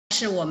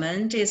是我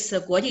们这次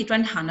国际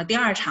专场的第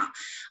2场，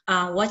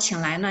我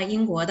请来呢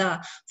英国的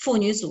妇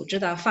女组织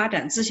的发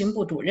展咨询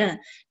部主任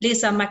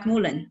Lisa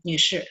McMullan 女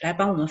士来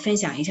帮我们分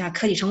享一下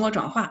科技成果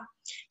转化。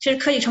其实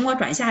科技成果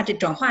转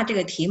化这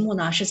个题目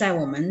呢，是在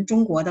我们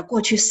中国的过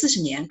去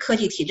40年科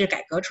技体制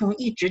改革中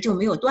一直就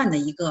没有断的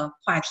一个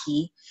话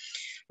题。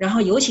然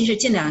后尤其是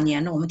近2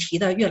年呢，我们提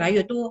的越来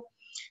越多。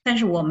但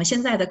是我们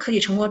现在的科技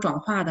成果转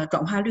化的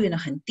转化率呢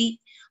很低，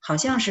好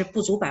像是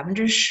不足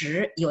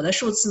10%，有的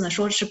数字呢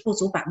说是不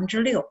足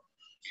6%。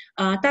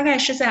大概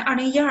是在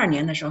2012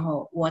年的时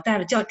候，我带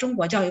了中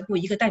国教育部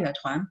一个代表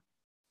团，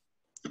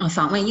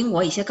访问英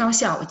国一些高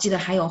校，我记得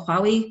还有华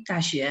威大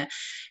学，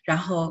然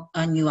后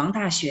女王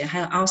大学，还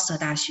有奥斯特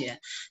大学。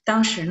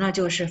当时呢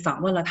就是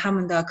访问了他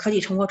们的科技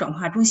成果转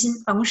化中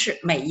心办公室，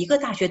每一个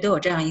大学都有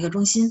这样一个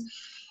中心。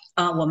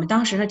我们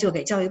当时呢就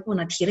给教育部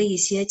呢提了一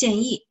些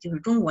建议，就是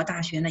中国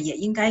大学呢也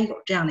应该有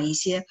这样的一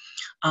些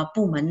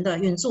部门的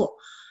运作。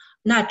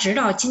那直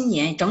到今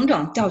年，整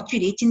整到距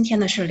离今天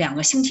呢是2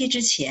个星期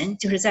之前，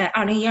就是在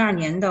2012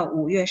年的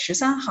5月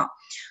13号，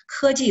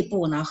科技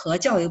部呢和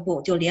教育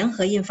部就联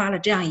合印发了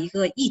这样一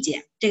个意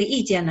见。这个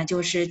意见呢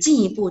就是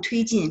进一步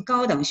推进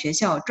高等学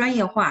校专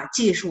业化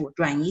技术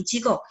转移机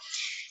构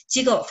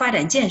发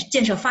展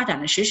建设发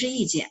展的实施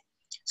意见。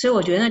所以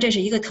我觉得这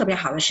是一个特别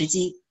好的时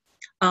机。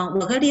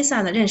我和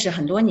Lisa 呢认识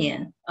很多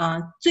年，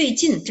最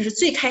近就是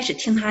最开始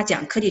听她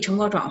讲科技成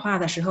果转化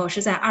的时候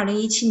是在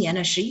2017年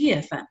的11月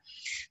份。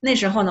那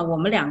时候呢，我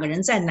们2个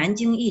人在南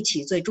京一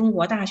起做中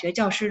国大学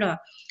教师的，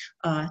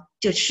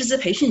就师资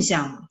培训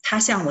项目。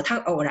他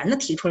偶然的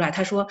提出来，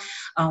他说，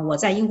我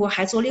在英国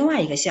还做另外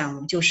一个项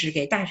目，就是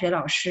给大学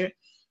老师，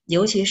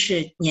尤其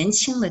是年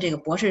轻的这个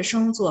博士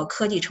生做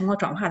科技成果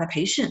转化的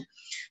培训。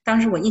当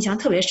时我印象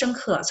特别深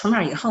刻，从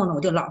那以后呢，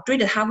我就老追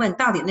着他问，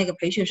到底那个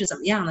培训是怎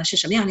么样的，是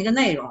什么样的一个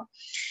内容。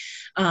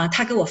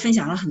他给我分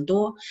享了很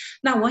多。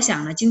那我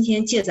想呢，今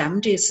天借咱们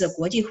这次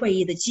国际会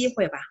议的机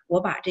会吧，我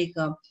把这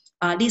个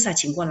Lisa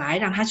请过来，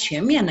让她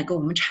全面的给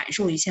我们阐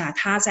述一下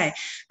她在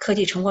科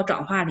技成果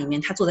转化里面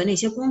她做的那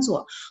些工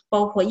作，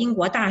包括英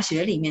国大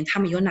学里面他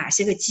们有哪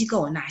些个机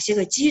构、哪些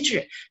个机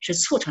制是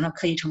促成了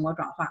科技成果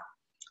转化，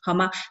好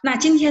吗？那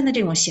今天的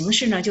这种形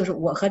式呢，就是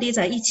我和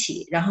Lisa 一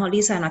起，然后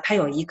Lisa 呢她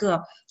有一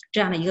个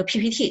这样的一个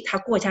PPT， 她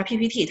过一下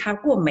PPT， 她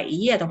过每一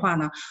页的话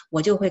呢，我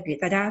就会给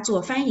大家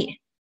做翻译，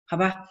好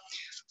吧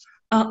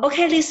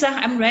？Okay, Lisa,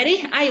 I'm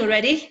ready. Are you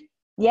ready?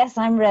 Yes,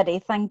 I'm ready.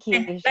 Thank you.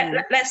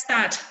 Let's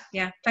start.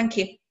 Yeah, thank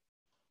you.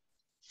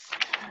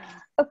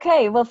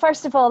 Okay, well,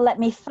 first of all, let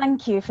me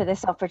thank you for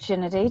this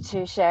opportunity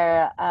to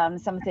share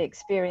some of the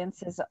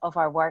experiences of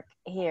our work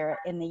here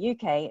in the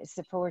UK,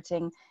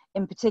 supporting,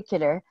 in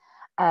particular,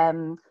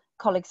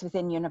 colleagues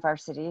within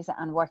universities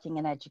and working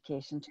in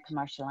education to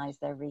commercialize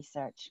their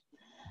research.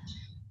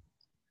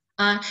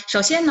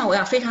 首先呢，我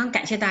要非常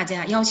感谢大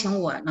家邀请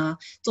我呢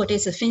做这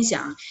次分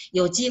享，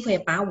有机会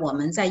把我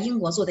们在英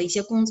国做的一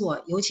些工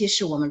作，尤其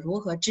是我们如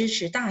何支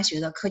持大学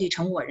的科技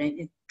成果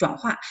转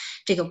化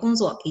这个工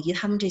作，以及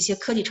他们这些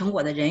科技成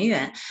果的人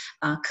员，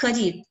科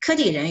技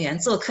人员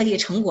做科技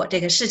成果这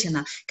个事情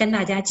呢，跟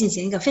大家进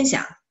行一个分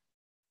享。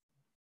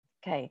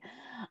Okay,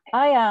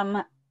 I am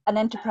an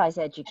enterprise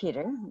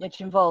educator,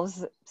 which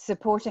involves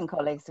supporting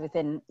colleagues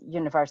within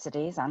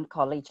universities and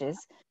colleges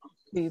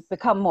to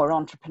become more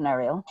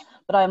entrepreneurial,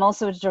 but I'm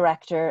also a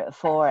director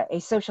for a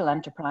social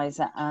enterprise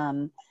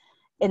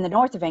in the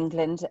north of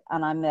England,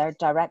 and I'm their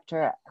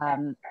director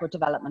for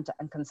development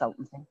and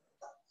consultancy.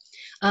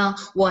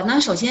 我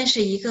呢，首先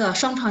是一个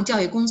双创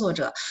教育工作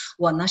者，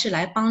我呢是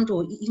来帮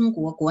助英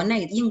国国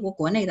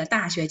内的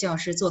大学教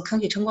师做科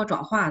技成果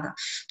转化的。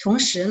同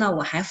时呢，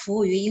我还服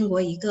务于英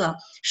国一个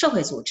社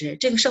会组织，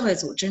这个社会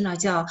组织呢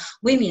叫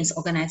Women's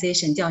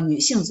Organization， 叫女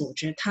性组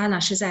织。它呢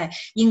是在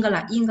英格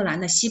兰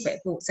的西北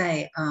部，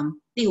在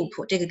利物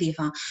浦这个地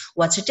方。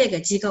我是这个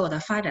机构的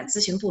发展咨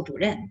询部主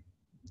任。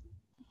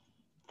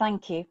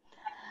Thank you.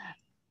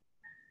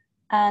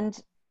 And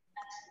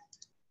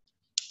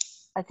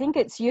I think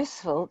it's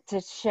useful to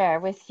share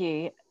with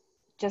you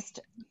just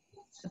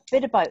a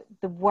bit about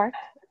the work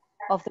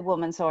of the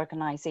Women's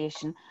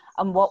Organization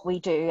and what we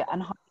do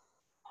and how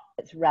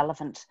it's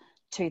relevant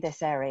to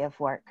this area of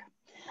work.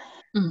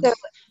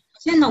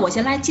 现在呢，我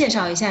先来介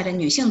绍一下这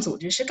女性组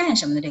织是干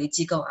什么的这个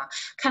机构啊，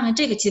看看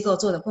这个机构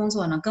做的工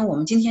作呢，跟我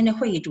们今天这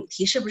会议主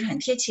题是不是很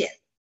贴切。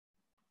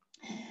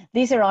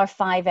These are our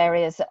 5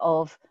 areas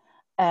of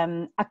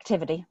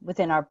activity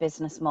within our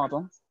business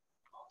model.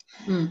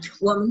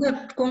 我们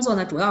的工作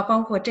呢，主要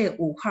包括这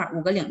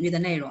5个领域的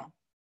内容。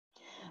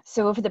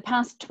So over the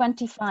past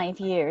 25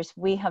 years,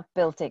 we have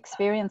built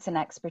experience and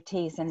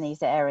expertise in these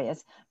areas,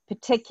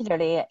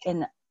 particularly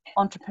in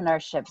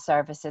entrepreneurship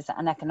services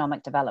and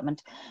economic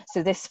development.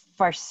 So this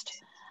first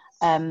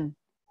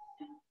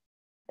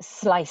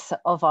slice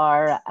of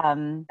our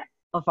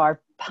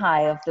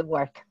pie of the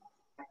work.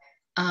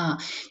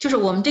 就是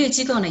我们这个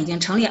机构呢已经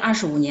成立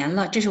25年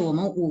了，这是我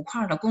们5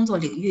块的工作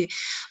领域。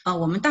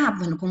我们大部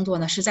分的工作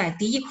呢是在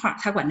第1块，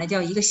它管它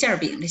叫一个馅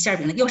饼，这馅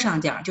饼的右上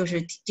角就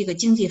是这个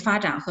经济发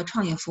展和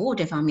创业服务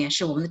这方面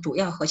是我们的主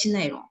要核心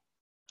内容。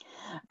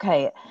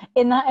Okay,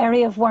 in that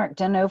area of work,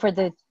 and over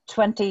the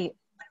 20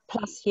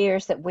 plus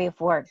years that we've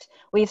worked,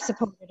 we've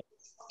supported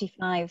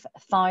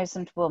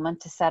 65,000 women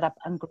to set up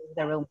and grow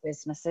their own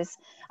businesses,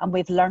 and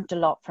we've learned a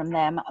lot from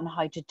them on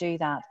how to do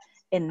that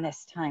in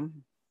this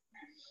time.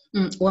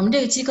 我们这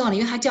个机构呢，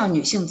因为它叫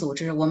女性组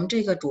织，我们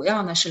这个主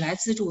要呢是来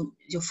资助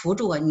扶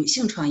助女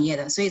性创业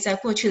的，所以在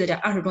过去的这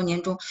20多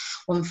年中，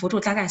我们扶助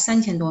大概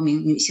3000多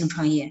名女性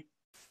创业。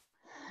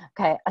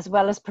Okay, as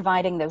well as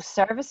providing those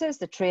services,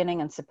 the training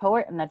and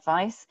support and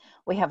advice,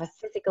 we have a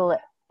physical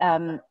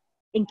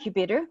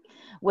incubator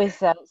with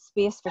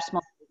space for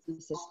small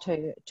businesses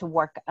to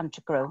work and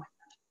to grow.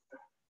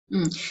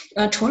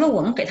 除了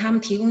我们给他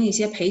们提供一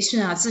些培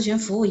训啊、咨询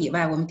服务以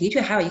外，我们的确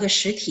还有一个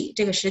实体，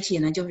这个实体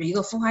呢就是一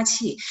个孵化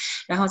器，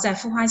然后在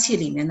孵化器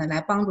里面呢来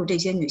帮助这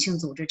些女性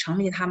组织成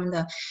立他们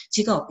的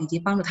机构，以及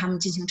帮助他们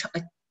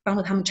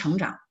成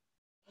长。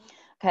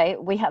Okay,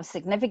 we have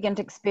significant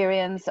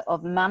experience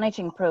of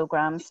managing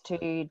programs to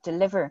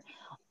deliver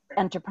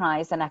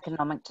enterprise and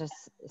economic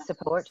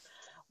support,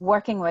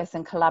 working with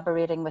and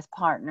collaborating with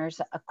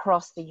partners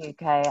across the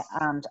UK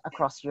and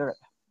across Europe.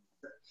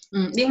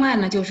 另外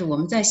呢，就是我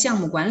们在项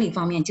目管理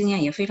方面经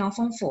验也非常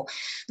丰富。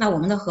那我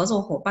们的合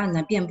作伙伴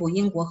呢，遍布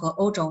英国和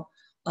欧洲，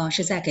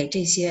是在给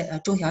这些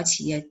中小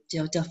企业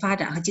的发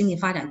展和经济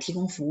发展提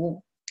供服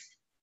务。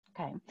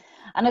Okay,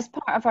 and as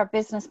part of our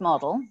business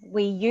model,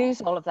 we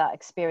use all of that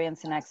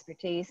experience and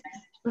expertise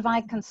to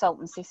provide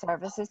consultancy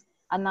services,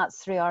 and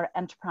that's through our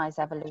Enterprise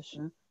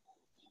Evolution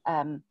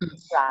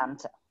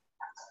brand.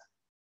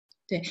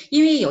 对，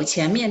因为有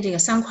前面这个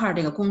3块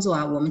这个工作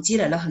啊，我们积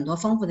累了很多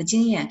丰富的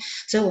经验，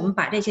所以我们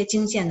把这些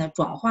经验呢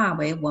转化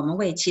为我们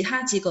为其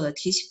他机构的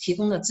提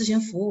供的咨询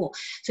服务。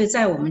所以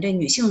在我们这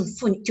女性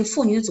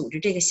妇女组织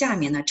这个下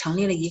面呢，成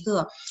立了一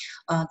个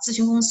咨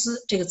询公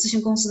司，这个咨询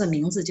公司的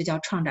名字就叫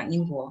创展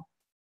英国。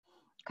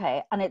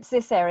Okay, and it's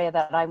this area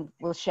that I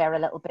will share a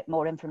little bit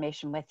more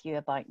information with you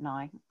about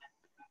now.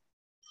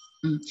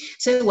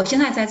 所以我现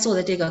在在做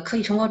的这个科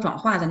技成果转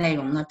化的内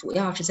容呢，主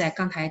要是在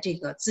刚才这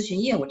个咨询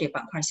业务这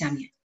板块下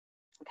面。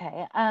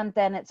Okay, and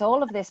then it's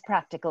all of this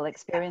practical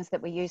experience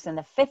that we use in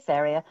the 5th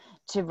area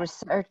to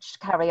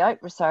carry out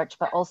research,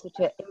 but also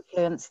to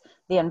influence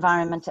the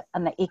environment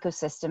and the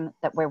ecosystem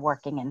that we're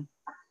working in.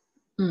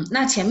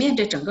 那前面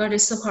这整个这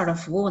4块的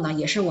服务呢，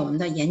也是我们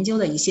的研究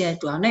的一些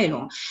主要内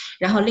容，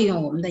然后利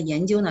用我们的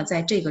研究呢，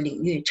在这个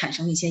领域产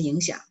生一些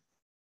影响。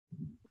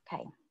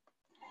Okay,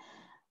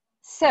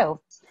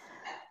 so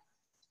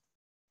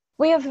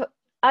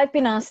I've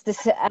been asked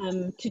this,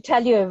 to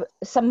tell you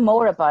some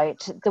more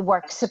about the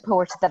work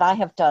support that I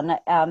have done,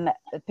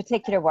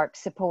 particular work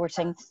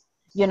supporting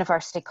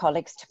university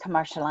colleagues to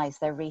commercialize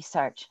their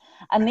research.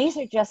 And these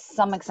are just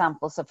some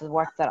examples of the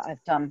work that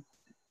I've done.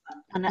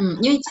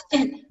 因为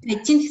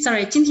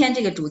今天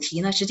这个主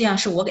题呢，实际上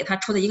是我给他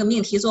出的一个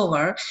命题作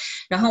文，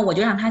然后我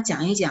就让他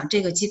讲一讲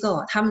这个机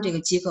构，他们这个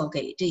机构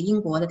给这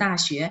英国的大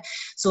学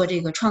做这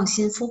个创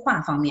新孵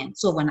化方面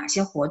做过哪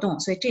些活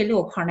动，所以这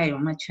6块内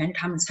容呢，全是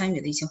他们参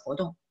与的一些活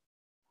动。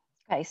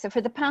Okay, so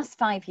for the past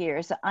 5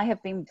 years, I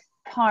have been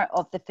part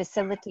of the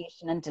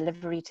facilitation and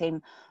delivery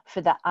team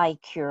for the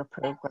iCure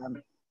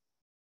program.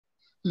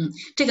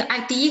 这个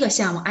第一个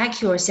项目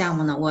iCure 项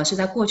目呢，我是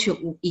在过去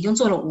已经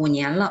做了5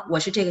年了，我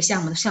是这个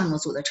项目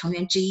组的成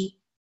员之一。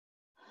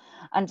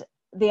And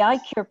the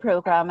iCure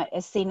program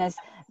is seen as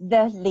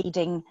the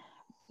leading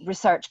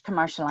research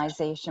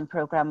commercialization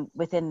program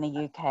within the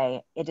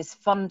UK. It is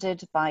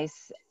funded by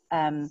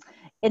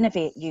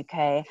Innovate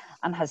UK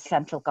and has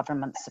central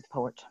government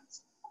support.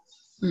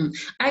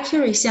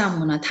 iCure 项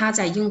目呢，它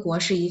在英国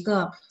是一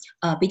个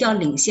比较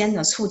领先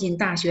的促进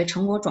大学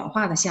成果转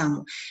化的项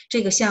目。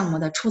这个项目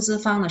的出资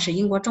方呢是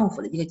英国政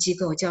府的一个机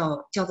构，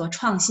叫做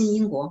创新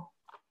英国。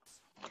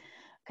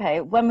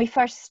Okay, when we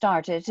first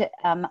started,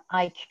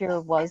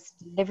 iCure was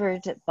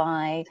delivered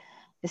by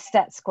the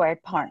Set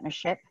Squared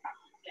Partnership,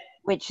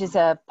 which is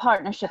a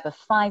partnership of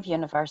 5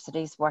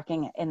 universities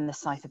working in the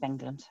south of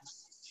England.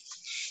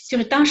 就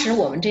是当时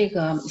我们这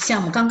个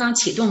项目刚刚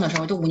启动的时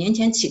候，就5年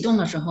前启动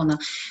的时候呢，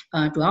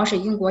主要是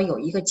英国有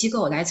一个机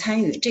构来参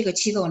与，这个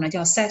机构呢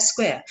叫 Set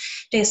Square，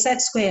 这个 Set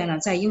Square 呢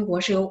在英国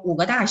是由5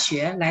个大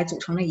学来组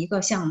成了一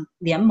个像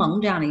联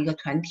盟这样的一个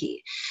团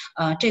体，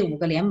这5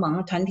个联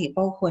盟团体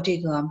包括这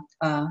个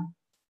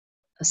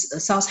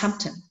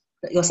Southampton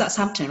有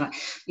Southampton 吧，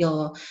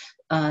有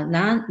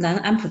南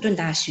安普顿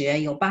大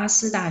学，有巴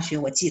斯大学，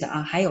我记得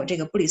啊，还有这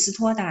个布里斯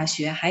托大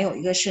学，还有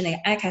一个是那个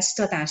埃克斯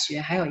特大学，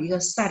还有一个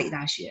萨里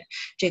大学。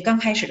这刚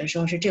开始的时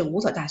候是这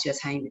5所大学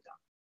参与的。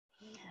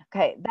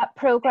Okay, that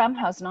program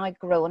has now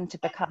grown to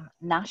become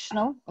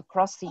national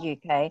across the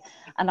UK,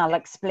 and I'll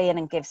explain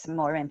and give some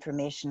more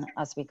information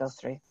as we go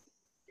through.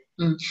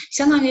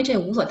 相当于这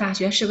5所大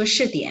学是个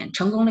试点，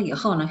成功了以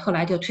后呢，后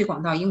来就推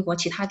广到英国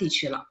其他地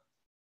区了。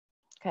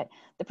Okay,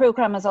 the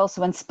program has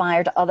also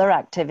inspired other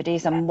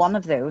activities, and one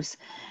of those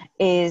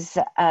is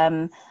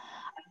a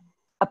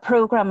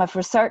program of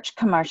research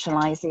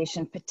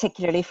commercialization,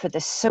 particularly for the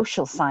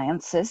social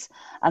sciences,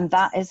 and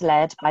that is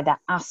led by the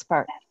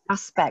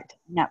Aspect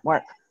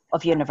Network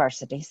of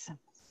Universities.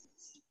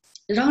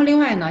 然后另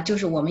外呢，就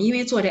是我们因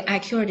为做这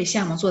iQ 这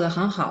项目做得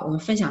很好，我们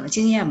分享了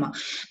经验嘛，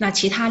那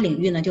其他领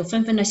域呢就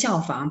纷纷的效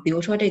仿。比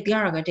如说这第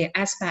二个这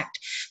Aspect，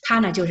 它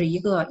呢就是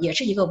也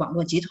是一个网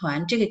络集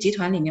团，这个集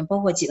团里面包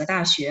括几个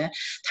大学，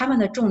他们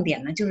的重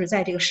点呢就是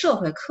在这个社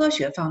会科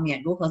学方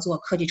面如何做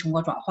科技成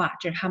果转化，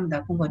这是他们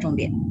的工作重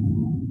点。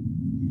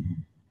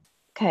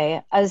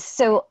Okay,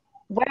 so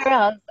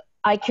whereas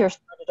iCure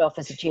started off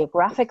as a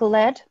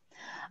geographical-led,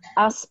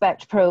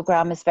 Aspect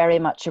program is very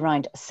much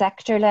around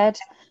sector-led.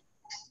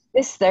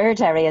 This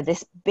third area,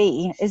 this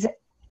B, is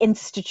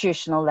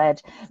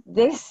institutional-led.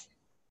 This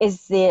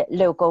is the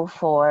logo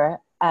for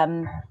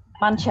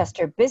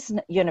Manchester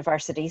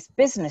University's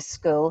Business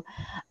School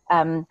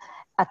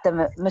at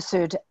the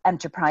Masood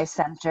Enterprise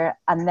Centre,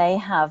 and they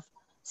have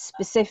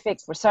specific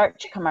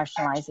research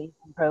commercialization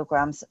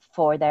programs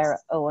for their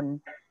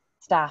own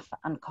staff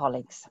and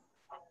colleagues.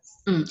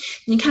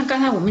 你看刚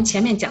才我们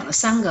前面讲了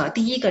3个，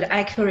第一个的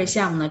iQ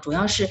项目呢，主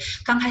要是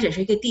刚开始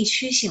是一个地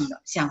区性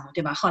的项目，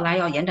对吧？后来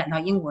要延展到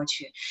英国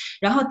去。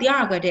然后第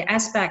二个这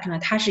Aspect 呢，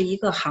它是一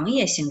个行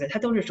业性质，它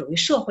都是属于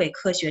社会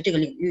科学这个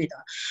领域的。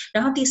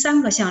然后第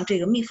3个像这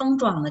个蜜蜂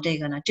状的这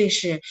个呢，这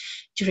是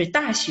就是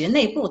大学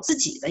内部自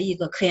己的一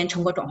个科研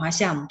成果转化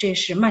项目，这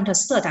是曼彻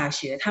斯特大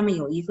学，他们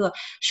有一个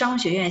商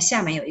学院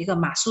下面有一个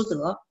马苏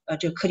德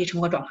这个科技成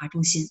果转化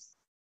中心。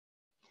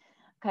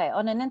Okay,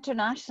 on an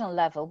international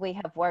level, we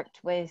have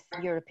worked with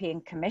European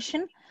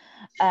Commission,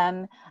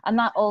 and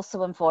that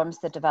also informs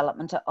the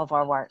development of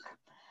our work.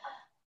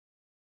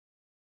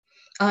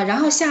 然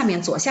后下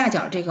面左下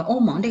角这个欧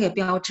盟这个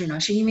标志呢，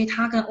是因为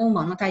它跟欧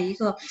盟呢在一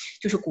个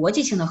就是国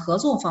际性的合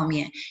作方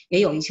面也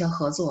有一些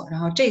合作，然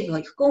后这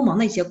个欧盟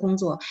的一些工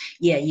作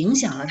也影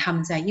响了他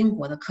们在英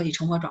国的科技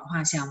成果转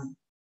化项目。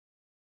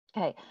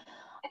Okay,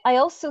 I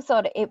also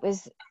thought it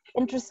was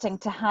interesting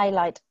to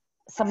highlight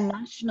some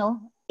national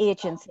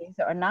agencies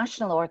or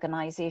national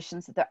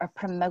organizations that are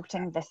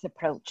promoting this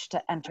approach to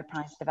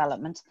enterprise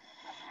development.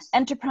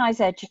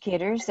 Enterprise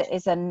Educators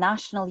is a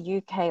national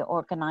UK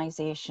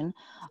organisation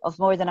of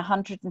more than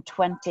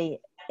 120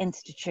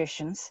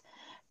 institutions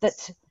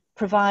that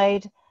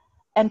provide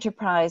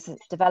enterprise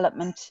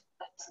development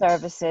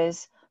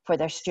services for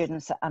their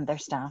students and their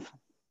staff.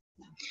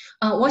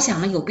 我想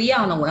呢，有必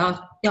要呢，我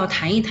要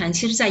谈一谈。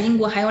其实，在英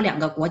国还有2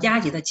个国家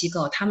级的机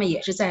构，他们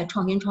也是在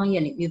创新创业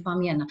领域方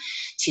面呢，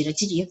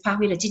发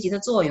挥了积极的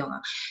作用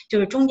啊。就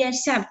是中间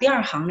第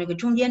2行这个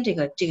中间这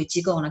个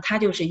机构呢，它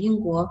就是英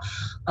国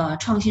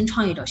创新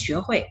创业者学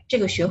会。这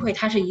个学会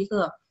它是一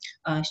个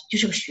就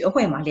是个学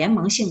会嘛，联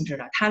盟性质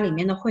的。它里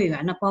面的会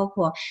员呢，包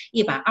括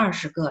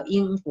120个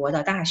英国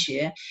的大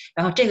学。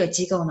然后这个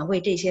机构呢，为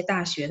这些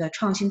大学的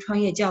创新创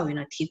业教育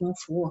呢提供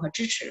服务和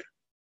支持。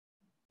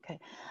Okay.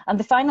 And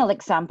the final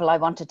example I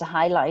wanted to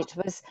highlight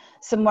was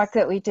some work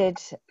that we did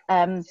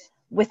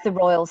with the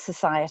Royal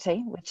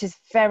Society, which is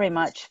very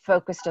much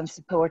focused on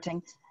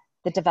supporting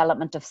the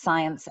development of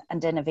science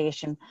and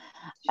innovation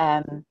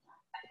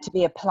to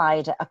be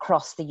applied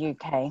across the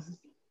UK.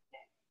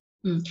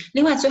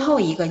 另外最后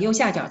一个右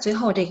下角最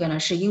后这个呢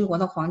是英国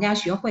的皇家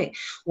学会，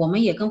我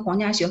们也跟皇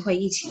家学会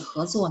一起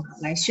合作呢，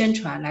来宣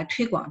传、来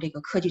推广这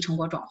个科技成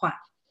果转化。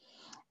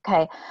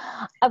Okay,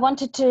 I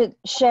wanted to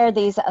share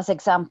these as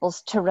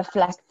examples to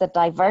reflect the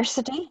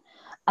diversity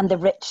and the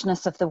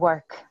richness of the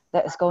work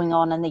that is going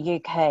on in the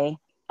UK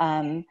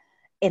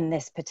in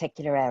this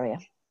particular area.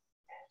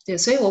 对，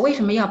所以我为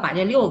什么要把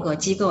这6个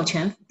机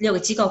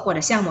构或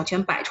者项目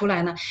全摆出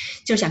来呢？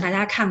就想大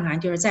家看看，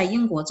就是在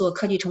英国做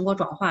科技成果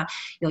转化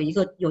有一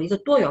个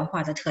多元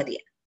化的特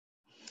点。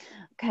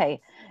Okay,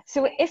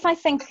 so if I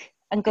think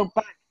and go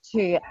back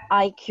to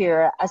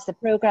iCure as the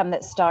program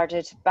that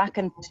started back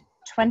in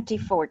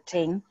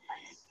 2014,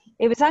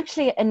 it was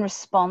actually in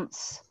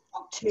response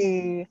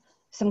to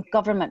some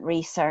government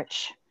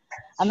research,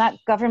 and that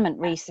government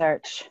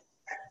research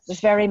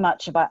was very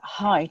much about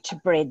how to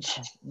bridge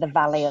the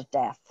valley of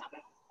death.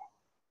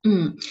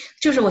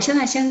 就是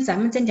咱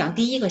们先讲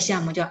第一个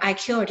项目，叫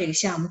iQ 这个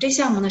项目。这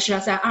项目呢是要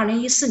在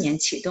2014年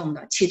启动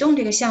的。启动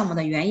这个项目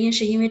的原因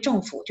是因为政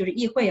府就是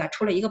议会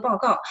出了一个报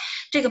告。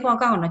这个报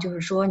告呢就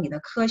是说你的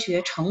科学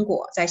成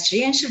果在实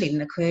验室里面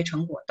的科学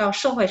成果到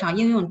社会上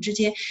应用之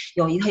间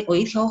有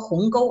一条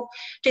鸿沟。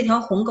这条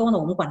鸿沟呢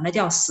我们管它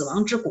叫死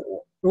亡之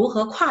谷，如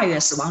何跨越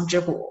死亡之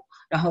谷？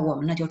然后我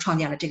们呢就创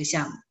建了这个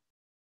项目。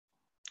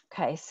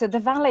Okay, so the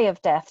valley of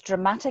death,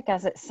 dramatic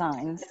as it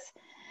sounds,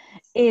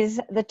 is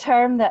the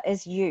term that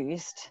is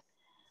used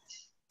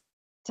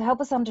to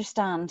help us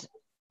understand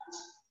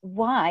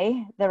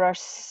why there are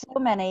so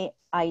many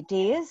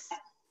ideas,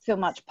 so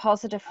much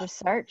positive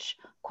research,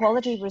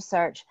 quality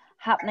research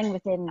happening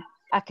within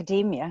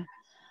academia,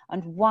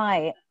 and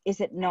why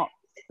is it not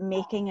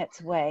making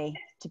its way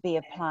to be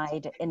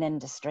applied in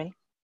industry.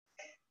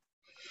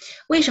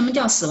 为什么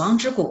叫死亡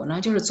之谷呢？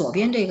就是左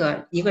边这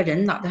个一个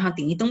人脑袋上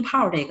顶一灯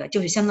泡，这个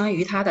就是相当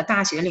于他的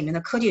大学里面的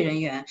科技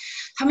人员，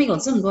他们有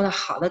这么多的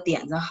好的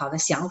点子、好的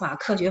想法、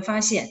科学发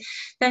现，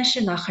但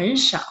是呢，很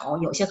少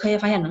有些科学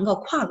发现能够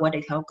跨过这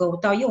条沟，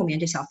到右面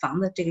这小房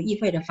子，这个议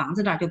会的房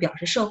子那儿就表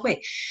示社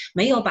会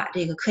没有把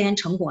这个科研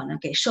成果呢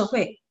给社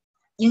会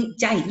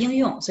加以应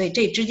用，所以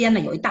这之间呢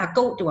有一大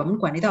沟，我们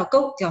管这道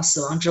沟叫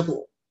死亡之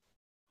谷。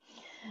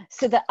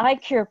So the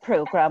iCure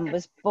program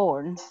was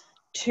born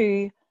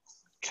to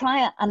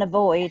try and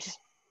avoid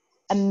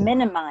and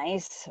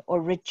minimize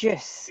or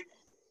reduce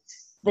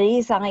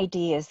these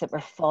ideas that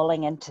were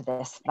falling into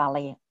this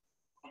valley,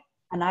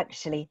 and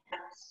actually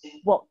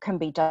what can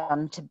be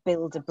done to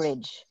build a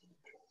bridge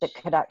that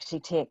could actually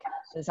take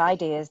those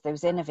ideas,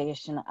 those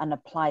innovation, and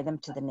apply them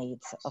to the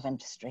needs of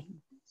industry.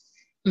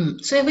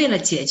 所以为了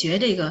解决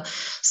这个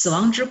死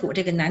亡之谷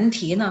这个难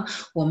题呢，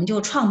我们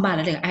就创办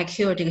了这个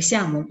iCure 这个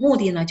项目，目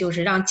的呢就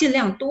是让尽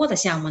量多的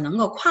项目能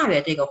够跨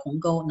越这个鸿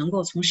沟，能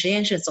够从实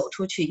验室走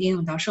出去，应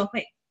用到社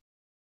会。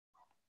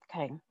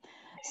Okay,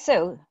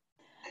 so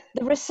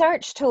the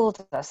research told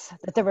us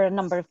that there were a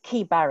number of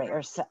key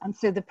barriers, and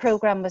so the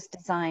program was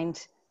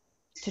designed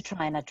to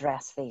try and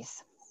address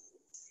these.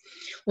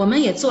 我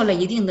们也做了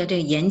一定的这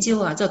个研究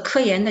啊，这科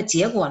研的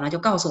结果呢，就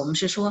告诉我们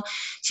是说，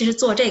其实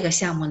做这个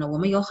项目呢，我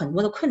们有很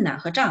多的困难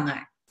和障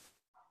碍。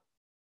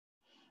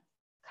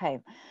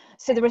Okay,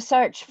 so the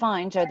research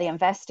found, or the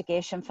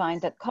investigation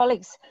found, that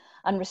colleagues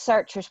and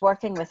researchers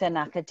working within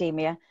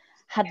academia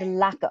had a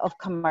lack of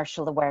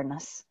commercial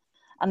awareness,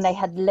 and they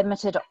had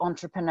limited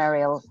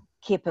entrepreneurial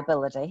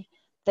capability.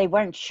 They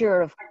weren't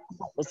sure of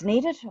what was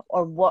needed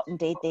or what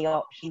indeed the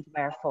options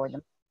were for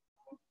them.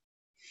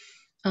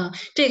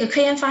 这个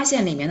科研发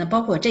现里面呢，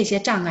包括这些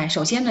障碍。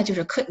首先呢，就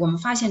是我们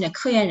发现这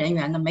科研人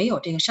员呢没有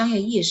这个商业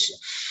意识，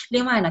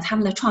另外呢，他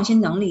们的创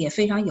新能力也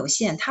非常有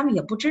限，他们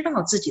也不知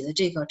道自己的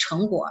这个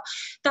成果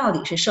到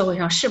底是社会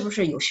上是不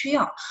是有需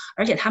要，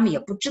而且他们也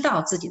不知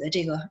道自己的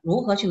这个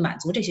如何去满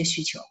足这些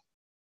需求。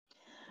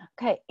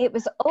Okay, it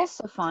was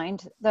also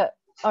found that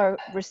our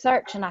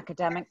research and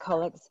academic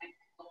colleagues,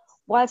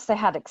 whilst they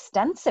had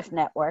extensive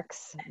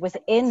networks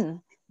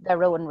within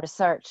their own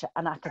research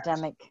and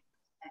academic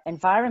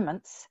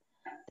environments,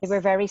 they were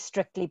very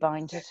strictly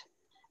bounded.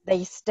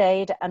 They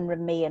stayed and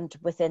remained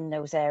within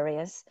those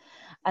areas,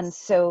 and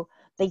so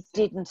they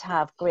didn't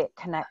have great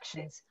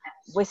connections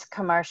with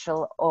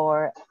commercial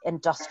or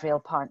industrial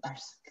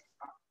partners.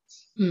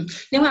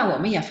 另外我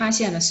们也发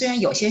现了，虽然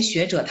有些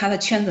学者他的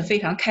圈子非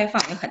常开放，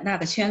有很大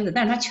的圈子，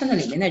但是他圈子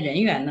里面的人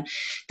员呢，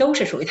都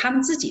是属于他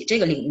们自己这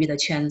个领域的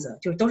圈子，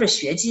就是都是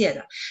学界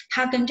的，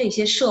他跟这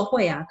些社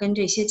会啊，跟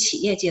这些企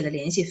业界的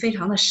联系非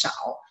常的少。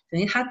等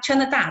于他圈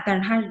子大，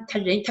但是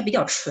他比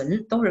较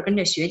纯，都是跟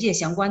这学界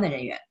相关的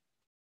人员。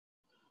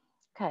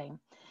Okay,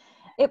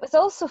 it was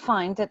also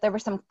found that there were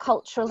some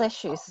cultural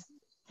issues,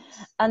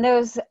 and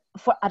those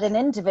at an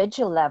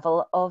individual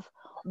level of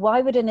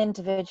why would an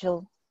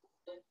individual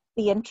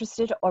be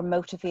interested or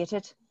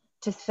motivated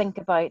to think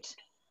about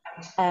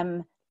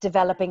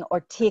developing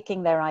or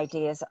taking their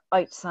ideas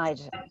outside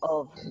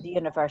of the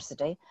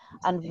university,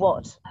 and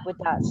what would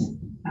that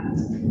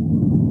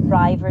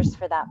drivers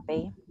for that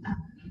be?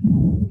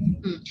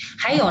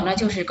 还有呢，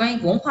就是关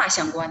于文化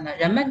相关的，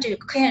人们这个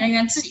科研人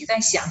员自己在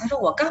想，他说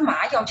我干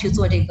嘛要去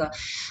做这个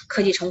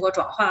科技成果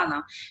转化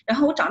呢？然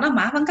后我找那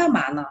麻烦干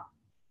嘛呢？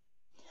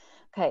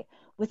 Okay,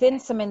 within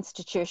some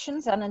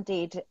institutions, and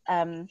indeed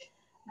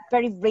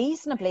very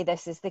reasonably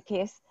this is the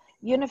case,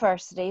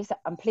 universities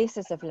and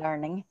places of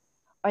learning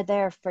are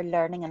there for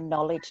learning and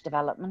knowledge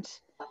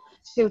development.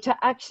 So to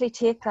actually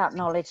take that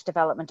knowledge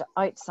development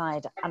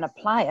outside and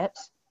apply it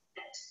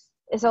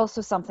is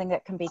also something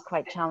that can be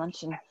quite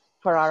challenging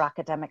for our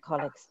academic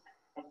colleagues.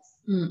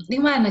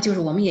 另外呢，就是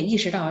我们也意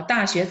识到，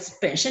大学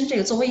本身这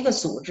个作为一个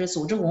组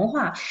织文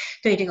化，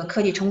对这个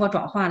科技成果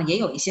转化呢，也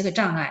有一些个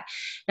障碍。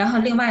然后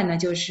另外呢，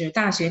就是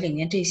大学里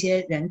面这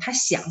些人，他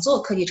想做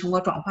科技成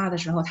果转化的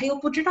时候，他又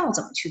不知道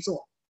怎么去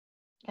做。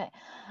Okay,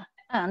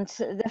 and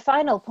the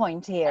final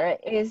point here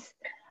is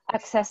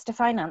access to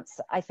finance.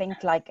 I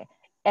think like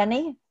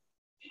any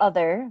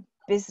other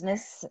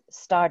business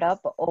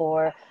startup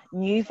or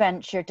new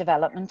venture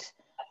development,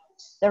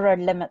 there are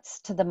limits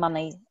to the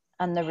money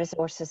and the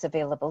resources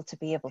available to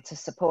be able to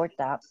support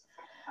that.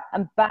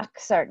 And back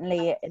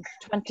certainly in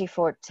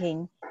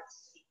 2014,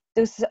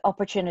 those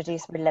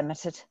opportunities were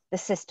limited. The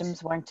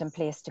systems weren't in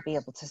place to be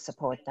able to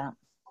support that.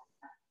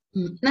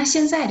 那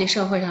现在这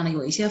社会上呢，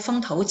有一些风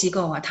投机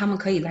构啊，他们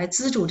可以来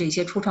资助这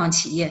些初创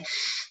企业，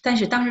但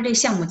是当时这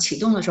项目启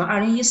动的时候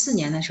，2014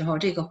年的时候，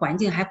这个环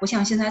境还不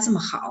像现在这么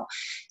好，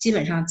基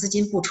本上资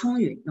金不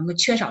充裕，能够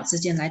缺少资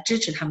金来支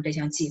持他们这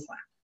项计划。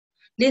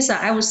Lisa,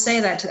 I would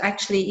say that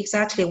actually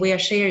exactly we are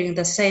sharing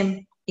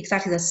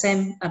exactly the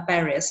same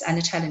barriers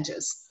and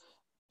challenges.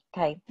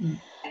 Okay,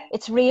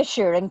 it's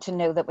reassuring to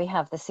know that we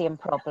have the same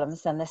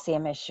problems and the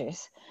same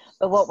issues,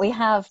 but what we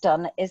have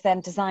done is then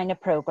design a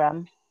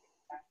program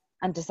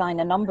and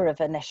design a number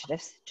of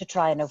initiatives to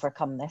try and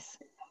overcome this.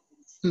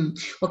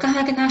 我刚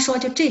才跟他说，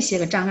就这些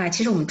个障碍，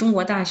其实我们中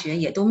国大学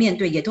也都面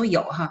对，也都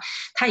有哈。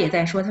他也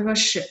在说，他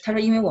说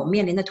因为我们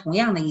面临的同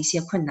样的一些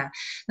困难，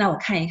那我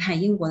看一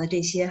看英国的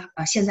这些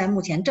现在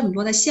目前这么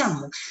多的项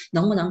目，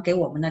能不能给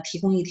我们呢提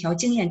供一条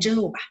经验之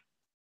路吧？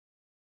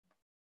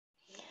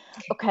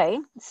 Okay,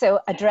 so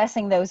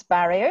addressing those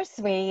barriers,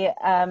 we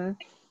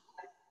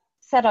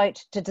set out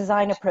to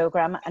design a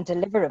program and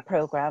deliver a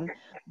program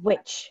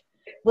which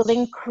will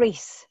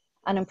increase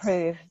and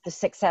improve the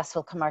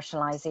successful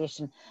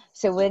commercialization.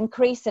 So we'll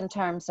increase in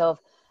terms of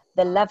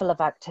the level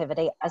of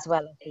activity as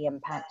well as the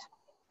impact.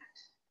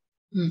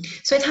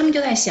 所以他们就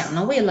在想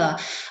呢，为了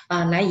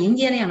来迎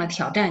接那样的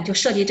挑战，就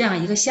设计这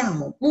样一个项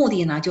目，目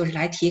的呢就是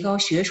来提高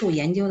学术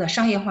研究的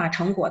商业化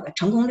成果的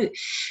成功率，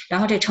然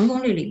后这成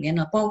功率里面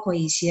呢，包括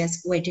一些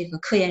为这个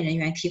科研人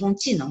员提供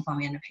技能方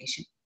面的培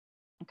训。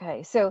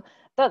Okay, so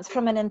that's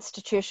from an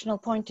institutional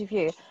point of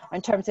view,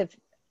 in terms of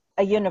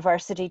a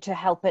university to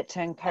help it to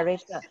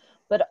encourage that.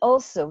 But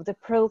also the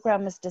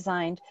program is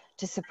designed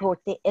to support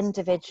the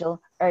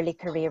individual early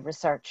career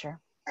researcher.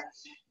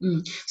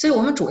 所以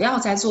我们主要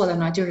在做的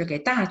呢，就是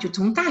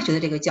从大学的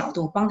这个角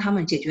度，帮他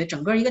们解决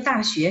整个一个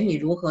大学你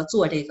如何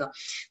做这个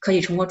科技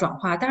成果转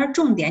化。但是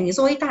重点，你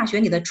作为大学，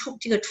你的出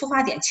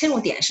发点、切入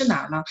点是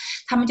哪儿呢？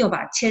他们就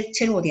把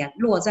切入点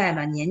落在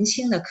了年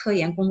轻的科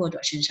研工作者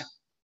身上。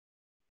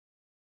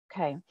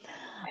Okay.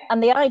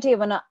 And the idea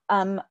when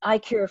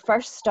iCure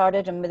first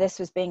started, and this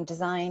was being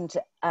designed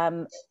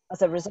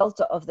as a result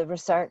of the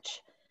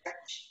research,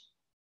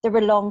 there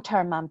were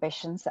long-term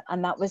ambitions,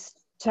 and that was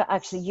to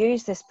actually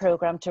use this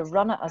program to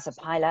run it as a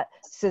pilot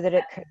so that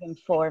it could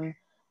inform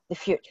the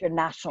future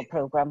national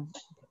program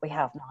that we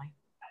have now.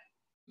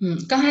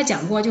 刚才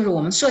讲过，就是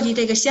我们设计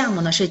这个项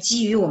目呢，是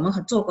基于我们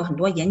做过很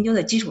多研究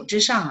的基础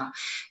之上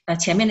啊，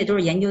前面的都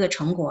是研究的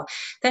成果，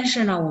但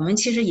是呢，我们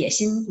其实野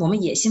心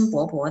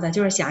勃勃的，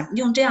就是想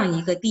用这样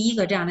第一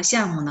个这样的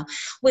项目呢，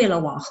为了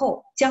往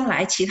后将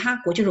来其他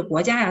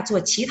国家呀做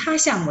其他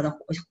项目的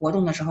活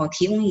动的时候，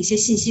提供一些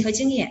信息和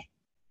经验。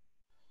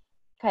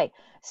Okay,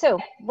 so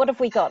what have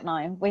we got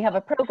now? We have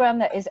a program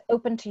that is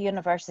open to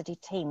university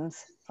teams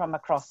from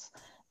across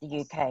the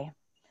UK.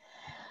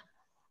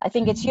 I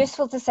think it's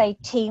useful to say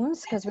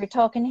teams because we're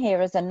talking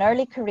here as an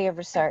early career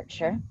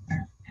researcher,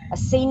 a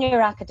senior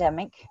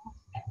academic,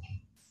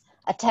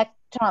 a tech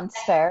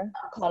transfer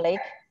colleague,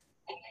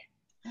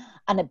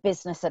 and a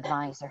business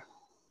advisor.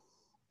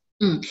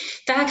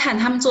 大家看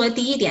他们作为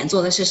第一点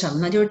做的是什么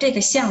呢？就是这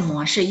个项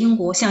目是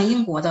向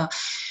英国的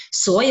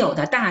所有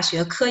的大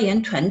学科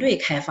研团队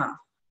开放。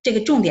这个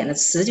重点的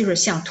词就是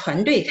向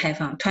团队开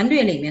放，团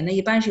队里面呢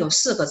一般是有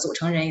4个组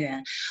成人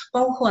员，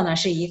包括呢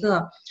是一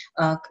个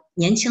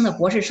年轻的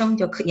博士生，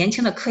就年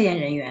轻的科研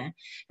人员，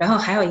然后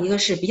还有一个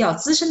是比较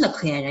资深的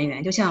科研人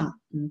员，就像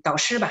导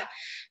师吧，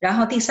然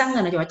后第3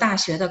个呢就是大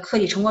学的科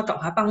技成果转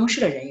化办公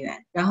室的人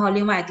员，然后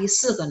另外第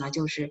4个呢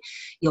就是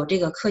有这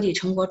个科技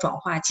成果转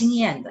化经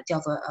验的，叫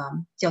做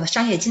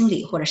商业经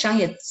理或者商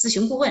业咨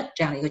询顾问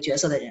这样的一个角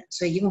色的人，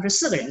所以一共是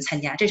4个人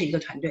参加，这是一个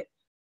团队。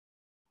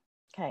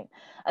Okay,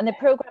 and the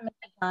program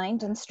is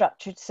designed and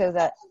structured so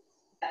that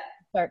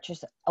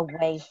researchers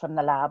away from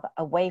the lab,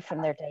 away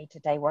from their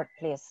day-to-day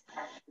workplace.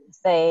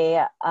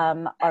 They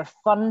are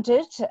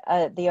funded,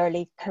 the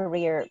early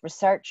career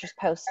researchers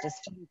post is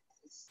funded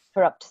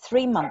for up to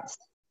 3 months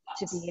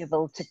to be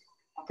able to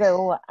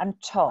go and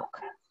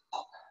talk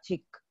to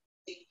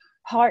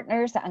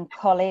partners and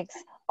colleagues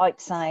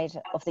outside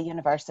of the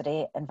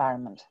university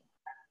environment.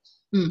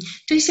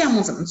 这项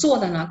目怎么做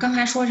的呢？刚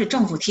才说是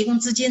政府提供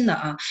资金的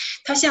啊，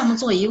它项目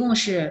做一共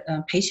是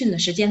培训的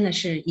时间呢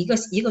是一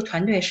个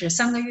团队是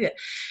3个月，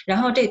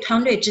然后这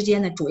团队之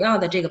间呢主要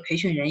的这个培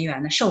训人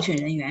员呢受训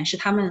人员是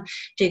他们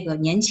这个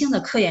年轻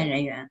的科研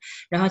人员，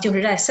然后就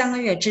是在3个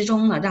月之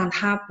中呢让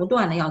他不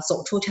断的要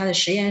走出他的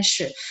实验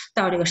室，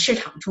到这个市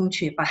场中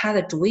去，把他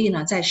的主意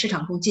呢在市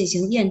场中进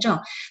行验证。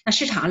那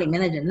市场里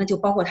面的人呢就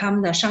包括他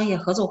们的商业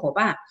合作伙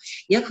伴，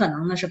也可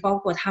能呢是包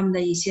括他们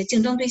的一些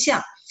竞争对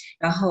象。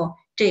然后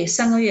这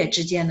3个月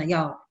之间呢，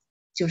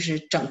就是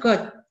整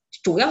个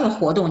主要的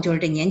活动就是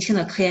这年轻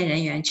的科研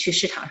人员去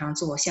市场上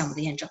做项目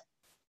的验证。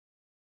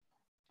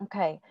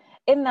Okay,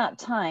 in that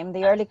time,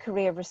 the early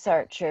career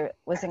researcher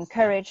was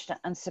encouraged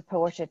and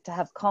supported to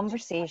have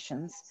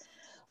conversations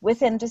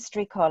with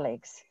industry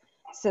colleagues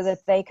so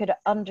that they could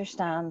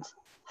understand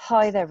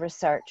how their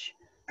research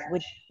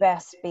would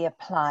best be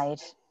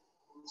applied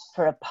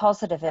for a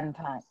positive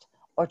impact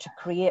or to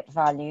create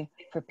value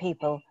for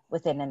people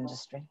within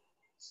industry.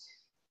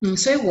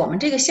 所以我们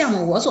这个项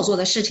目我所做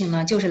的事情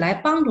呢，就是来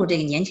帮助这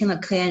个年轻的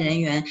科研人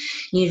员，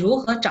你如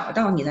何找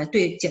到你的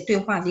对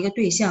话的一个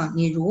对象，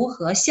你如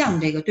何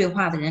向这个对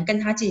话的人跟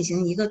他进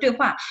行一个对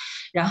话，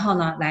然后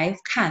呢来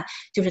看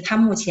就是他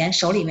目前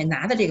手里面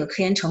拿的这个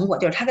科研成果，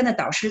就是他跟他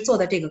导师做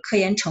的这个科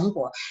研成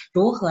果，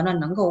如何呢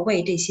能够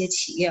为这些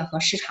企业和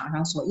市场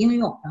上所应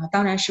用，然后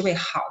当然是为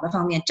好的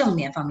方面、正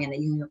面方面的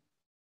应用。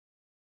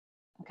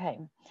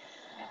Okay.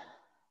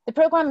 The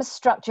program is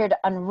structured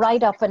and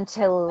right up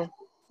until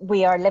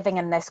we are living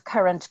in this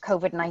current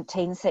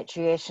COVID-19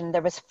 situation,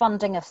 there was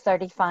funding of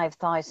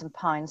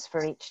 £35,000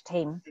 for each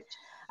team.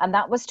 And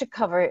that was to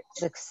cover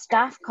the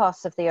staff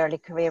costs of the early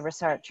career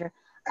researcher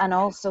and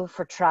also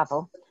for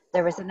travel.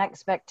 There was an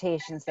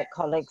expectation that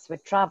colleagues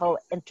would travel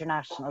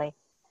internationally.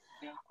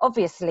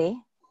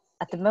 Obviously,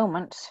 at the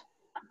moment,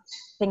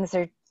 things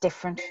are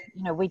different.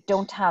 You know, we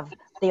don't have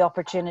the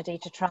opportunity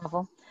to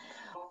travel,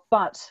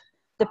 but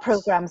the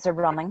programs are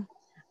running.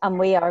 And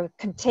we are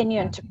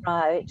continuing to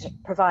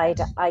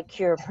provide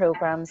iCure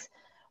programs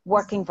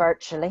working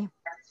virtually.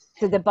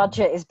 So the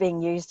budget is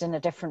being used in a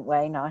different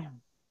way now.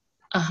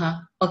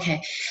 OK，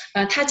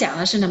他讲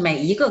的是呢，每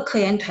一个科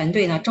研团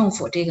队呢，政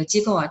府这个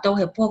机构啊，都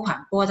会拨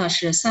款，拨的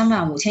是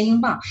35000英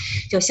镑，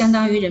就相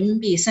当于人民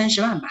币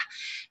30万吧。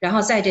然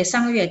后在这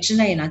3个月之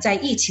内呢，在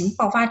疫情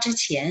爆发之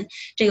前，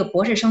这个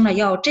博士生呢，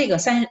要这个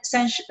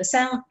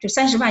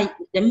30万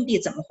人民币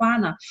怎么花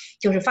呢？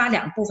就是发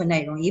2部分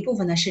内容，一部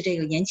分呢是这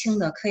个年轻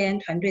的科研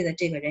团队的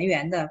这个人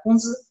员的工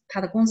资，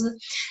他的工资，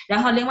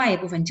然后另外一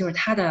部分就是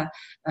他的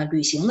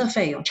旅行的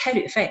费用，差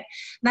旅费。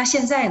那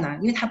现在呢，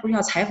因为他不是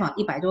要采访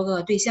100多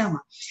个对象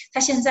嘛，他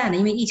现在呢，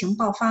因为疫情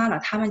爆发了，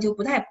他们就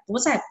不太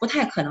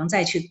可能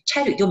再去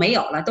差旅就没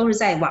有了，都是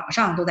在网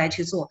上都在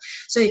去做，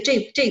所以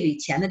这笔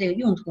钱的这个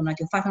用途呢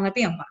就发生了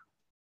变化。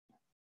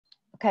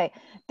Okay,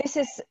 this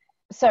is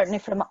certainly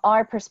from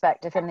our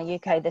perspective in the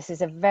UK, this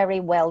is a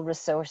very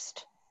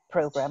well-resourced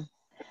program.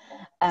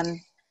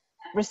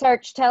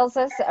 Research tells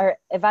us, or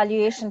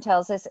evaluation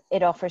tells us,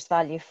 it offers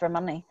value for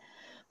money.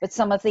 But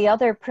some of the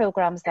other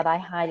programs that I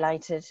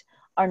highlighted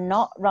are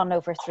not run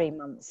over 3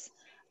 months,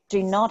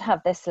 do not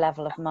have this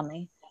level of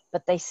money,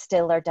 but they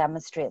still are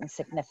demonstrating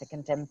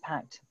significant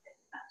impact.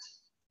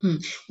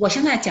 我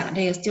现在讲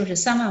这个就是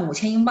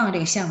35000英镑这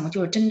个项目，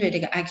就是针对这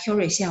个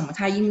Accurate 项目，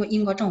它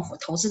英国政府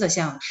投资的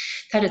项目，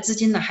它的资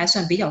金呢还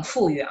算比较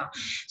富裕啊，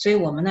所以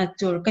我们呢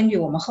就是根据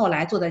我们后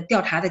来做的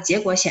调查的结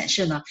果显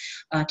示呢，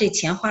这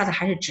钱花的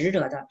还是值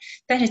得的。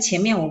但是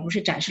前面我不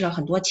是展示了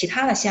很多其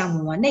他的项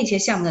目吗？那些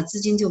项目的资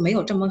金就没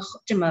有这么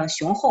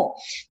雄厚，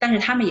但是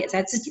他们也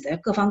在自己的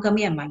各方各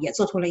面嘛，也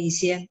做出了一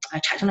些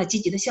产生了积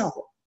极的效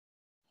果。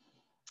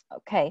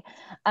Okay,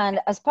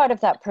 and as part of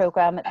that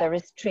program, there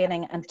is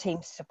training and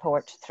team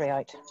support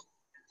throughout.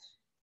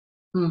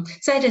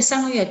 在这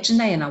3个月之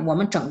内呢，我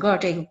们整个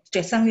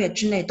这3个月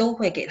之内都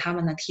会给他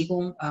们呢提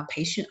供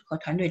培训和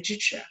团队支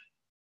持。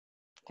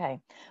Okay,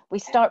 we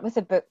start with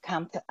a boot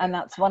camp, and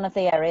that's one of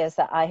the areas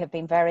that I have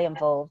been very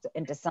involved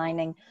in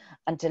designing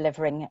and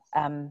delivering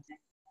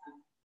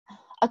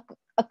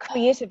a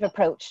creative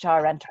approach to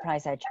our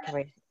enterprise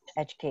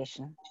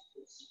education.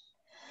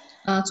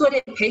 做这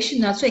个培训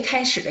呢，最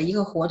开始的一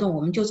个活动，我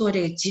们就做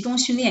这个集中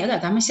训练，有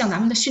点像咱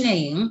们的训练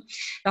营。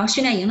然后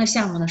训练营的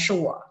项目呢，是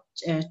我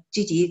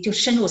积极就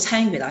深入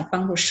参与的，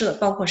包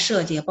括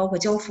设计，包括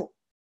交付。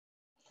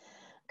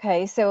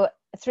Okay, so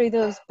through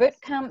those boot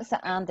camps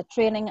and the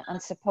training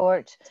and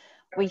support,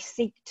 we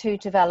seek to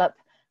develop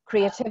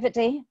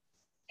creativity,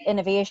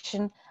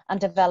 innovation,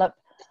 and develop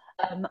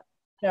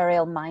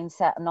entrepreneurial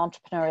mindset and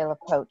entrepreneurial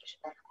approach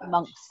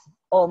amongst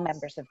all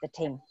members of the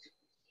team.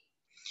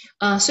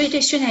 所以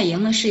这训练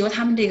营呢是由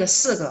他们这个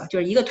4个，就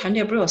是一个团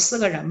队不是有4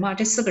个人嘛，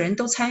这4个人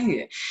都参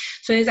与，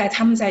所以在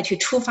他们在去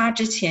出发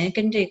之前，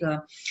跟这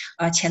个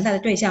潜在的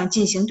对象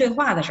进行对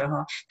话的时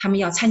候，他们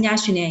要参加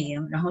训练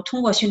营，然后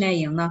通过训练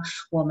营呢，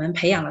我们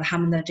培养了他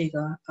们的这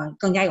个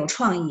更加有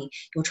创意、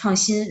有创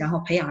新，然后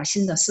培养了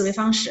新的思维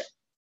方式。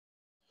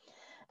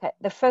Okay,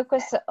 the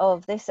focus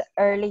of this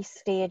early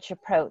stage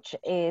approach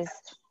is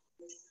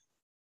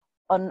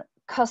on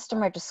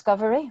customer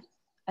discovery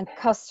and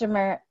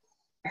customer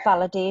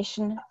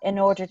validation in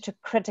order to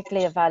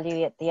critically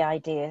evaluate the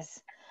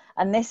ideas.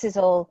 And this is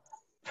all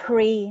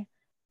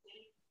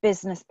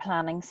pre-business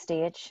planning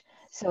stage.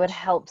 So it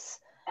helps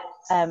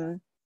the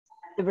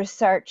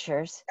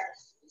researchers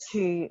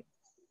to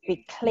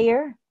be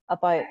clear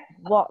about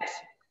what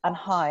and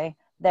how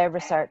their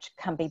research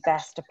can be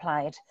best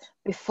applied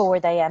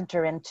before they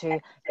enter into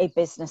a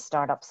business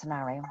startup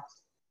scenario.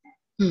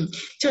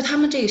 就是他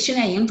们这个训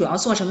练营主要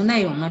做什么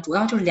内容呢？主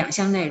要就是2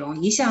项内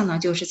容，一项呢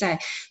就是在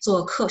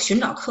做寻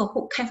找客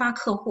户、开发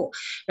客户，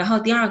然后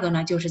第二个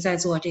呢就是在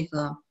做这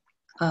个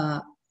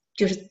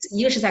就是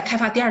一个是在开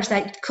发，第二是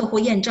在客户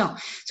验证，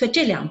所以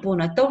这2步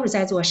呢都是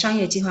在做商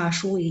业计划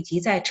书以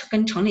及在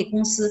跟成立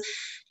公司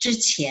之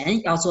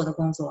前要做的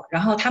工作。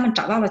然后他们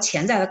找到了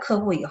潜在的客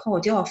户以后，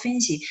就要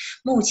分析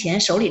目前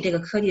手里这个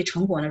科技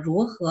成果呢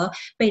如何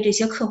被这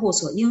些客户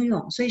所应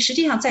用。所以实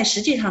际上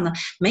呢，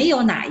没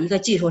有哪一个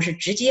技术是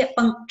直接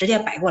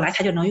摆过来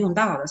它就能用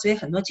到的，所以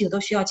很多技术都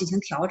需要进行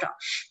调整。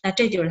那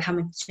这就是他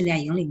们训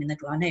练营里面的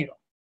主要内容。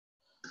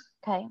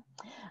Okay,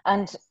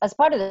 and as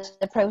part of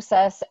the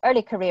process,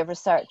 early career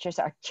researchers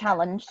are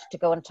challenged to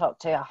go and talk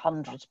to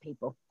 100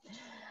 people.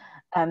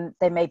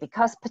 They may be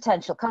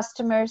potential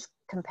customers,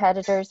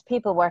 competitors,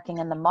 people working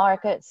in the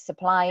market,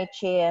 supply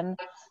chain,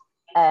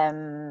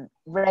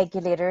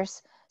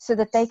 regulators, so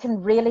that they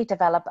can really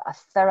develop a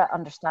thorough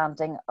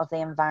understanding of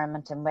the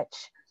environment in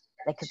which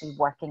they could be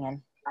working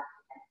in.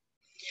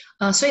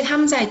 所以他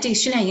们在这个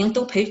训练营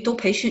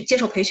接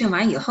受培训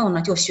完以后呢，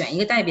就选一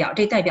个代表，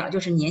这代表就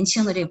是年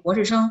轻的这个博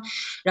士生，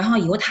然后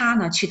由他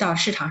呢去到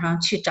市场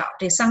上去找，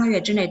这3个月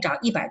之内找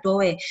100多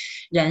位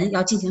人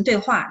要进行对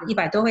话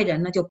，100多位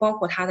人呢就包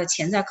括他的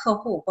潜在客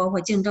户，包括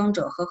竞争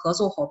者和合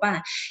作伙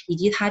伴，以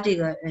及他这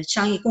个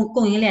商业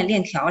供应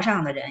链条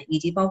上的人，以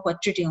及包括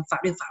制定法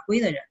律法规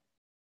的人。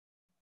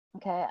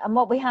Okay, and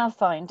what we have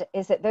found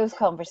is that those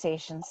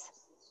conversations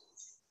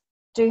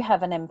do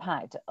have an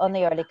impact on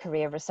the early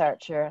career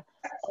researcher,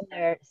 on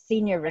their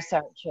senior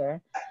researcher,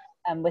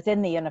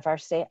 within the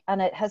university,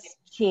 and it has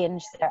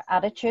changed their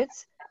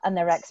attitudes and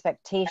their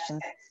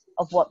expectations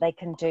of what they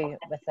can do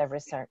with their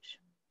research.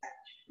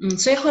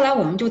 所以后来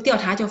我们就调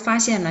查就发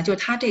现呢，就是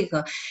他这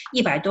个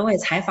100多位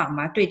采访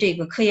吧，对这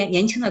个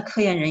年轻的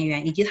科研人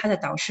员以及他的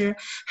导师，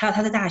还有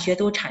他的大学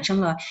都产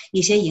生了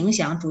一些影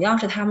响。主要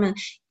是他们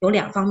有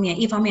2方面，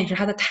一方面是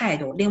他的态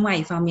度，另外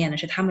一方面呢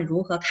是他们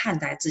如何看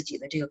待自己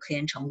的这个科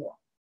研成果。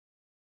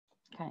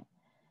Okay,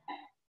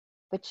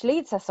 which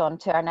leads us on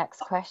to our next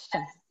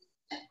question: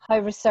 how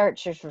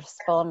researchers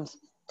respond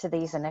to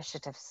these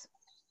initiatives.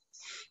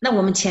 那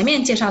我们前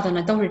面介绍的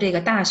呢，都是这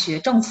个大学、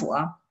政府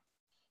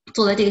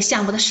做的这个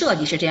项目的设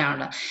计是这样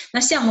的。那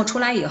项目出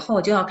来以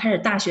后，就要开始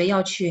大学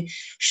要去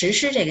实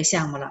施这个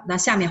项目了。那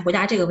下面回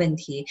答这个问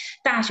题：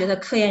大学的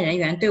科研人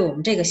员对我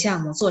们这个项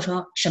目做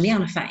成什么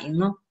样的反应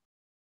呢？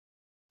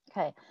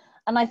 Okay,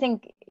 and I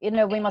think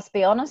we must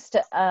be honest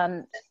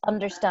and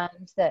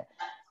understand that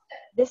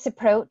this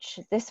approach,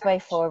 this way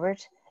forward,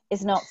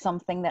 is not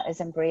something that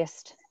is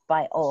embraced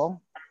by all.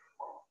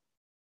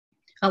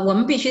 我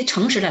们必须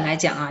诚实的来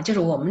讲就是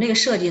我们这个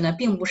设计呢，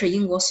并不是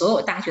英国所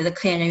有大学的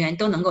科研人员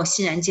都能够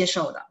欣然接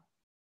受的。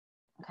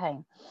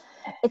Okay,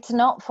 it's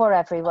not for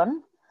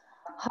everyone.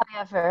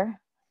 However,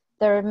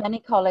 there are many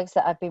colleagues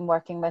that I've been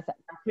working with,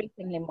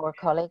 increasingly more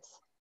colleagues,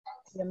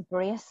 who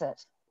embrace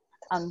it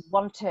and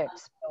want to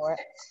explore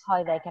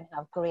how they can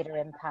have greater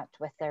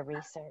impact with their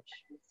research.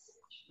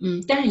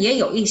 但是也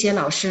有一些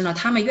老师呢，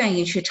他们愿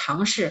意去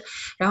尝试，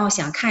然后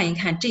想看一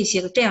看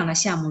这样的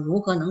项目如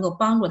何能够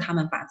帮助他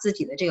们把自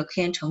己的这个科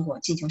研成果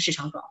进行市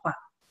场转化。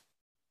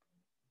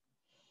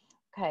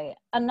Okay,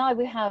 and now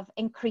we have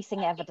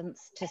increasing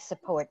evidence to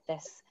support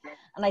this.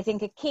 And I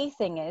think a key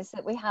thing is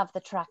that we have the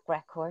track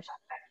record.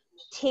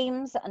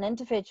 Teams and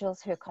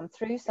individuals who come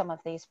through some of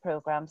these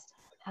programs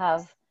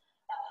have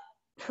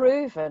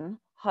proven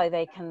how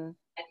they can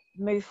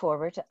move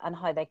forward and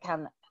how they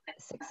can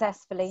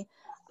successfully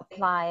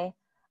apply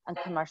and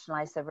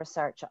commercialize their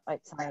research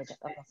outside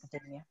of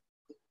academia.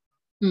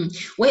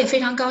 我也非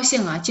常高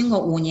兴经过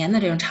5年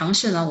的这种尝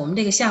试呢，我们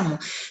这个项目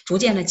逐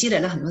渐的积累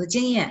了很多的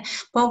经验，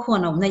包括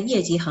呢我们的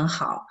业绩很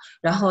好，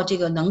然后这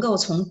个能够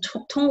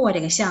通过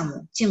这个项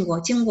目经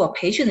过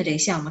培训的这个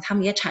项目，他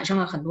们也产生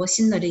了很多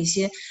新的这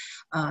些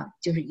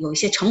就是有一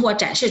些成果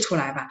展示出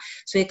来吧，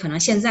所以可能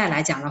现在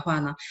来讲的话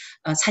呢，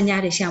参加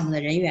这项目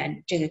的人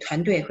员这个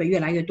团队会越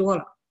来越多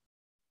了。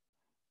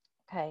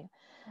Okay,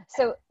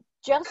 so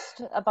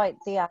just about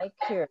the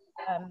iCure,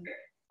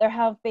 there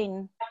have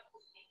been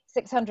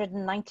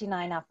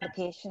 699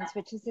 applications,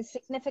 which is a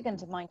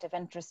significant amount of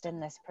interest in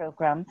this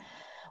program,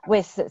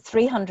 with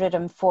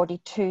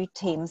 342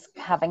 teams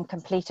having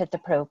completed the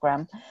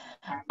program.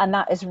 And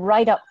that is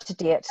right up to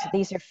date.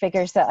 These are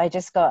figures that I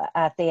just got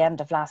at the end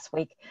of last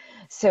week.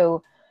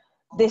 So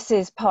this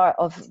is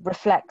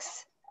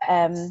reflects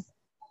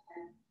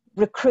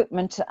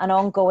recruitment and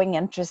ongoing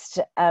interest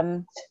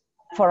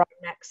for our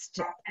next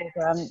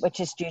program,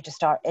 which is due to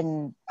start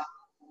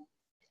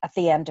at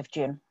the end of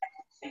June.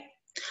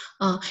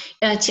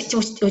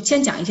 就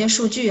先讲一些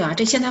数据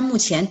这现在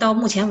到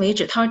目前为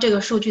止，他说这个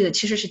数据的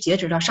其实是截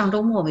止到上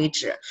周末为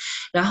止，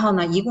然后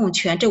呢，一共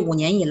这5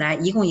年以来，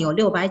一共有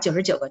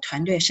699个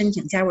团队申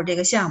请加入这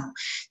个项目，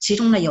其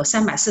中呢有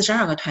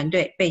342个团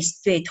队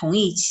被同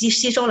意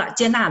吸收了、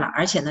接纳了，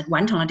而且呢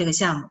完成了这个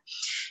项目。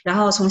然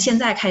后从现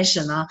在开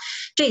始呢，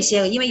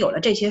因为有了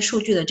这些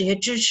数据的这些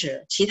支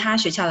持，其他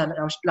学校的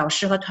老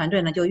师和团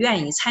队呢就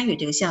愿意参与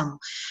这个项目。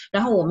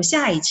然后我们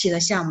下一期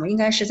的项目应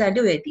该是在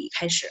6月底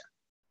开始。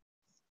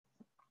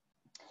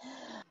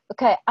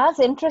Okay, as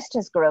interest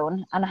has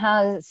grown and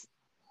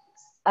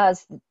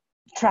as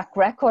track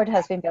record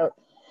has been built,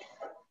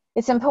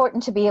 it's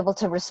important to be able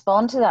to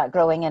respond to that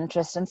growing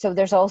interest. And so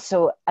there's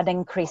also an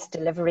increased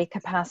delivery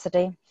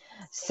capacity.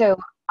 So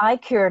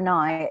iCure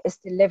now is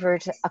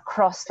delivered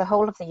across the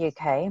whole of the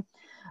UK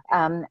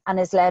and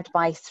is led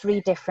by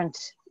 3 different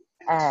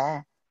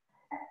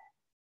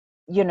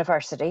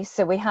universities.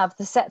 So we have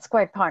the Set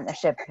Squared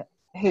Partnership,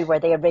 who were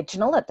the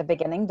original at the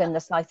beginning in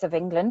the south of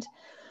England.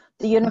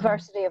 The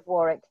University of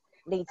Warwick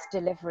leads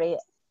delivery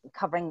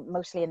covering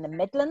mostly in the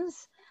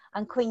Midlands,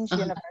 and Queen's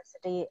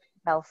University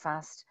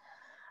Belfast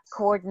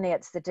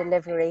coordinates the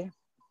delivery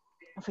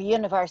for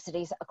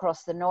universities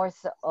across the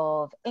north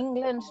of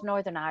England,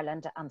 Northern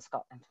Ireland and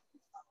Scotland.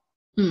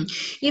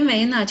 因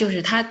为呢，就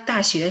是他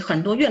大学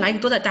越来越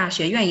多的大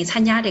学愿意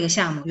参加这个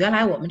项目。原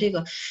来我们这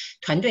个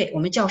团队，我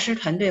们教师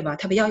团队吧，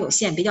它比较有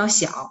限，比较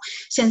小。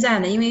现在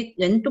呢，因为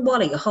人多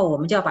了以后，我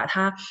们就要把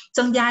它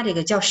增加这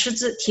个师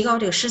资，提高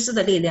这个师资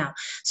的力量。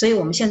所以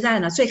我们现在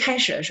呢，最开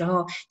始的时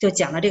候就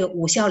讲了这个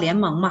5校联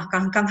盟嘛，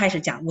刚开始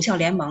讲5校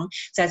联盟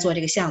在做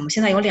这个项目。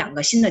现在有2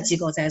个新的机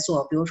构在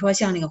做，比如说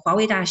像那个华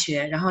威大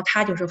学，然后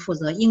它就是负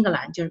责英格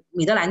兰，就是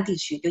米德兰地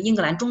区，就英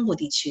格兰中部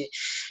地区。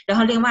然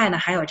后另外呢，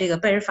还有这个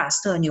贝尔法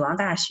斯特女王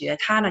大学，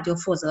它呢就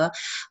负责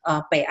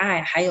北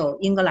爱，还有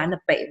英格兰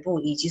的北部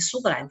以及苏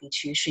格兰地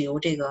区，是由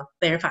这个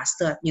贝尔法斯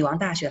特女王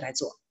大学来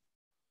做。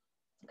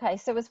Okay,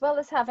 so as well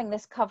as having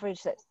this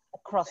coverage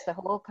across the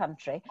whole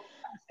country,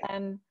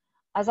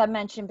 as I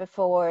mentioned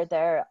before,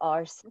 there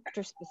are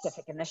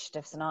sector-specific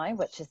initiatives now,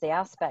 which is the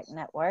Aspect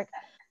Network.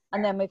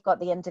 And then we've got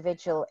the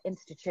individual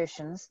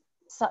institutions,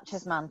 such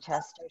as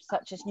Manchester,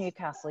 such as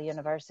Newcastle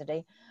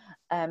University,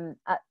 and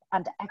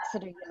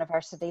Exeter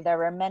University.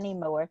 There are many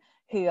more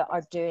who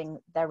are doing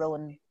their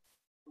own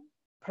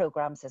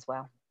programs as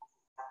well.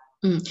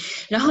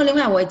 然后另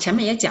外我前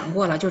面也讲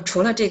过了，就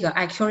除了这个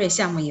iCurie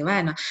项目以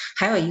外呢，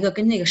还有一个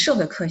跟那个社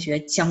会科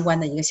学相关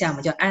的一个项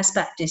目叫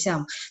Aspect 这项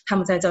目，他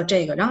们在做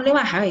这个。然后另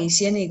外还有一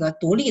些那个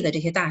独立的这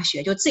些大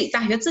学，就自己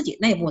大学自己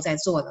内部在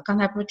做的。刚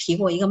才不是提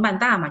过一个曼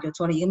大嘛，就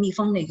做了一个蜜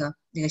蜂那个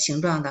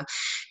形状的，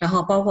然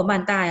后包括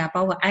曼大呀，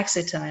包括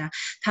Exeter 呀，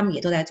他们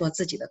也都在做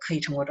自己的科技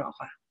成果转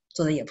化，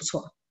做的也不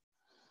错。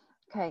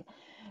Okay,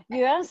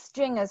 you asked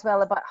Jing as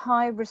well about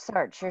how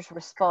researchers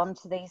respond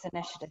to these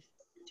initiatives.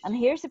 And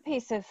here's a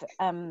piece of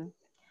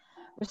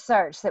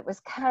research that was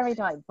carried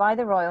out by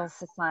the Royal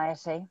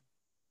Society.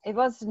 It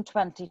was in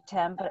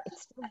 2010, but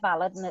it's still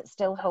valid and it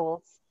still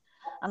holds.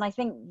 And I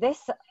think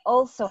this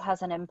also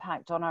has an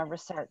impact on our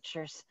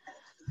researchers,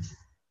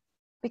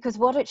 because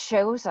what it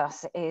shows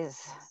us is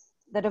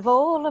that of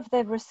all of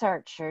the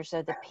researchers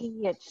or the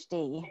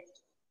PhD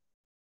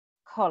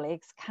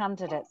colleagues,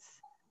 candidates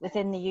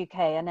within the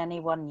UK in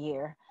any one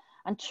year,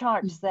 and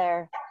charts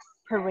their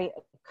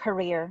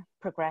career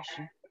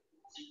progression,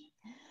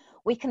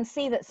 we can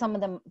see that some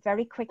of them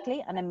very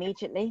quickly and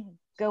immediately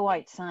go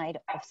outside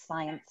of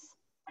science.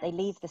 They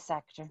leave the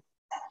sector.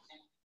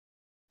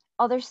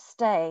 Others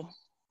stay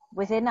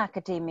within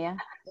academia,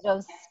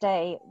 those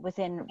stay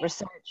within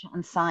research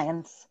and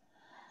science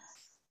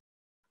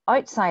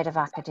outside of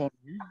academia,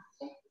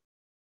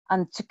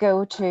 and to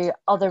go to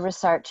other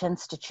research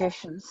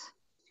institutions.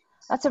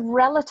 That's a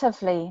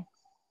relatively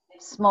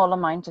small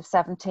amount of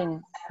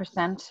 17%.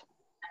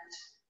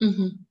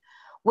 Mm-hmm.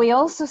 We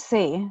also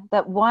see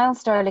that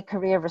whilst early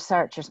career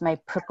researchers may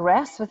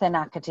progress within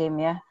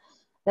academia,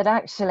 that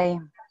actually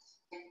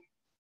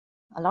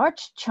a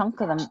large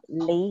chunk of them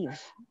leave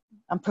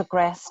and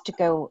progress to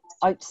go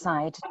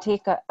outside,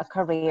 take a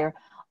career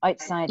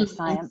outside of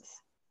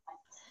science.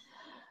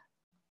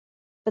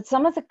 But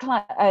some of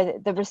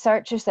the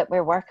researchers that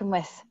we're working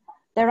with,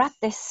 they're at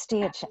this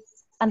stage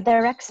and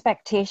their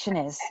expectation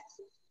is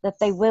that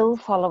they will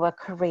follow a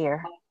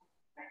career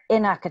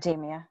in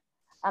academia,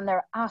 and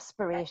their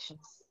aspiration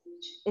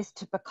is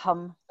to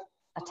become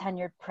a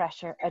tenured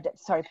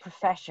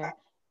professor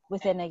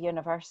within a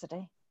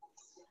university.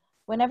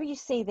 Whenever you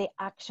see the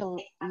actual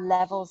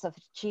levels of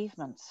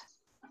achievement,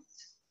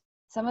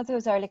 some of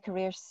those early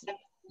career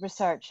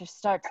researchers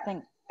start to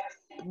think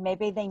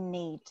maybe they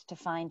need to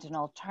find an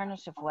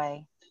alternative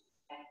way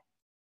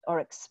or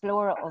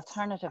explore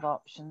alternative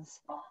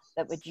options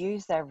that would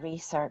use their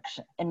research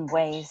in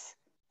ways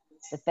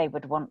that they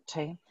would want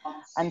to.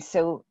 And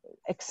so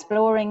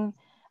exploring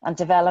and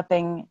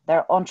developing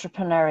their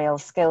entrepreneurial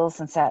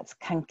skills and sets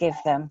can give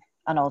them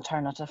an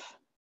alternative.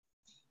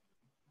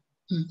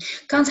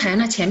 刚才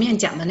呢，前面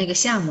讲的那个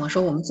项目，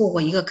说我们做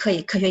过一个科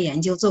学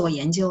研究，做过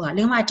研究啊。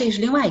另外，这是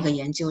另外一个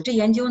研究，这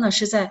研究呢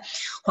是在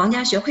皇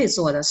家学会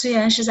做的，虽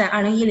然是在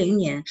2010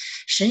年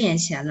，10年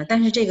前了，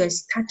但是这个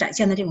它展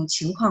现的这种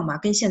情况吧，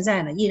跟现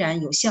在呢依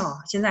然有效。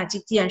现在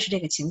既然是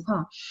这个情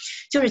况，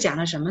就是讲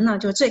了什么呢？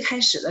就是最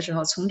开始的时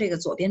候，从这个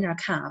左边这儿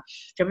看啊，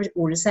这不是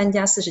53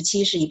加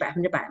47是以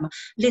100%嘛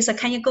 ？Lisa,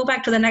 can you go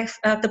back to the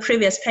the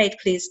previous page,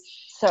 please?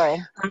 Sorry.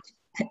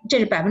 这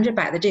是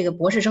100%的这个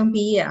博士生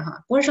毕业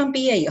哈，博士生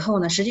毕业以后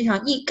呢，实际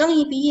上刚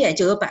一毕业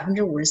就有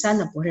53%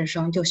的博士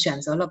生就选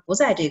择了不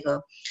在这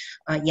个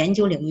研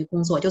究领域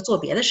工作，就做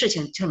别的事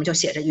情，上面就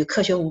写着与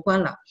科学无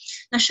关了。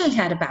那剩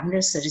下的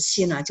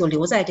47%呢，就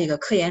留在这个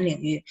科研领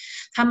域，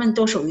他们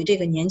都属于这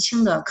个年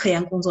轻的科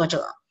研工作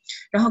者。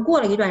然后过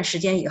了一段时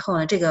间以后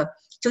呢，这个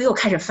就又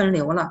开始分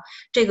流了。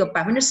这个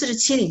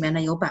47%里面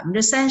呢，有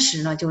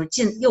30%呢，就是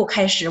又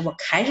开始我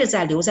还是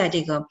在留在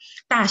这个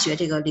大学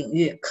这个领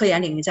域、科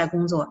研领域在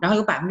工作。然后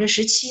有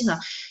17%呢，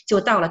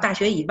就到了大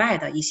学以外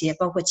的一些，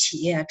包括企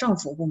业、政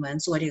府部门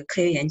做这个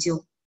科学研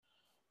究。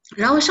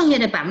然后剩下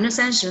这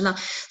30%呢，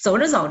走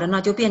着走着呢，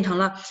就变成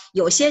了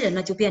有些人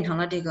呢就变成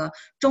了这个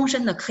终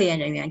身的科研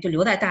人员，就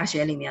留在大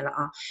学里面了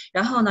啊。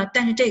然后呢，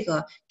但是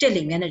这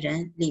里面的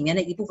人里面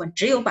的一部分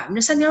只有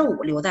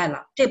3.5%留在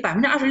了，这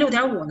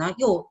26.5%呢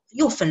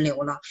又分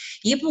流了，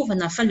一部分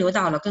呢分流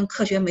到了跟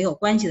科学没有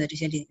关系的这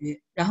些领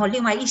域，然后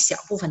另外一小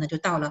部分呢就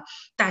到了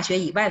大学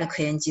以外的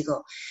科研机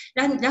构。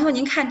然后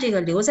您看这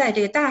个留在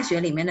这个大学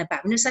里面的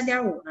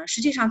3.5%呢，实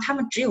际上他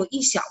们只有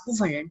一小部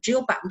分人，只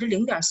有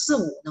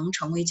0.45%能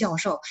成为教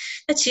授，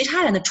那其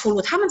他人的出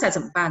路他们再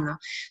怎么办呢？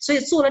所以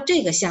做了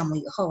这个项目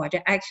以后啊，这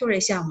iCurie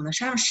项目呢，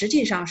实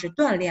际上是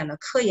锻炼了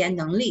科研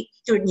能力，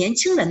就是年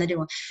轻人的这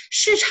种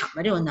市场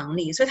的这种能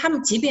力。所以他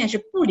们即便是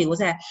不留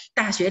在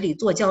大学里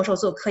做教授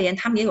做科研，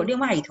他们也有另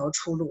外一条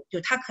出路，就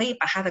他可以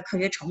把他的科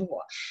学成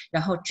果，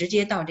然后直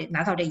接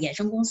拿到这衍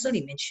生公司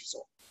里面去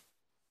做。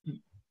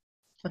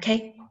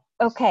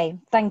Okay,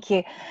 thank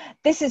you.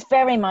 This is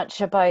very much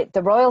about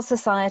the Royal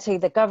Society,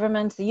 the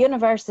government, the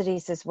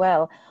universities as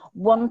well,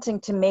 wanting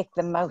to make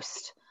the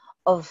most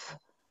of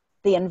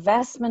the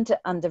investment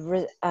and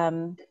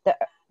the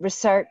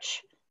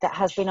research that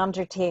has been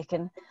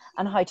undertaken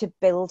and how to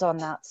build on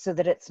that so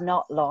that it's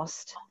not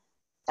lost,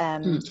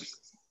 and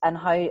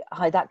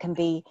how that can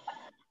be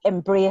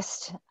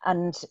embraced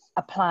and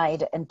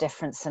applied in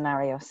different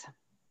scenarios.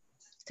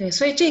 对，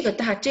所以这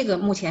个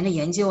目前的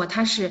研究啊，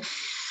它是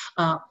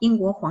英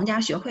国皇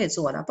家学会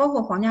做的，包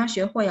括皇家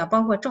学会啊，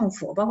包括政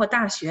府，包括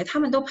大学，他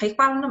们都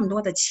花了那么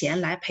多的钱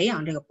来培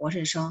养这个博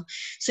士生，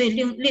所以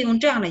利用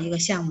这样的一个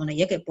项目呢，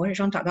也给博士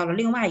生找到了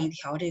另外一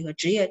条这个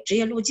职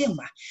业路径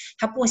吧。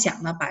他不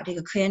想呢把这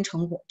个科研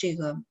成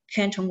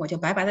果就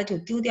白白的就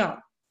丢掉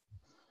了。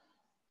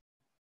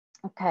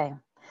Okay,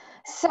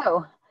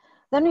 so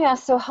then we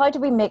ask, so how do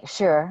we make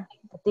sure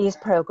that these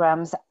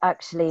programs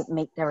actually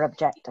meet their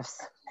objectives?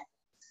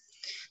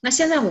 那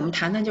现在我们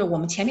谈的就是我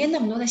们前面那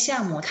么多的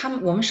项目，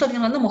我们设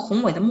定了那么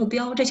宏伟的目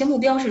标，这些目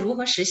标是如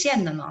何实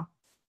现的呢？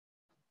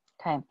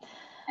 Okay,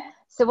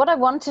 so what I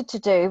wanted to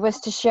do was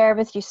to share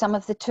with you some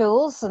of the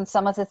tools and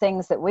some of the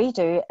things that we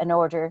do in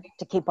order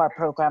to keep our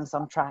programs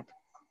on track.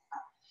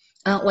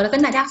 我来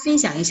跟大家分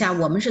享一下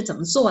我们是怎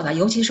么做的，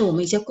尤其是我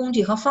们一些工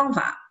具和方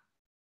法。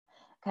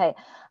Okay,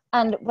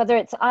 and whether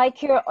it's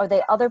iCure or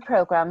the other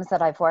programs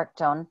that I've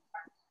worked on,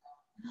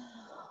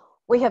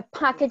 we have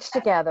packaged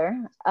together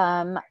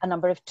a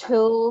number of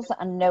tools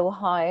and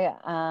know-how,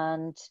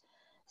 and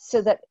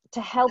so that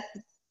to help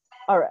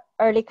our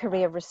early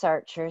career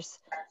researchers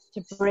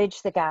to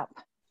bridge the gap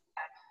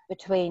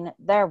between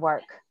their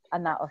work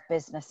and that of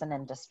business and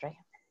industry.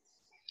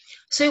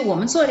 所以我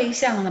们做这个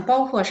项目呢，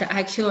包括是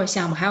iCure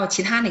项目，还有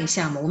其他那个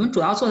项目。我们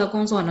主要做的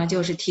工作呢，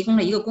就是提供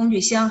了一个工具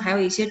箱，还有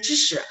一些知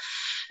识。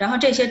然后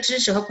这些知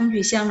识和工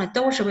具箱呢，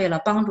都是为了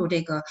帮助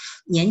这个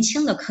年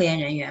轻的科研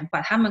人员，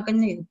把他们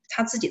跟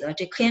他自己的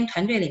这科研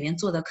团队里面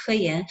做的科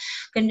研，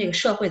跟这个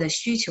社会的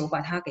需求，把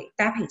它给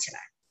搭配起来。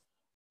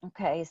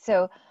Okay,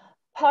 so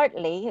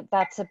partly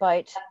that's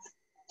about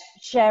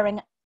sharing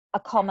a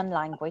common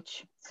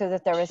language so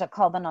that there is a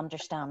common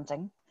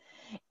understanding.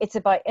 It's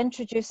about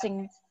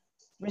introducing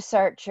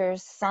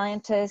researchers,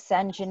 scientists,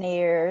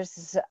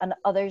 engineers, and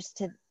others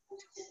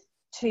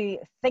to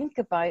think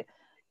about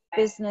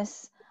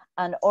business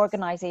and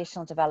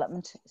organizational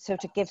development, so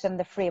to give them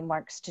the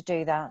frameworks to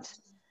do that,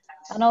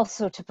 and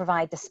also to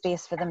provide the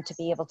space for them to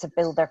be able to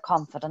build their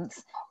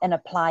confidence in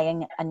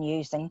applying and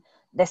using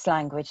this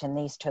language and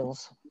these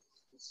tools.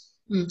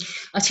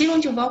 其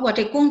中就包括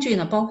这工具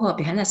呢，包括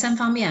表现在3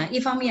方面。一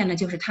方面呢，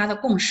就是它的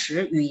共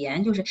识语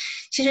言，就是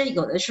其实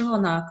有的时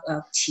候呢，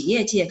企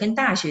业界跟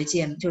大学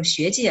界，就是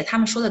学界，他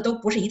们说的都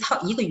不是一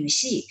个语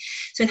系，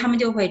所以他们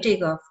就会这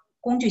个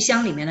工具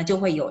箱里面呢，就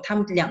会有他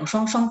们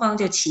双方，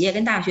就企业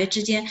跟大学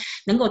之间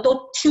能够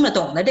都听得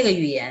懂的这个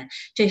语言，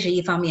这是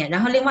一方面。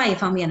然后另外一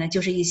方面呢，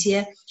就是一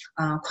些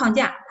框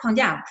架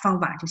方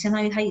法，就相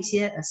当于它一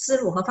些思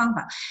路和方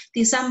法。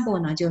第3步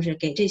呢，就是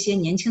给这些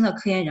年轻的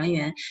科研人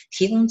员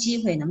提供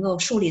机会，能够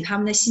树立他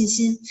们的信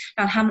心，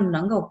让他们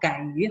能够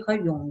敢于和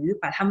勇于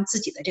把他们自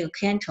己的这个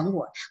科研成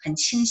果很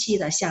清晰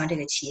的向这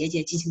个企业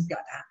界进行表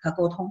达和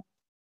沟通。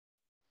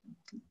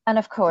And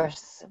of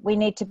course, we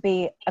need to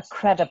be a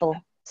credible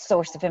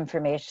source of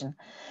information,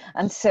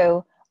 and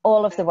so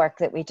all of the work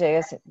that we do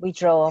is we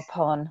draw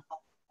upon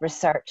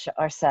research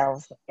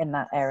ourselves in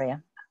that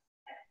area.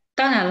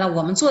 当然了，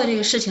我们做的这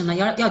个事情呢，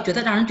要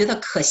让人觉得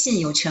可信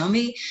有权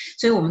威，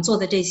所以我们做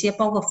的这些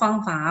包括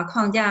方法啊、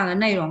框架啊、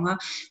内容啊，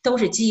都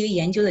是基于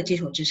研究的基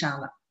础之上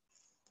的。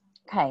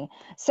Okay,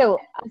 so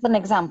as an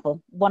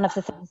example, one of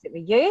the things that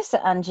we use,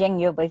 and Jing,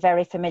 you'll be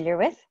very familiar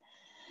with,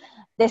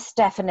 this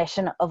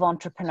definition of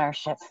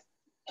entrepreneurship.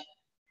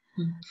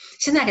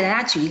 现在给大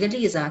家举一个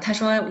例子啊，他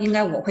说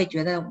我会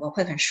觉得我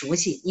会很熟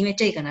悉，因为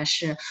这个呢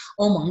是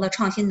欧盟的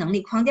创新能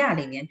力框架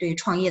里面对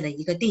创业的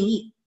一个定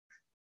义。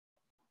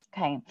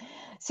Okay,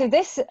 so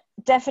this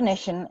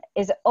definition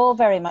is all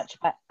very much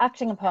about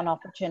acting upon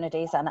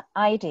opportunities and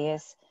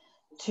ideas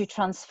to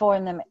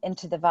transform them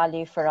into the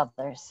value for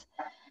others.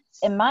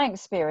 In my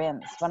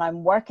experience, when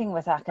I'm working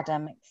with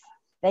academics,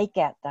 they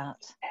get that.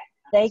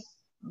 They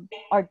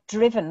are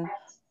driven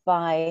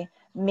by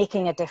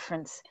making a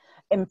difference,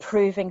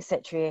 improving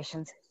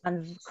situations,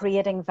 and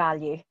creating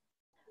value,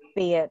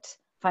 be it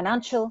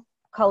financial,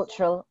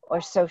 cultural,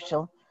 or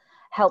social,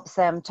 helps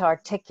them to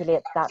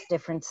articulate that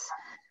difference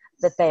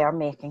that they are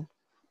making.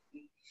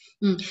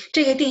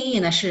 这个定义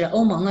呢是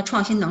欧盟的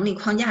创新能力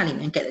框架里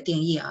面给的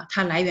定义啊，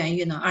它来源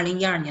于呢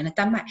2012年的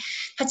丹麦。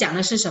它讲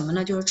的是什么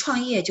呢？就是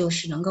创业就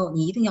是能够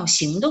你一定要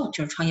行动，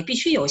就是创业必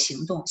须有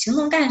行动。行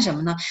动干什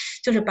么呢？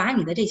就是把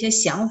你的这些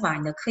想法、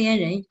你的科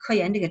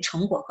研这个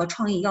成果和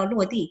创意要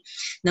落地，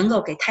能够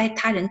给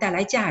他人带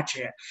来价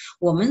值。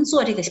我们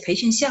做这个培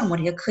训项目，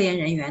这些科研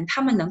人员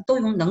他们能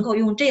够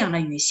用这样的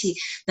语系，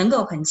能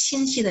够很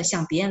清晰的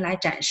向别人来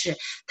展示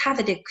他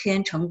的这个科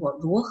研成果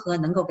如何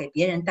能够给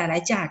别人带来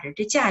价值。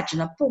这价值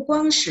呢，不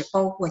光是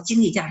包括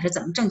经济价值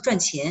怎么赚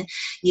钱，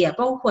也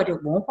包括这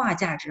文化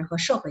价值和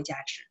社会价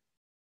值。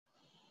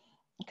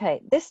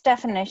Okay, this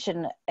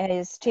definition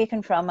is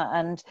taken from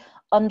and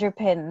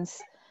underpins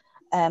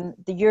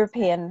the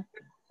European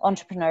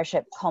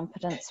Entrepreneurship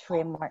Competence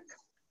Framework.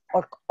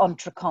 or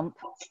entrecomp.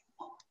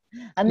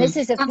 And this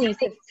is a piece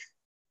of...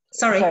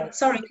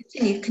 Sorry,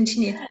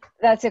 continue.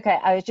 That's okay.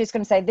 I was just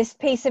going to say this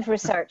piece of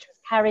research was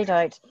carried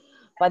out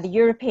by the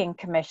European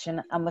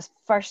Commission and was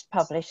first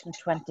published in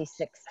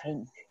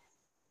 2016.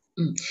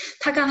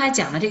 他刚才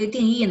讲的这个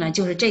定义呢，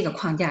就是这个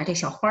框架，这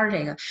小花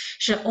这个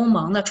是欧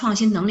盟的创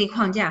新能力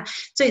框架，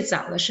最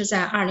早的是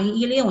在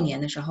2016年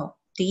的时候，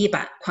第一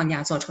版框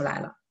架做出来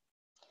了。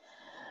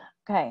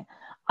Okay,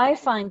 I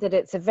find that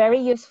it's a very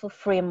useful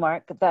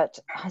framework that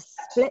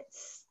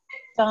splits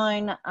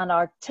down and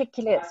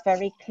articulates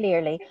very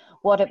clearly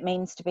what it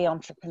means to be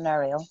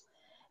entrepreneurial.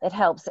 It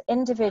helps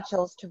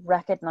individuals to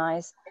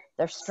recognize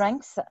their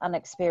strengths and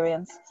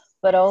experience,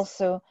 but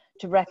also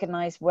to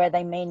recognize where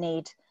they may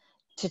need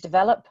to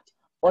develop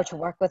or to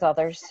work with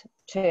others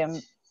to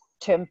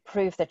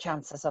improve the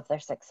chances of their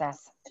success.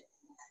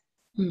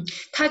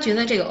 他觉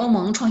得这个欧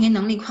盟创新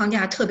能力框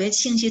架特别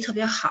清晰，特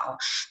别好。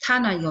它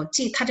呢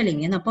它这里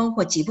面呢包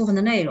括几部分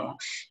的内容，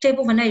这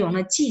部分内容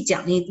呢既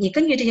讲你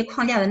根据这些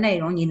框架的内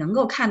容，你能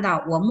够看到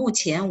目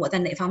前我在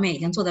哪方面已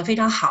经做得非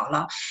常好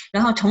了，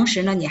然后同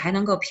时呢你还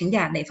能够评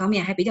价哪方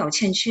面还比较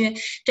欠缺，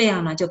这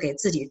样呢就给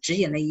自己指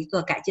引了一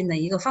个改进的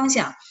一个方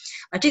向。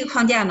这个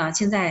框架呢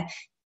现在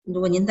如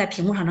果您在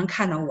屏幕上能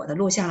看到我的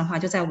录像的话，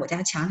就在我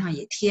家墙上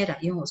也贴着，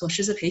因为我做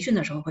师资培训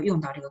的时候会用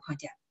到这个框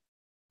架。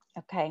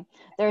Okay,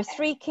 there are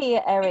 3 key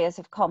areas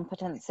of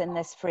competence in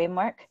this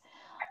framework: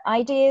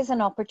 ideas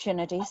and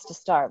opportunities to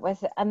start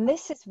with, and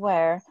this is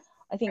where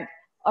I think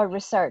our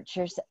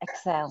researchers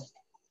excel.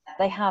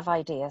 They have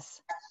ideas.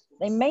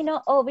 They may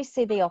not always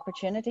see the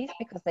opportunities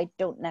because they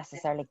don't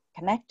necessarily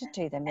connect it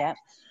to them yet,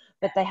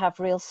 but they have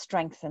real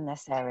strength in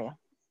this area.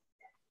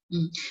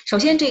 首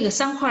先这个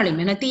3块里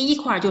面呢，第一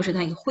块就是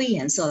那个灰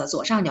颜色的，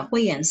左上角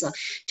灰颜色，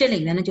这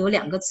里面呢就有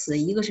2个词，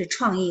一个是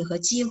创意和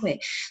机会。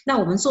那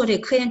我们做这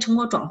个科研成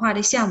果转化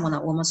这项目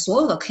呢，我们所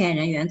有的科研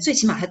人员最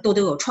起码他都得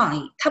有创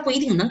意，他不一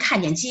定能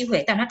看见机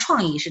会，但他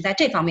创意是在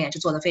这方面是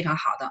做得非常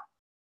好的。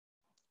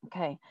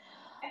Okay.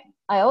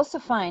 I also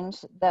find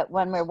that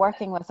when we're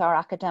working with our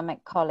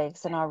academic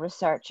colleagues and our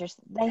researchers,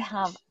 they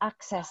have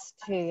access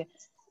to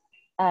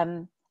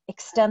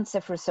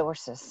extensive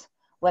resources,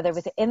 whether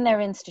within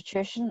their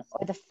institution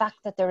or the fact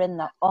that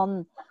they're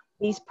on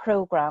these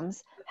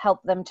programs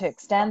help them to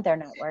extend their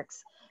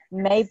networks,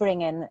 may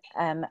bring in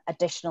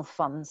additional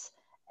funds,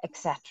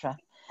 etc.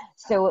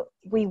 So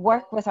we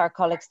work with our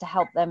colleagues to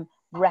help them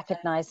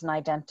recognize and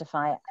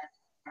identify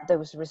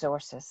those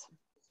resources.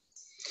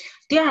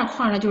 第2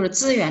块呢就是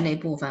资源这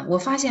部分，我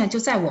发现就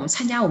在我们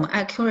参加我们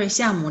iCurie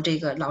项目这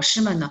个老师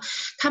们呢，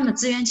他们的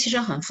资源其实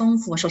很丰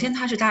富。首先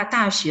他是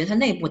大学它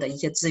内部的一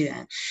些资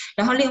源，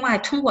然后另外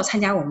通过参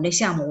加我们这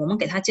项目，我们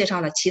给他介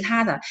绍了其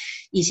他的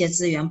一些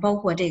资源，包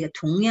括这个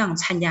同样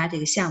参加这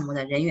个项目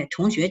的人员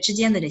同学之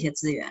间的这些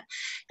资源，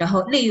然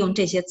后利用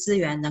这些资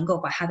源能够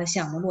把他的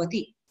项目落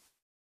地。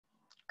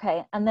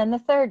Okay, and then the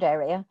third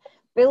area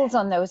builds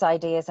on those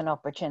ideas and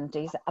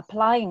opportunities,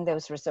 applying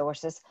those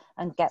resources,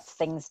 and gets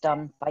things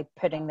done by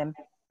putting them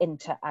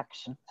into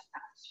action.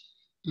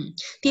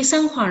 第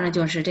3块呢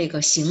就是这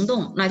个行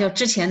动，那就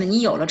之前呢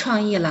你有了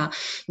创意了，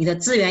你的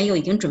资源又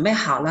已经准备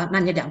好了，那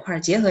你这2块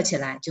结合起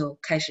来就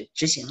开始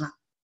执行了。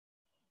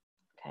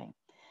Okay,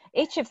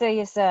 each of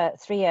these 3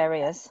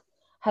 areas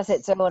has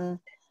its own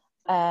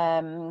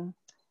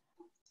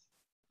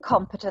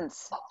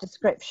competence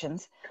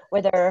descriptions,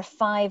 where there are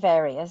 5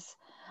 areas,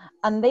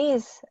 and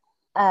these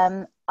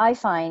I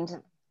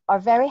find are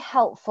very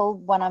helpful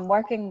when I'm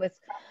working with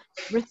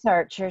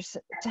researchers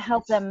to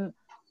help them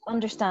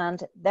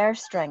understand their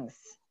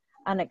strengths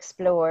and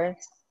explore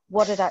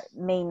what it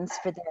means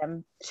for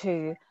them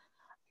to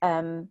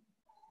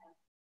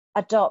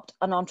adopt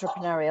an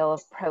entrepreneurial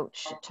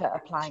approach to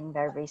applying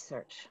their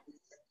research.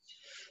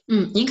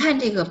 您看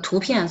这个图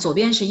片，左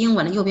边是英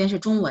文的，右边是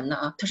中文的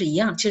啊，它是一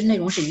样，其实内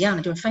容是一样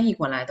的，就是翻译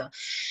过来的。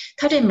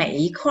它这每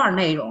一块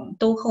内容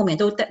后面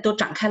都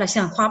展开了，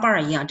像花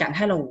瓣一样展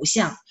开了5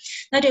项。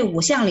那这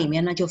5项里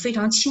面呢，就非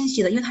常清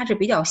晰的，因为它是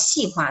比较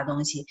细化的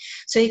东西，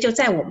所以就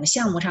在我们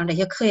项目上，这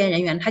些科研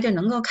人员他就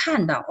能够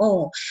看到，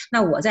哦，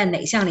那我在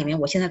哪项里面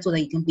我现在做的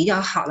已经比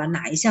较好了，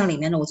哪一项里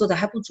面呢我做的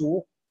还不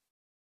足。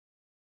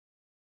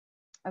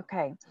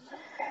Okay.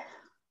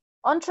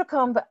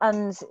 Entrecomp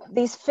and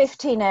these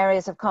 15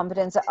 areas of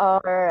competence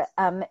are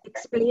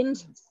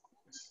explained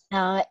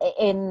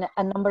in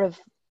a number of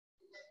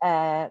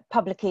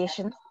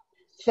publications.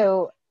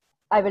 So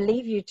I will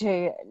leave you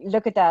to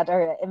look at that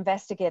or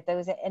investigate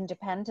those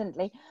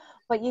independently.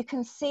 But you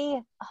can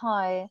see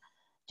how,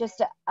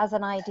 just as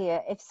an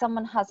idea, if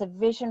someone has a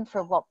vision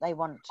for what they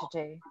want to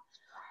do,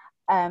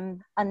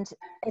 and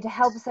it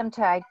helps them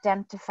to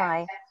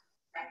identify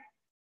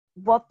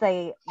what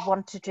they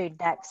want to do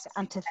next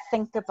and to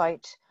think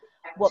about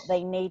what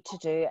they need to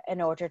do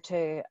in order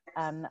to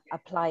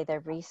apply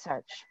their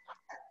research.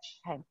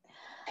 Okay.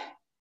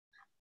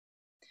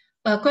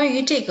 关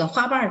于这个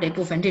花瓣这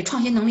部分，这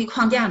创新能力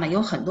框架呢，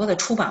有很多的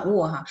出版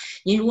物哈。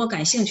您如果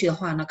感兴趣的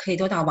话呢，可以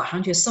都到网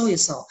上去搜一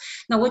搜。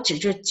那我只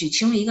是举其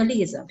中一个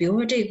例子，比如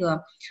说这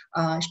个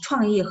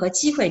创意和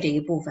机会这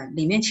一部分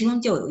里面，其中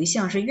就有一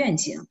项是愿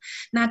景。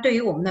那对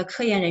于我们的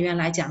科研人员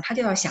来讲，他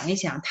就要想一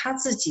想他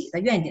自己的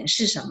愿景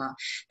是什么，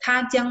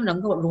他将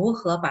能够如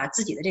何把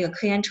自己的这个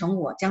科研成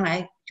果将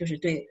来就是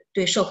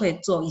对社会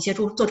做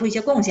出一些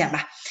贡献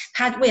吧。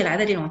他未来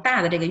的这种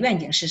大的这个愿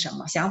景是什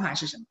么，想法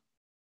是什么？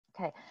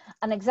 Okay,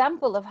 an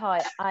example of how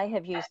I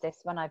have used this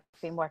when I've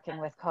been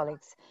working with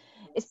colleagues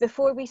is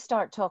before we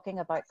start talking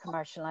about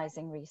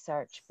commercializing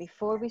research,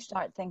 before we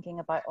start thinking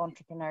about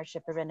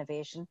entrepreneurship or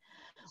innovation,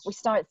 we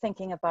start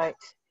thinking about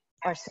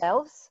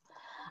ourselves.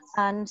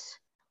 And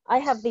I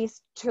have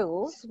these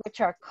tools,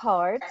 which are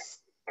cards,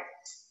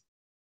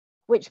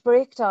 which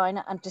break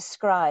down and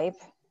describe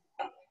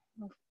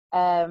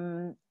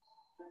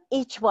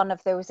each one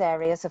of those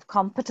areas of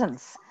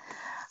competence.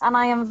 And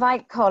I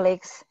invite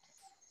colleagues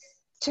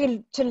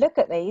to look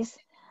at these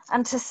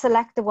and to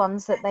select the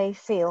ones that they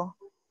feel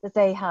that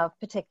they have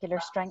particular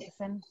strengths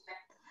in.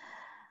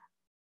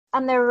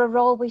 And there are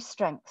always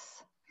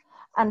strengths.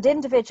 And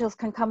individuals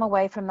can come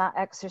away from that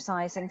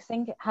exercise and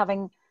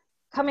having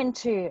come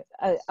into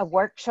a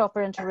workshop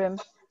or into a room,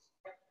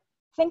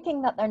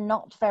 thinking that they're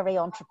not very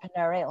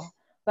entrepreneurial,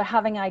 but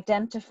having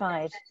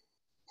identified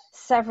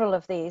several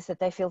of these that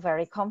they feel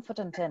very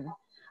confident in,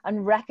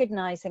 and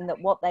recognizing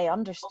that what they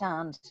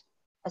understand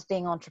as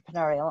being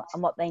entrepreneurial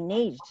and what they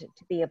need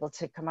to be able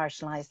to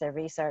commercialize their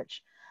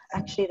research,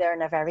 actually they're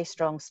in a very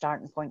strong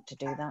starting point to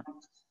do that.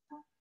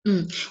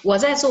 我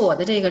在做我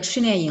的这个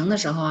训练营的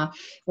时候啊，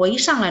我一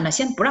上来呢，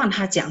先不让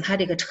他讲他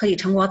这个科技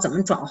成果怎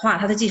么转化，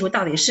他的技术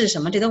到底是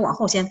什么，这都往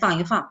后先放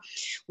一放。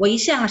我一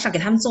上给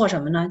他们做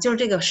什么呢？就是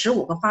这个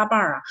15个花瓣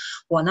啊，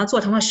我呢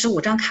做成了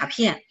15张卡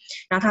片，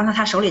然后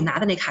他手里拿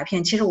的那卡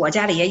片，其实我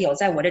家里也有，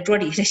在我这桌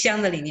底下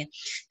箱子里面。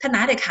他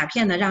拿这卡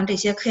片呢，让这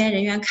些科研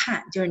人员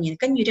看，就是你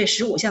根据这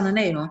15项的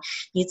内容，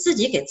你自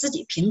己给自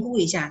己评估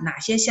一下，哪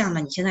些项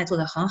呢你现在做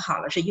得很好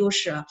了，是优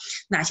势啊，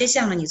哪些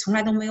项呢你从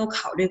来都没有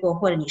考虑过，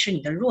或者你是你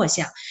的弱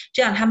项，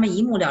这样他们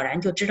一目了然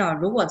就知道，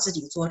如果自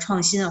己做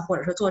创新啊，或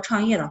者说做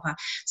创业的话，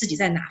自己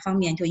在哪方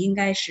面就应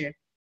该是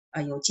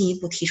有进一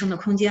步提升的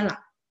空间了。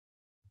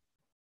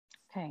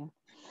Okay,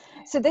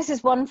 so this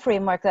is one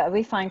framework that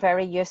we find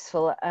very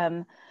useful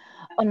on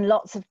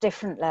lots of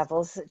different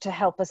levels to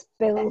help us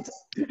build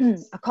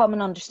a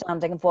common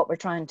understanding of what we're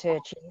trying to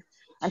achieve,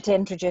 and to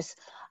introduce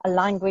a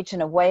language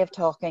and a way of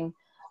talking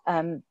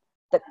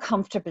that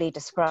comfortably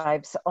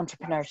describes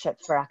entrepreneurship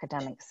for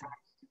academics.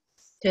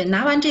 对，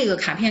拿完这个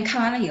卡片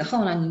看完了以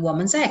后呢，我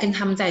们再跟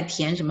他们再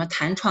填什么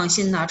谈创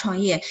新啊、创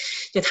业，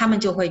就他们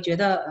就会觉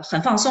得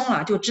很放松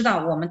了，就知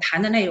道我们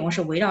谈的内容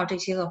是围绕这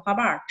些个花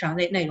瓣这样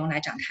内容来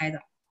展开的。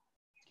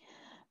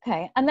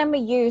Okay, and then we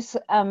use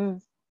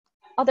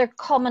other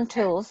common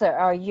tools that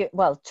are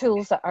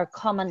tools that are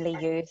commonly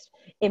used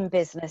in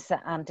business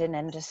and in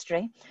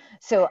industry.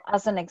 So,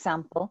 as an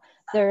example,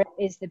 there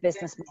is the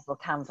business model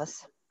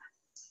canvas.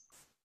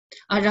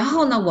 然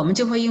后呢，我们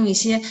就会用一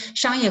些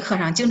商业课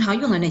上经常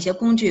用的那些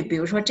工具，比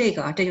如说这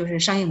就是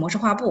商业模式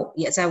画布，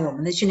也在我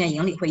们的训练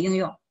营里会应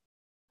用。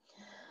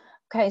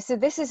Okay, so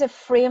this is a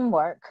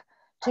framework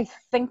to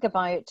think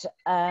about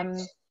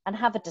and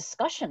have a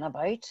discussion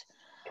about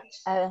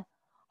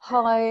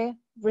how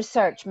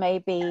research may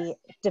be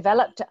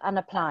developed and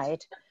applied,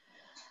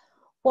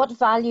 what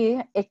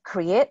value it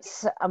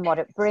creates and what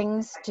it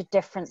brings to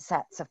different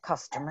sets of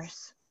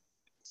customers.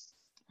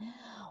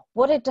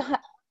 What it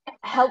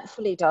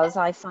helpfully does,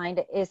 I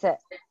find, is that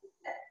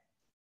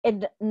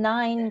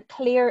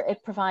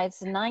it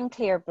provides 9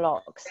 clear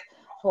blocks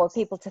for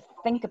people to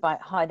think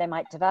about how they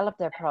might develop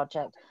their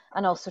project,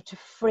 and also to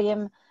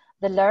frame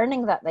the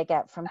learning that they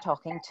get from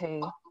talking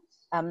to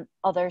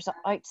others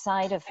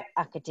outside of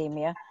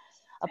academia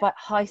about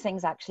how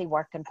things actually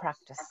work in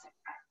practice.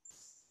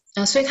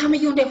 所以他们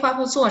用这画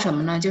布做什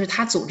么呢？就是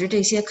他组织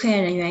这些科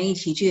研人员一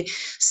起去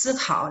思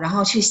考，然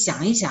后去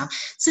想一想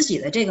自己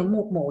的这个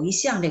某一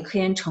项这科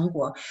研成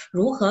果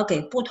如何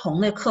给不同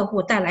的客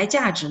户带来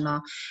价值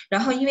呢？然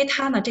后因为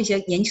他呢这些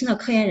年轻的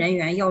科研人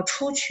员要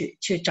出去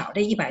找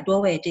这100多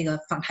位这个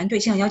访谈对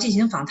象要进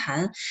行访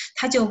谈，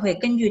他就会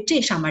根据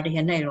这上面这些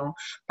内容，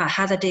把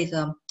他的这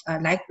个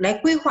来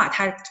规划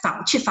他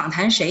去访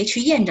谈谁，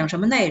去验证什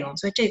么内容，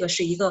所以这个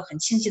是一个很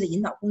清晰的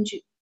引导工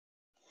具。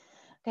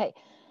Okay.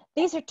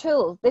 These are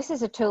tools. This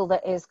is a tool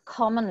that is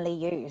commonly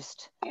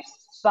used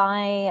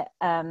by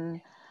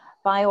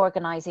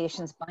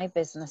organizations, by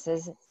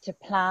businesses to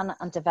plan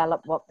and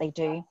develop what they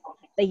do.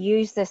 They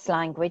use this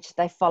language,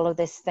 they follow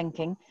this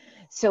thinking.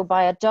 So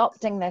by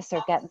adopting this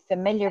or getting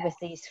familiar with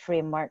these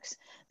frameworks,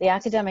 the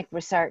academic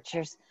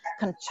researchers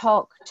can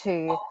talk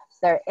to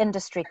their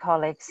industry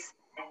colleagues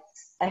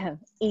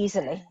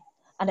easily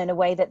and in a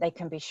way that they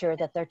can be sure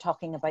that they're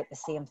talking about the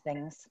same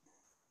things.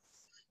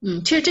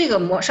 其实这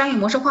个商业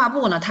模式画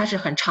布呢，它是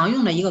很常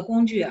用的一个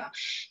工具啊。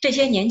这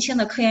些年轻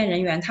的科研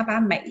人员，他把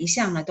每一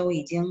项呢都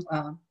已经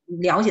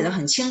了解得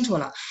很清楚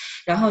了，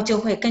然后就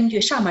会根据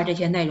上面这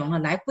些内容呢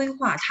来规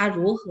划他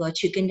如何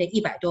去跟这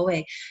100多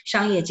位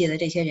商业界的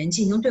这些人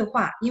进行对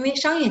话。因为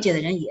商业界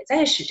的人也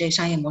在使这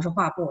商业模式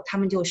画布，他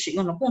们就使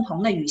用了共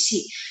同的语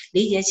系，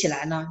理解起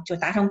来呢就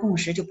达成共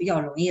识就比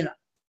较容易了。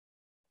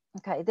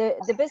Okay,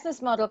 the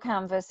business model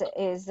canvas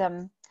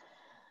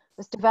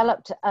was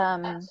developed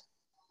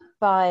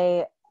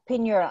by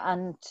Pinner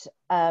and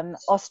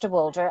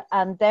Osterwalder,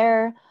 and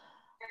their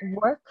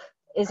work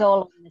is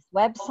all on this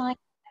website,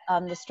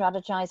 the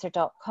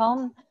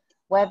strategizer.com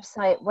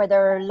website, where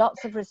there are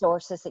lots of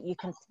resources that you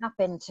can tap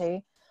into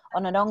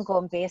on an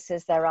ongoing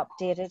basis. They're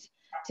updated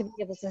to be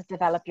able to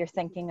develop your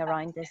thinking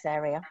around this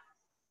area.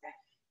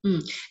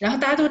 然后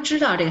大家都知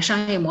道这个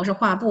商业模式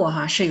画布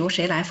是由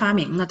谁来发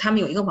明的？他们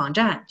有一个网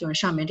站，就是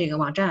上面这个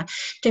网站，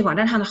这网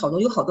站上的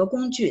有好多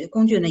工具，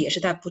工具呢也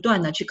是在不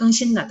断的去更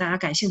新的。大家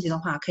感兴趣的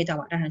话，可以到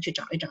网站上去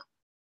找一找。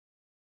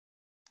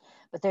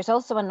But there's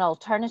also an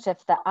alternative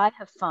that I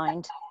have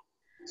found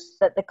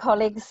that the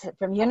colleagues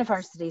from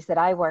universities that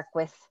I work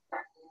with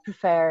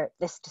prefer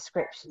this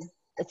description.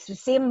 It's the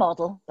same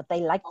model, but they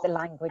like the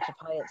language of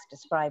how it's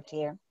described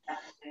here.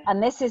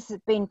 And this is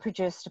being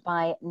produced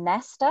by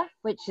Nesta,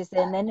 which is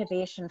an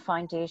innovation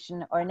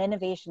foundation or an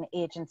innovation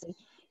agency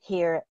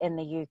here in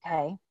the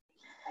UK.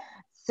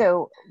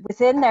 So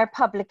within their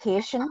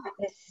publication,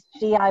 this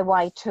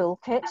DIY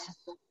toolkit,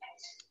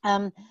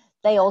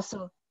 they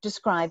also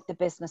describe the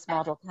business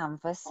model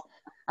canvas.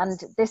 And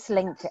this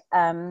link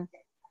can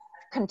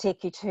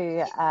take you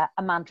to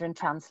a Mandarin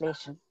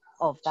translation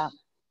of that.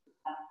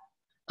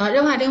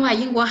 另外，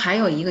英国还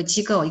有一个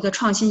机构，一个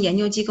创新研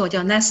究机构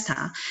叫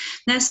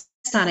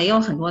Nesta。Nesta 呢也有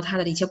很多它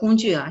的一些工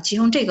具啊，其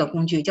中这个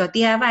工具叫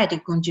DIY 这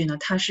个工具呢，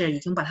它是已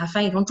经把它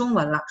翻译成中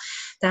文了。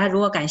大家如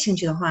果感兴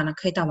趣的话呢，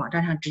可以到网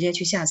站上直接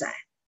去下载。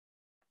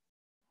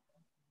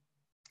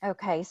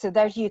Okay, so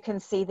there you can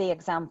see the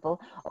example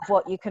of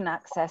what you can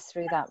access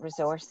through that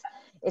resource.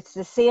 It's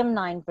the same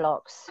 9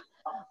 blocks,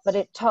 but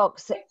it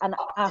talks and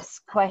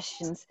asks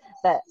questions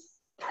that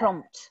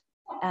prompt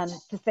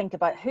to think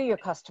about who your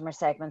customer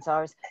segments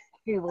are,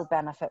 who will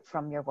benefit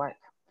from your work.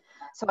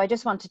 So I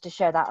just wanted to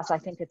share that as I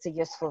think it's a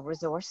useful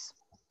resource.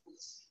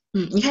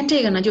 你看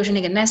这个呢，就是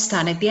那个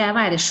Nesta 那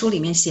DIY 的书里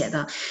面写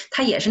的，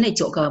它也是那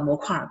9个模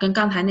块，跟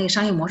刚才那个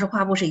商业模式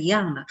画布是一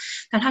样的。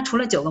但它除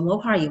了9个模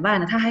块以外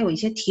呢，它还有一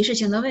些提示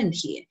性的问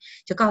题，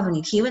就告诉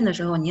你提问的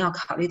时候你要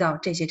考虑到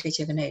这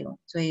些个内容。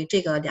所以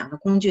这个2个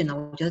工具呢，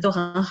我觉得都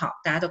很好，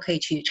大家都可以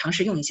去尝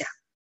试用一下。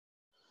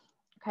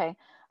Okay,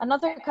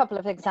 another couple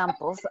of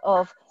examples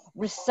of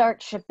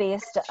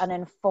research-based and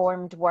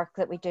informed work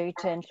that we do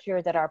to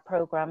ensure that our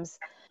programs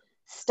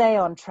stay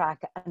on track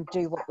and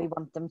do what we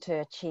want them to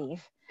achieve.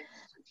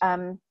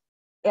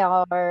 There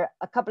are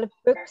a couple of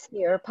books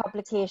here,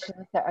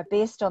 publications that are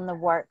based on the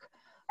work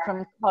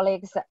from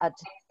colleagues at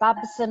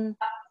Babson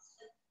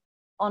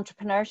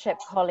Entrepreneurship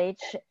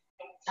College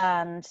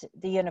and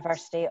the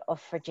University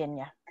of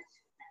Virginia.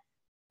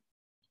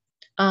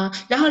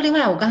 然后另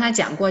外我刚才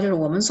讲过，就是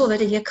我们做的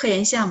这些科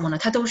研项目呢，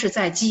它都是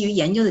在基于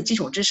研究的基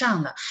础之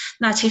上的。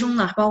那其中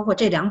呢，包括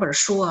这2本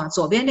书啊，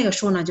左边这个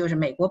书呢，就是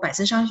美国百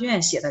森商学院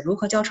写的《如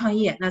何教创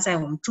业》，那在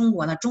我们中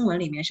国呢，中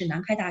文里面是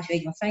南开大学已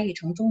经翻译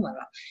成中文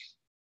了。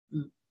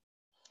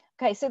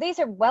Okay, so these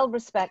are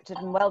well-respected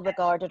and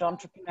well-regarded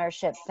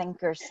entrepreneurship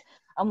thinkers,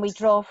 and we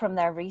draw from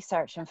their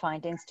research and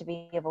findings to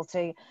be able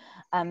to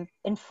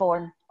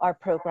inform our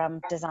program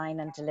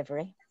design and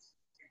delivery.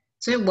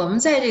 所以我们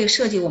在这个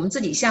设计我们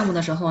自己项目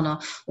的时候呢，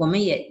我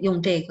们也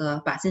用这个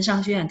百森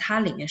商学院它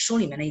里面书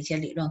里面的一些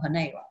理论和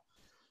内容。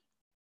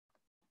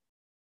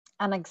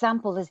An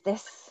example is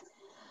this.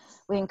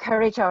 We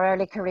encourage our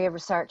early career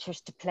researchers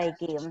to play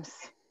games,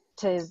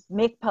 to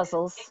make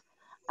puzzles,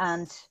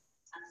 and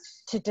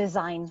to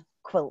design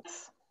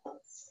quilts.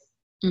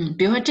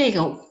 比如说这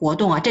个活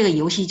动啊，这个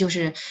游戏就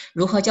是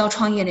如何教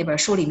创业那本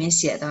书里面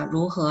写的，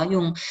如何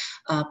用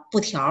布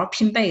条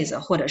拼被子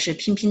或者是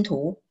拼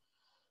图。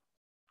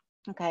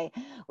Okay,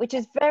 which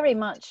is very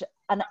much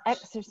an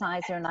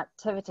exercise or an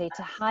activity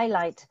to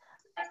highlight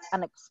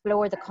and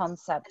explore the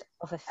concept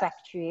of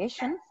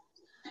effectuation,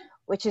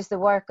 which is the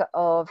work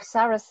of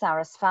Sarah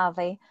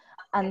Sarasvathy,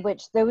 and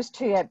which those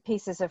 2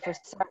 pieces of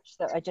research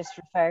that I just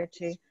referred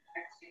to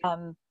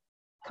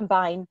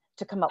combine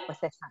to come up with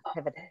this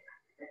activity.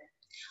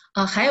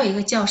 还有一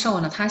个教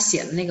授呢，他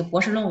写的那个博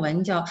士论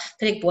文他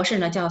这个博士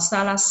呢叫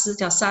Sarah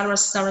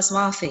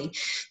Sarasvathy，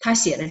他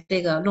写的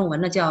这个论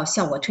文呢叫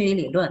效果推理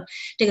理论。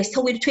这个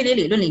推理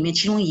理论里面，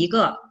其中一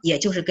个也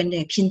就是跟这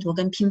个拼图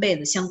跟拼被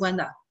子相关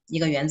的一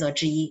个原则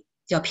之一，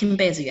叫拼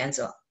被子原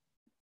则。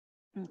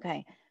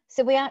Okay,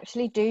 so we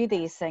actually do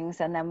these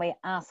things and then we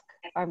ask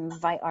or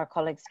invite our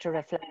colleagues to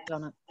reflect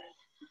on it.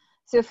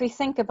 So if we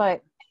think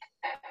about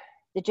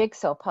the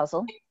jigsaw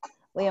puzzle,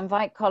 we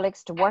invite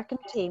colleagues to work in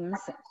teams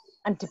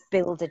and to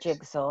build a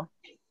jigsaw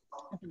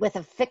with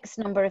a fixed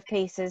number of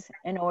pieces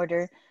in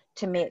order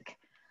to make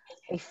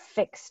a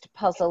fixed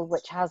puzzle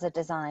which has a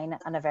design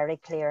and a very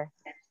clear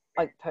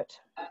output.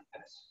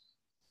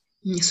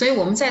 所以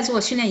我们在做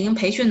训练营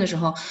培训的时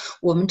候，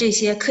我们这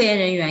些科研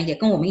人员也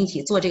跟我们一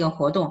起做这个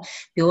活动。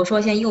比如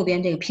说，像右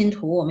边这个拼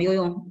图，我们又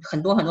用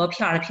很多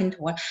片的拼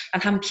图，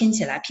让他们拼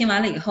起来。拼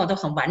完了以后都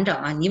很完整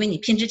啊，因为你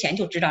拼之前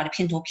就知道这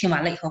拼图拼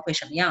完了以后会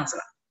什么样子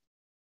了。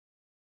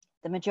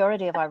The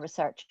majority of our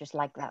researchers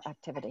like that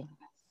activity.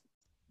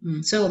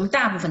 所以我们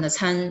大部分的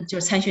参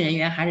训人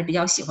员还是比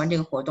较喜欢这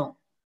个活动。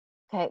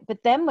Okay,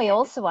 but then we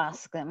also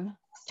ask them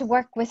to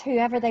work with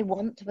whoever they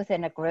want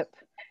within a group,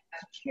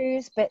 to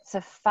choose bits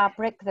of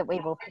fabric that we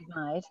will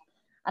provide,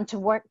 and to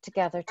work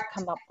together to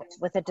come up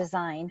with a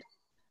design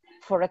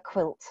for a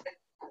quilt.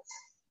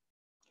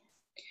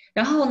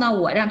 然后呢，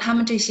我让他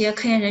们这些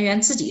科研人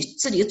员自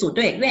己组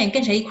队，愿意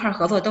跟谁一块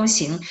合作都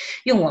行，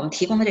用我们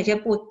提供的这些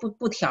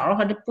布条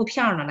和这布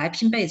片呢来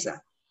拼被子。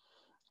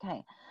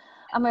Okay,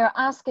 and we're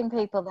asking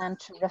people then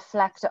to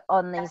reflect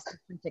on these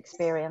different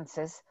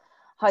experiences,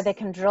 how they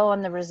can draw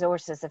on the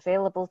resources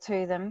available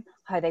to them,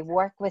 how they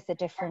work with the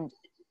different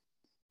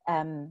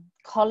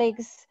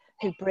colleagues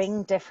who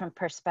bring different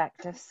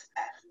perspectives,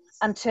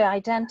 and to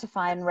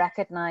identify and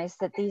recognize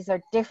that these are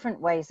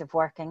different ways of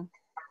working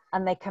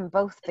and they can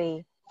both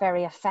be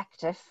very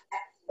effective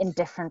in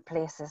different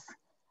places.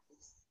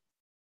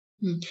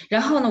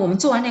 然后呢，我们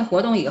做完这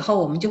活动以后，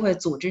我们就会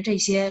组织这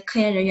些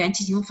科研人员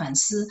进行反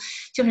思。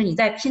就是你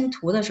在拼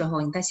图的时候，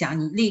你在想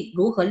你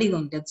如何利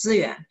用你的资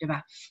源，对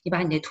吧？你把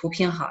你这图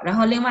拼好。然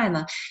后另外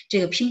呢，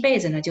这个拼被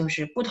子呢，就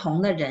是不同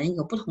的人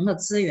有不同的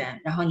资源，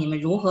然后你们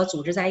如何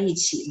组织在一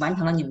起，完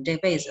成了你们这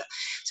被子。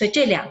所以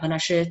这两个呢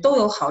是都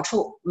有好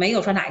处，没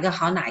有说哪一个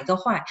好哪一个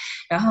坏。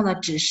然后呢，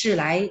只是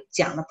来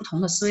讲了不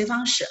同的思维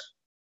方式。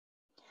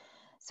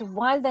So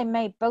while they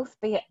may both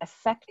be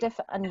effective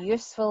and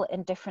useful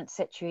in different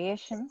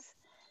situations,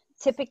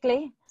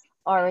 typically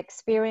our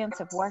experience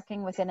of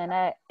working within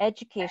an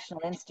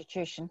educational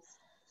institution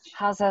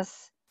has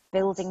us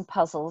building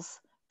puzzles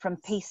from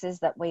pieces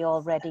that we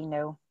already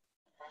know.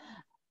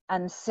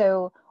 And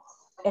so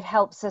it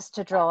helps us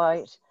to draw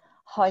out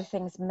how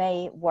things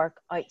may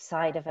work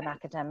outside of an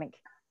academic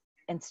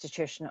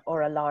institution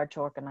or a large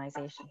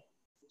organization.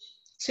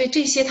 所以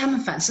这些他们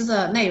反思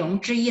的内容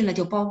之一呢，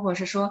就包括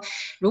是说，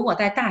如果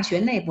在大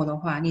学内部的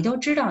话，你都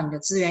知道你的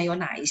资源有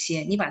哪一些，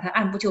你把它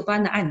按部就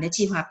班的按你的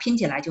计划拼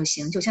起来就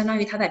行，就相当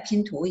于他在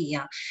拼图一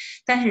样。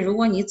但是如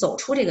果你走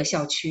出这个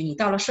校区，你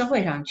到了社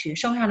会上去，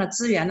社会上的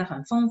资源呢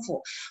很丰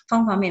富，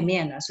方方面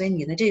面的，所以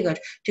你的这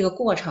个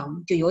过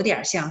程就有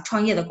点像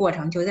创业的过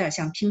程，就有点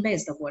像拼被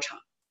子的过程。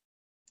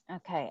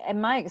Okay, in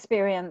my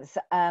experience,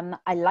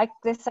 I like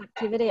this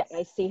activity.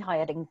 I see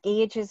how it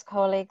engages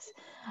colleagues,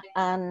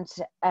 and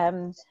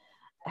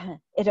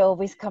it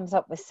always comes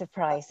up with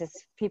surprises.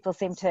 People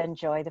seem to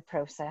enjoy the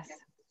process.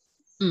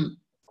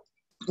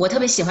 我特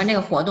别喜欢这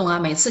个活动啊，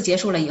每次结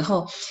束了以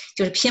后，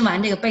就是拼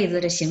完这个被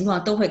子的形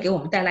状，都会给我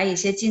们带来一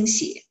些惊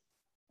喜。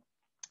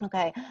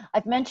Okay,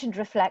 I've mentioned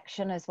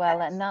reflection as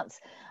well, and that's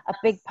a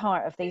big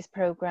part of these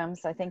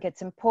programs. I think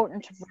it's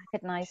important to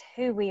recognize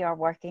who we are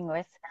working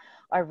with.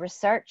 Our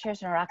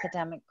researchers and our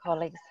academic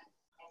colleagues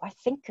are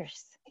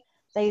thinkers.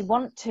 They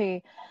want to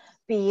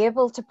be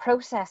able to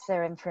process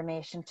their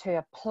information, to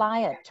apply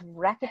it, to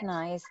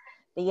recognize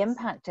the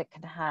impact it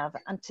can have,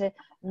 and to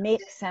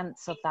make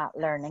sense of that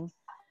learning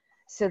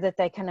so that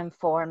they can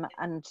inform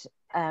and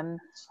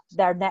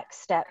their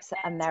next steps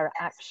and their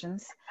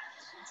actions.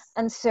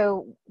 And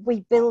so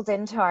we build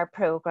into our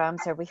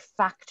programs, or we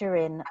factor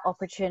in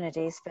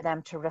opportunities for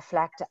them to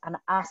reflect and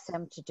ask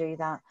them to do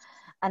that.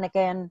 And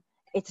again,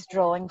 it's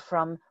drawing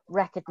from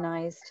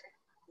recognized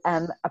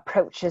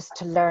approaches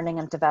to learning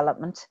and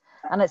development.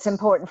 And it's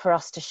important for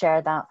us to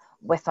share that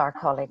with our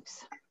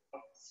colleagues.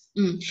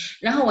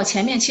 然后我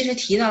前面其实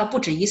不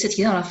止一次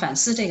提到了反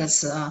思这个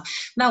词啊。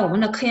那我们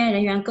的科研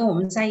人员跟我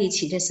们在一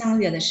起这3个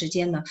月的时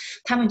间呢，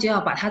他们就要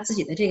把他自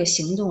己的这个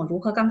行动，如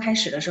何刚开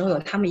始的时候有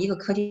他们一个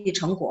科技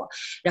成果，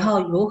然后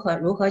如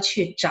何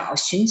去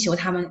寻求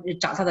他们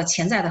找到的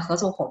潜在的合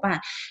作伙伴，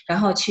然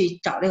后去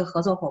找这个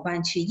合作伙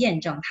伴去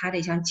验证他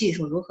这项技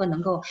术如何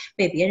能够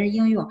被别人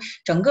应用，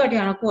整个这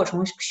样的过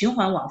程循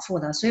环往复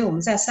的。所以我们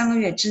在3个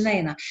月之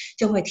内呢，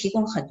就会提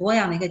供很多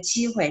样的一个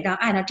机会，让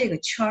按照这个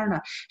圈呢，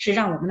是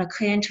让我们的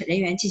科研人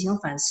员进行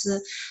反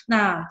思。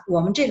那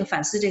我们这个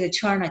反思这个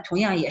圈呢，同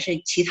样也是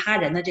其他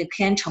人的这个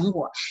科研成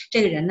果。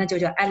这个人呢就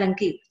叫 Alan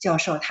Gibb 教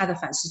授，他的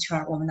反思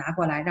圈我们拿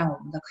过来，让我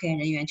们的科研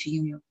人员去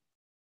应用。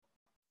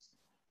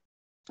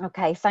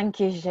Okay, thank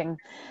you, Jing.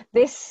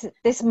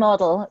 This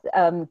model,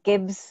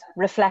 Gibbs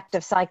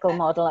reflective cycle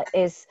model,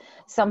 is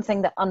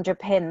something that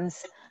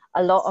underpins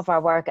a lot of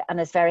our work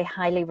and is very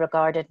highly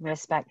regarded and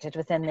respected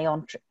within the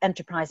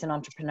enterprise and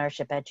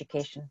entrepreneurship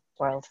education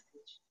world.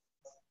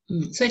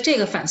 所以这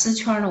个反思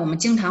圈呢，我们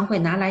经常会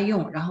拿来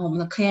用，然后我们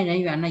的科研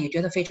人员呢也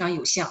觉得非常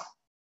有效。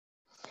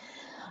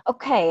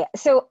Okay,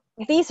 so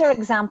these are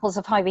examples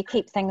of how we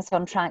keep things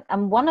on track,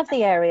 and one of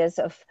the areas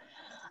of,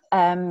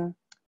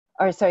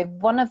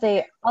 one of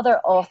the other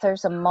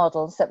authors and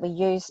models that we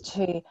use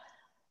to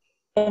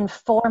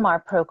inform our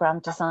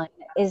program design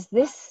is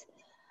this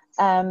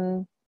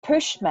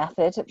push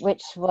method,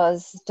 which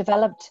was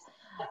developed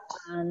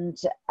and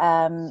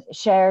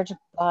shared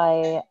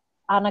by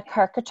Anna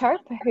Kirketerp,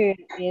 who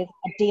is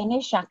a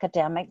Danish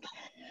academic.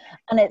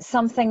 And it's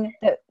something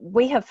that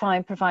we have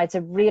found provides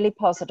a really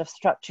positive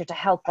structure to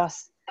help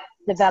us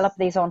develop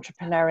these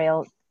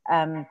entrepreneurial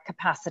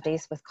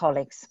capacities with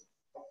colleagues.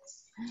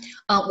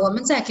 我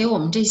们在给我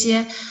们这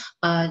些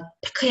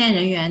科研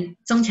人员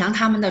增强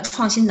他们的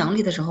创新能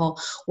力的时候，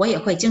我也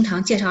会经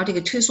常介绍这个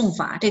推送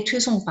法。这推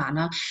送法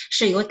呢，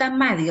是由丹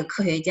麦的一个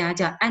科学家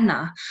叫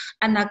Anna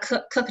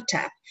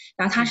Kirketerp，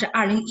 然后他是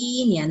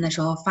2011年的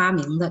时候发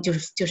明的，就是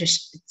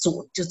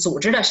组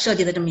织的设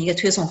计的这么一个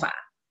推送法。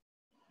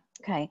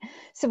Okay,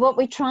 so what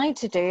we try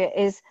to do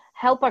is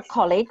help our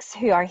colleagues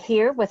who are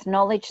here with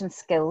knowledge and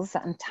skills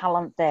and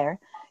talent there,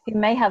 who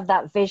may have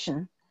that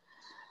vision,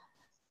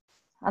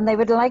 and they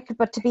would like,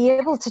 but to be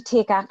able to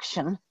take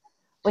action,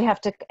 we have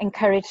to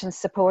encourage and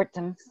support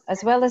them,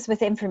 as well as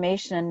with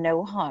information and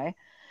know-how.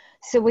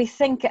 So we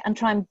think and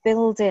try and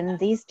build in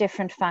these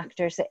different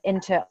factors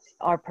into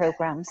our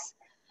programs.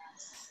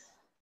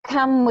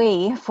 Can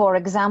we, for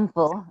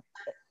example,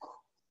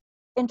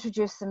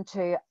 introduce them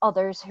to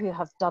others who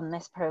have done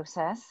this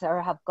process or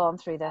have gone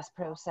through this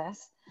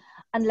process,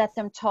 and let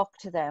them talk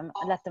to them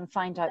and let them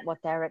find out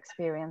what their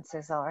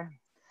experiences are.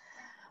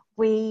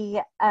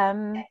 We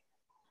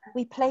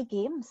play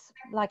games,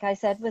 like I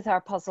said, with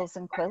our puzzles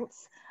and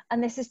quilts,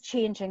 and this is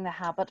changing the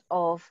habit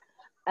of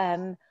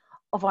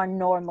our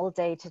normal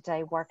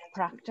day-to-day work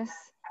practice.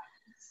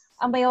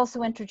 And we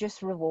also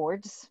introduce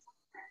rewards.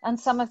 And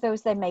some of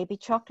those, they may be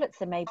chocolates,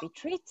 they may be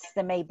treats,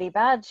 they may be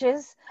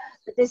badges,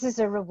 but this is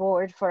a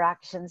reward for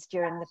actions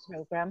during the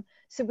program.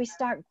 So we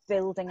start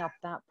building up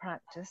that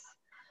practice.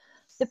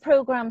 The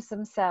programs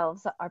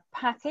themselves are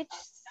packaged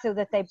so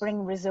that they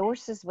bring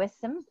resources with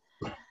them.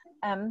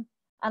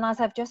 And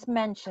as I've just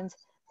mentioned,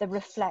 the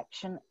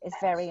reflection is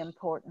very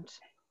important,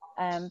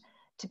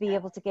 to be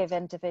able to give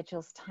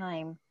individuals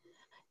time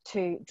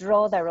to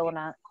draw their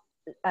own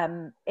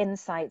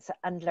insights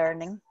and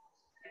learning,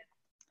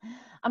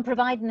 and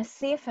providing a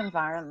safe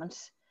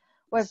environment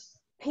where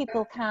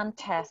people can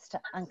test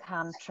and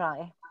can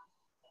try.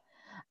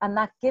 And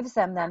that gives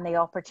them then the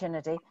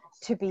opportunity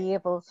to be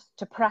able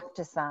to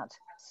practice that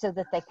so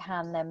that they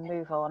can then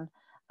move on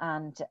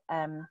and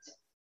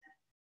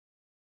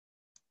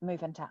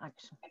move into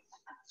action.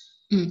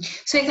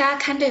 所以大家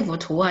看这幅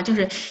图啊，就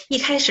是一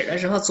开始的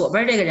时候，左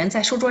边这个人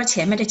在书桌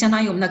前面，这相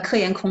当于我们的科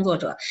研工作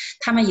者，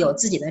他们有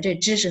自己的这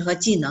知识和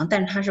技能，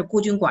但是他是孤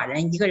军寡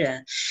人一个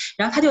人。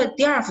然后他就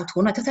第二幅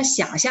图呢，他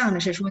想象的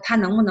是说，他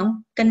能不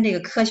能跟这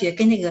个科学、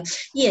跟这个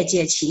业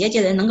界、企业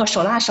界的人能够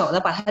手拉手的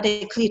把他这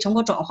个科技成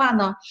果转化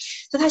呢？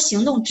在他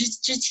行动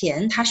之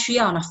前，他需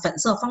要呢粉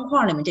色方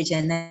块里面这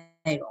些内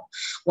容，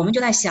我们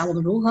就在想，我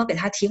们如何给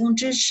他提供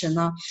支持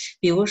呢？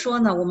比如说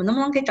呢，我们能不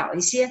能给找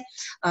一些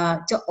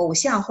叫偶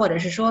像或者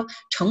是说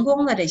成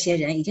功的这些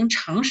人，已经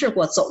尝试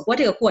过走过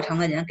这个过程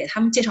的人，给他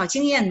们介绍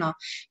经验呢？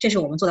这是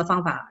我们做的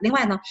方法。另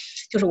外呢，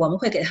就是我们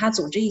会给他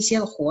组织一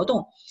些活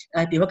动，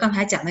比如刚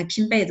才讲的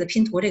拼被子、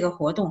拼图这个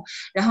活动，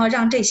然后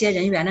让这些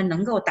人员呢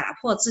能够打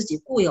破自己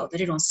固有的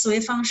这种思维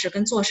方式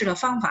跟做事的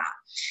方法。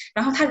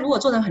然后他如果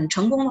做得很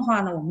成功的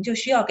话呢，我们就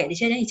需要给这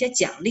些人一些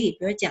奖励，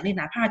比如奖励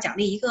哪怕是奖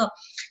励一个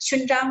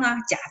勋章啊，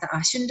假的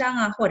啊，勋章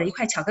啊，或者一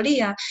块巧克力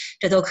啊，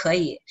这都可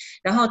以。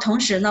然后同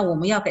时呢，我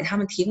们要给他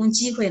们提供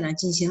机会呢，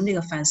进行这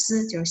个反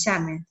思，就是下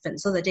面粉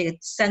色的这个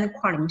3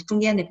块里面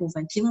中间那部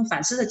分，提供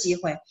反思的机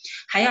会，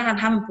还要让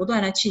他们不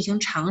断的进行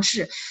尝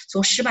试，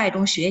从失败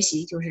中学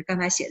习，就是刚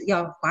才写的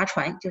要划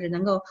船，就是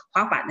能够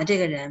滑板的这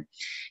个人，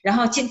然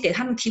后给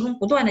他们提供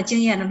不断的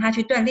经验，让他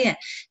去锻炼，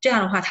这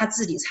样的话他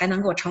自己才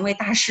能够成为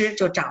大师，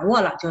就掌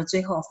握了，就是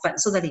最后粉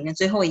色的里面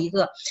最后一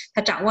个，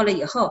他掌握了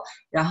以后，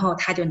然后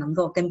他就能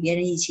够跟别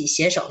人一起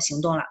携手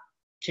行动了，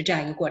是这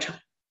样一个过程。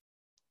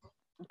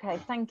Okay,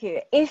 thank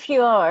you. If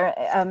you are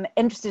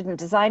interested in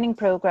designing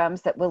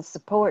programs that will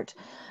support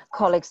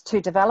colleagues to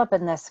develop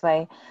in this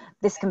way,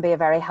 this can be a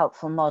very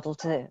helpful model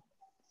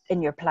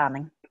in your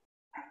planning.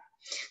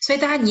 所以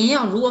大家您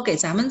要如果给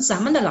咱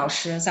们的老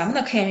师、咱们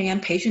的科研人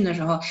员培训的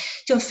时候，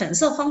就粉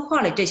色方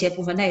块里这些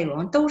部分内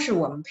容都是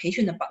我们培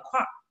训的板块，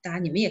当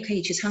然你们也可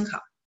以去参考。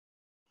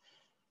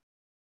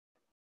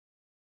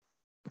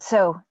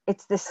So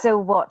it's the so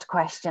what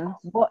question.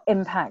 What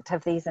impact have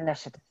these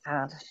initiatives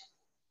had?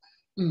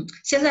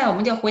 现在我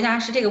们就回答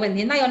是这个问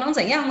题，那又能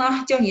怎样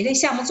呢？就你这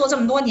项目做这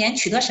么多年，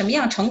取得什么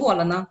样成果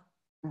了呢？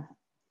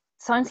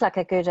 Sounds like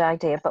a good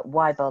idea, but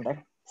why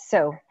bother?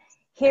 So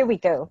here we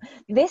go.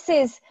 This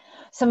is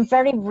some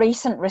very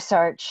recent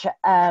research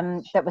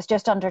that was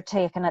just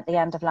undertaken at the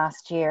end of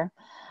last year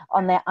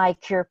on the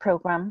iCure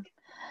program.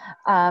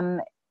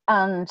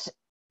 And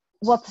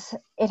what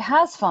it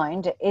has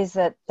found is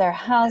that there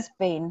has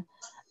been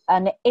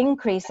an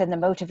increase in the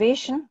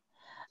motivation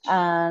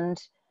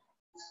and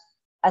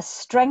a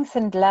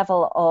strengthened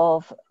level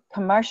of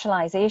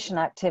commercialization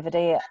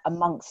activity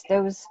amongst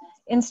those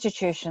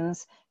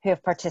institutions who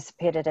have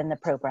participated in the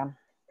program.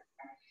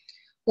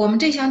 我们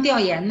这项调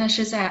研呢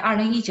是在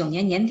2019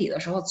年年底的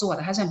时候做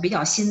的，还算比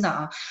较新的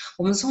啊。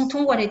我们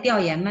通过这调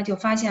研呢，就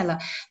发现了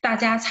大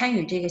家参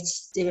与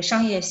这个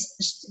商业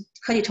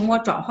科技成果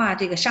转化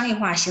这个商业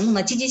化行动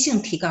的积极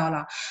性提高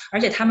了，而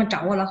且他们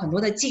掌握了很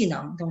多的技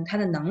能，等他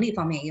的能力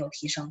方面也有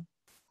提升。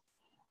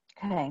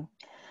Okay.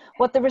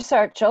 What the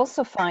research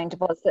also found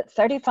was that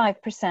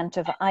 35%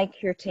 of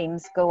iCure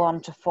teams go on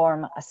to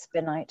form a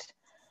spin-out,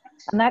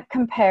 and that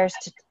compares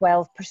to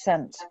 12%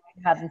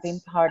 who hadn't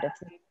been part of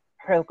the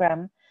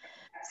program.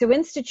 So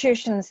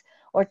institutions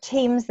or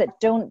teams that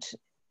don't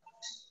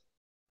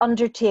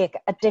undertake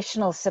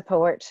additional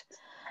support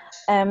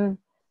are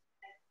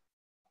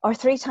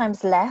 3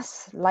 times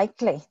less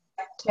likely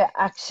to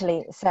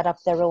actually set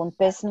up their own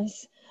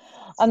business.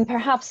 And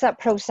perhaps that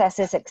process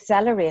is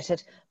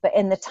accelerated, but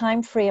in the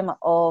time frame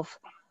of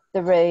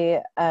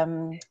the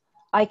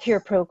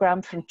iCure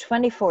program from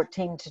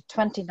 2014 to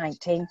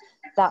 2019,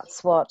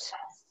 that's what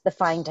the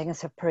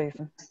findings have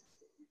proven.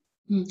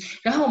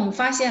 然后我们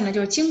发现呢，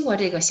就是经过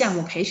这个项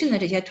目培训的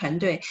这些团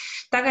队，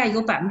大概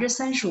有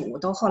35%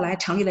都后来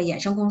成立了衍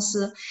生公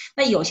司。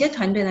那有些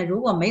团队呢，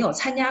如果没有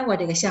参加过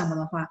这个项目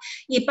的话，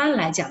一般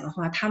来讲的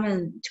话，他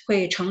们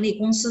会成立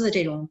公司的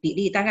这种比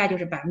例大概就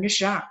是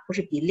12%，不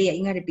是比例，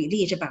应该是比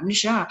例是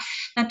12%。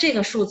那这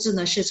个数字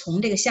呢，是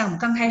从这个项目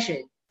刚开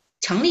始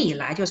成立以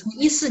来，就从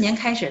14年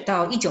开始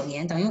到19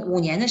年，等于5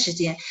年的时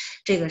间，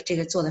这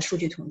个做的数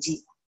据统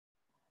计。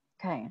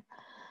Okay.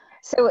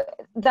 So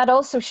that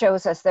also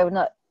shows us, though,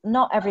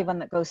 not everyone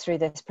that goes through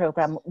this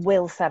program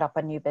will set up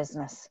a new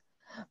business,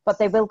 but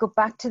they will go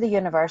back to the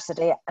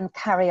university and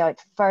carry out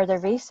further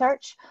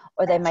research,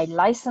 or they may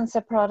license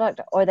a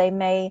product, or they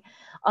may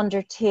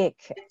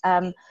undertake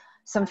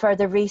some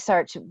further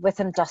research with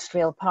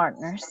industrial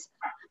partners.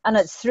 And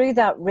it's through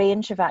that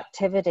range of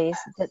activities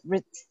that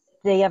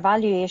the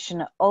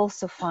evaluation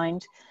also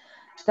found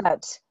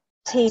that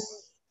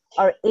teams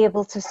are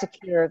able to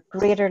secure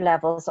greater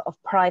levels of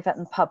private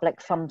and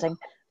public funding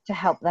to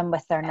help them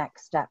with their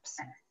next steps.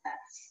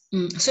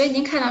 所以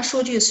您看到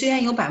数据，虽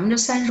然有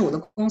35%的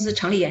公司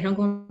成立衍生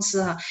公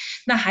司啊，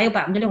那还有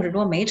60%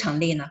多没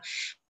成立呢。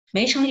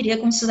没成立这些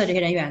公司的这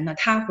些人员呢，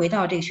他回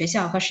到这个学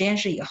校和实验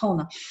室以后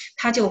呢，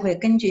他就会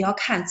根据要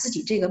看自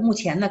己这个目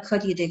前的科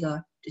技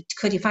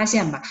发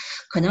现吧，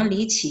可能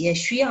离企业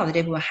需要的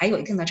这部分还有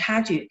一定的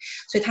差距，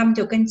所以他们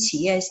就跟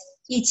企业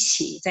一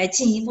起再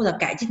进一步的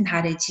改进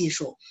它这技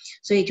术。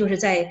所以就是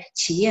在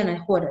企业呢，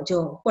或者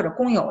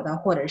公有的，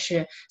或者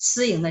是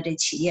私营的这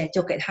企业，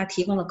就给他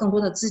提供了更多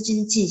的资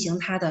金，进行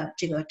他的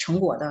这个成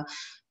果的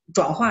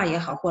转化也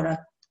好，或者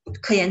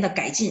科研的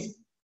改进。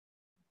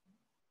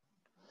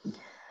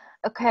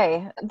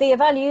Okay, the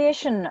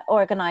evaluation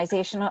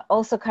organization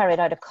also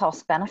carried out a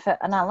cost-benefit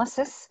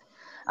analysis.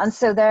 And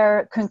so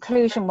their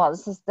conclusion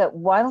was that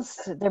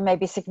whilst there may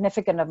be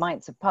significant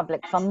amounts of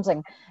public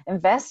funding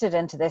invested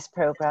into this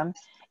program,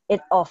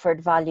 it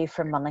offered value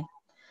for money.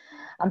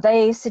 And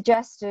they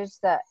suggested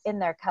that in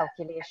their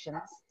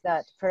calculations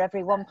that for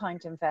every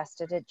 £1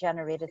 invested, it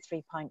generated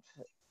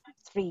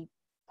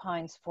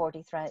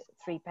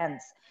 £3.43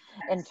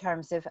 in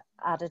terms of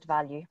added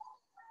value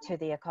to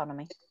the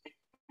economy.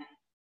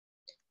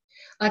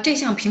 这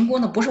项评估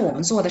呢不是我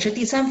们做的，是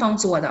第三方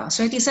做的，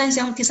所以第三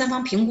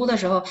方评估的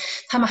时候，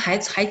他们还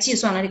计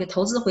算了这个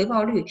投资回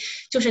报率，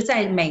就是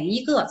在每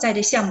一个在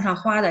这项目上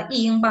花的1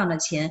英镑的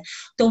钱，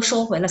都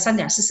收回了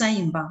3.43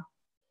英镑。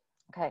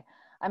Okay,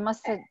 I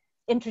must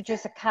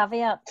introduce a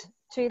caveat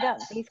to that.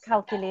 These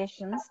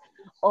calculations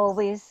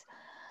always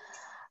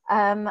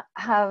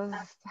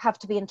have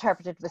to be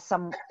interpreted with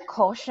some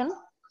caution.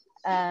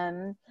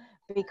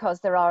 Because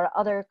there are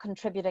other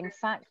contributing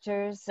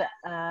factors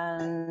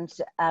and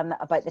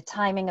about the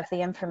timing of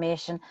the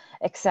information,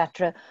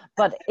 etc.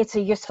 But it's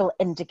a useful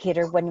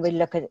indicator when we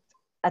look at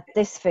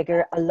this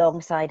figure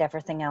alongside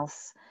everything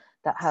else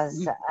that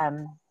has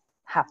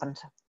happened.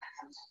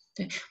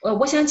 对，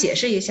我想解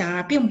释一下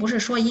啊，并不是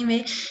说因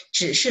为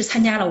只是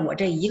参加了我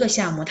这一个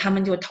项目，他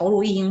们就投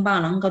入1英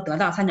镑能够得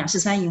到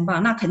3.43英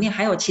镑，那肯定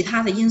还有其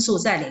他的因素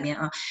在里面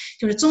啊，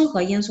就是综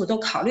合因素都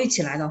考虑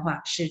起来的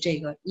话，是这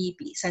个1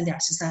比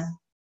3.43。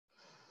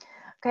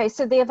Okay,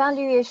 so the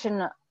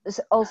evaluation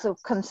is also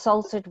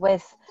consulted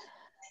with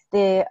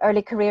the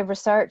early career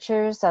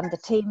researchers and the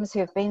teams who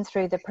have been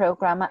through the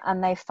program,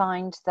 and they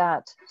find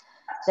that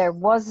there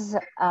was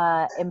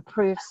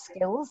improved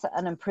skills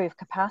and improved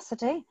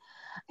capacity.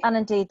 And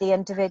indeed, the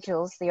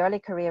individuals, the early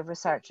career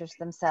researchers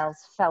themselves,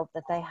 felt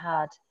that they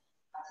had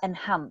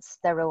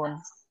enhanced their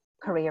own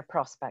career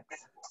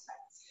prospects.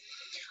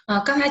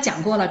 刚才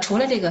讲过了，除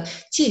了这个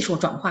技术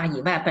转化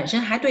以外，本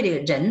身还对这个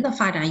人的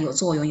发展有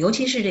作用，尤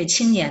其是这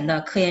青年的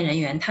科研人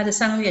员，他在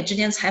3个月之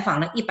间采访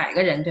了100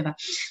个人，对吧？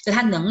所以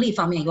他能力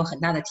方面有很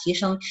大的提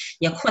升，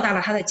也扩大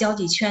了他的交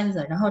际圈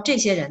子。然后这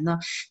些人呢，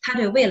他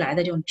对未来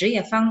的这种职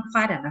业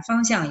发展的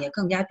方向也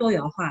更加多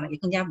元化了，也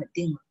更加稳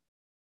定了。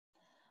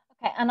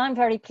Okay, and I'm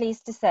very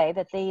pleased to say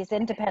that these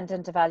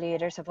independent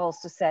evaluators have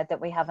also said that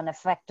we have an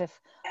effective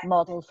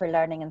model for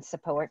learning and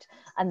support,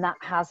 and that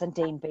has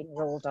indeed been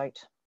rolled out.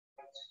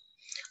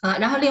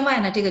 然后另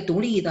外呢，这个独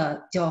立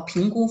的叫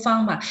评估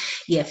方吧，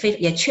也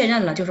确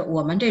认了，就是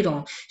我们这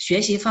种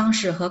学习方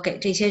式和给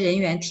这些人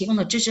员提供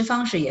的支持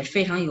方式也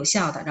非常有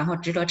效的，然后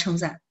值得称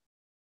赞。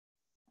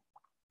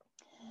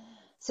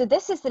So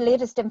this is the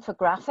latest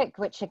infographic,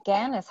 which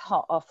again is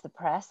hot off the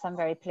press, I'm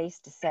very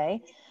pleased to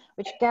say,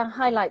 which again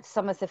highlights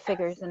some of the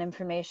figures and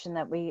information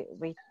that we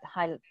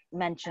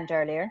mentioned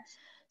earlier.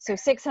 So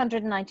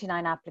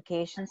 699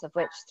 applications, of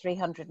which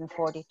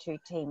 342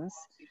 teams.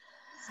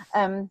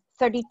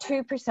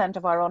 32%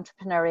 of our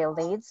entrepreneurial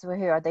leads,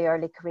 who are the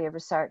early career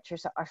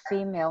researchers, are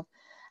female.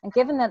 And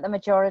given that the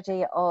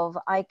majority of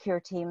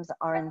iCure teams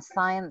are in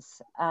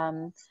science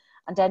and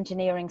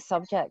engineering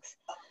subjects,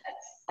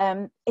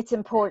 it's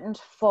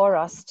important for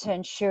us to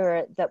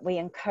ensure that we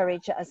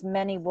encourage as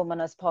many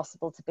women as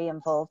possible to be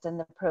involved in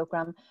the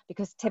program,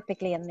 because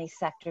typically in these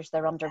sectors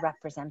they're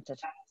underrepresented.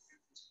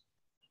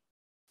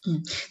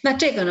 那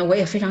这个呢，我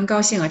也非常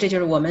高兴啊！这就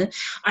是我们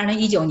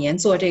2019年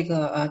做这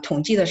个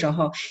统计的时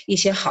候一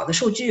些好的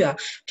数据啊。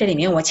这里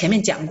面我前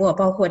面讲过，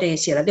包括这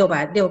写了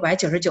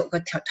699个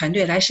团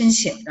队来申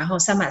请，然后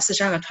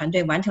342个团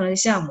队完成了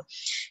项目，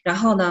然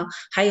后呢，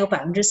还有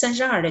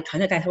32%的团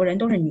队带头人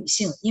都是女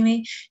性，因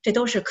为这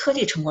都是科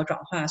技成果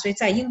转化，所以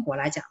在英国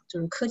来讲，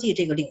就是科技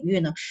这个领域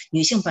呢，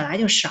女性本来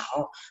就少，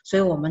所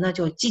以我们呢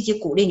就积极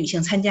鼓励女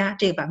性参加，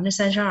这个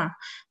32%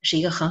是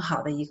一个很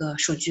好的一个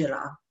数据了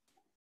啊。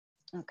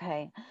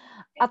Okay.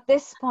 At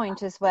this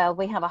point as well,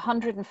 we have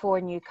 104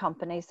 new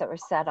companies that were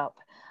set up,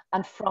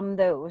 and from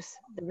those,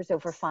 there was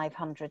over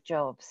 500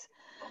 jobs.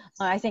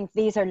 Now, I think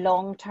these are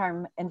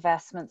long-term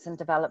investments and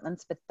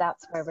developments, but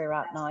that's where we're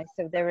at now.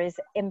 So there is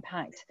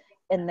impact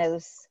in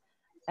those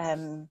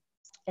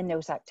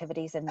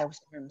activities, in those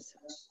terms.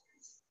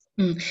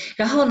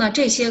 然后呢，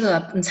这些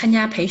个参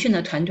加培训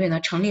的团队呢，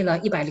成立了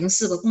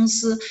104个公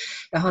司，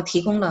然后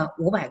提供了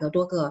500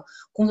多个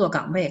工作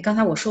岗位。刚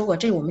才我说过，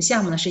这我们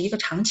项目呢是一个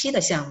长期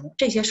的项目，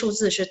这些数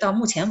字是到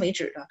目前为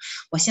止的。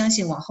我相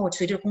信往后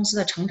随着公司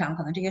的成长，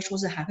可能这些数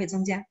字还会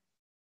增加。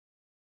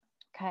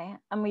Okay,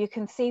 and you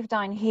can see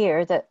down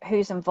here that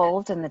who's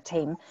involved in the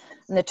team,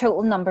 and the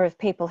total number of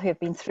people who have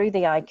been through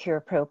the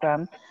iCure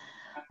program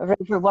are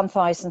over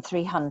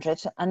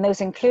 1,300, and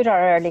those include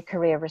our early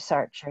career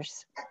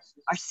researchers,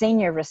 our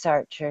senior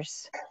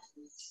researchers,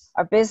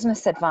 our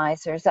business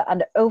advisors,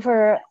 and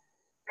over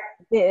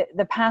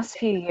the past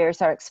few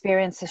years, our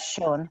experience has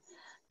shown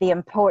the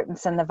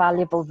importance and the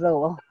valuable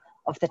role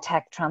of the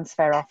tech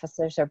transfer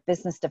officers or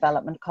business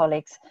development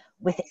colleagues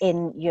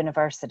within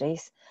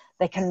universities.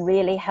 They can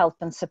really help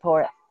and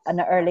support an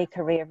early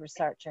career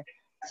researcher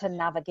to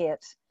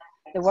navigate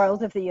the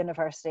world of the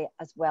university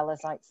as well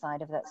as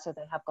outside of it. So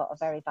they have got a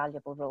very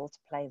valuable role to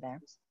play there.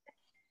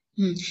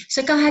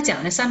 所以刚才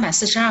讲的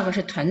342个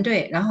是团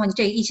队，然后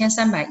这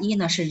1310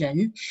呢是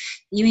人，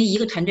因为一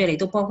个团队里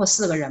都包括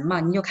4个人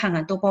嘛，你就看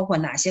看都包括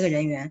哪些个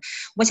人员。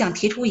我想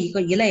提出一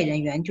类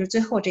人员，就是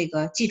最后这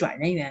个技转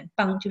人员，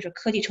就是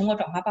科技成果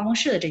转化办公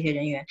室的这些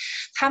人员，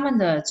他们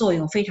的作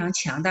用非常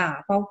强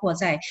大，包括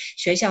在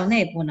学校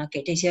内部呢，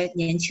给这些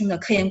年轻的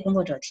科研工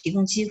作者提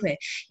供机会，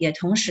也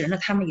同时呢，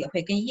他们也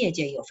会跟业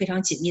界有非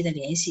常紧密的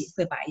联系，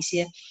会把一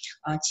些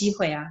机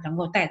会啊能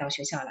够带到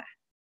学校来。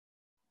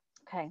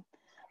Okay.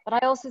 But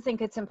I also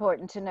think it's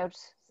important to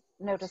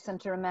notice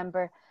and to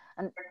remember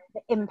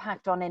the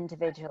impact on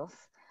individuals.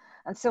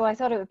 And so I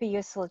thought it would be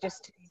useful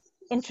just to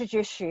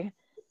introduce you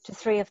to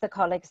 3 of the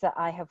colleagues that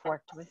I have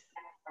worked with.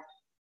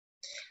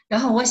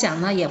 然后我想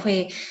呢，也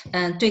会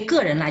对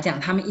个人来讲，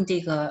他们这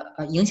个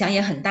影响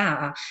也很大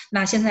啊。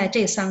那现在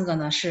这3个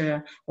呢，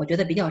是我觉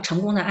得比较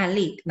成功的案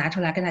例，拿出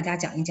来跟大家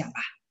讲一讲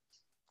吧。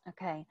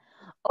Okay.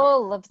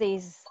 All of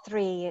these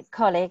 3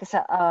 colleagues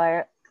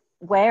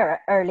were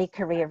early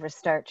career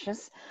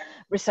researchers.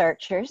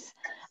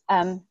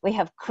 We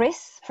have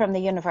Chris from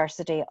the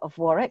University of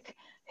Warwick,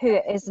 who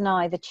is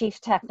now the Chief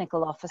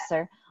Technical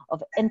Officer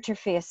of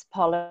Interface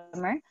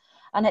Polymer,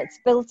 and it's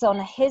built on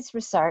his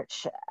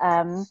research,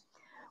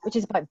 which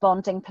is about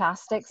bonding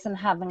plastics and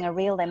having a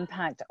real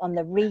impact on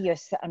the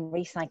reuse and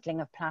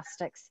recycling of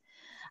plastics.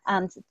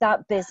 And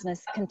that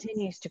business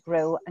continues to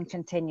grow and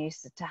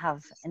continues to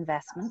have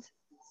investment.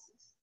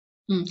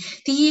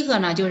 第一个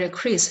呢就是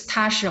Chris，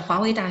 他是华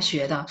威大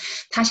学的，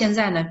他现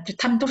在呢，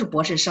他们都是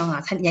博士生啊，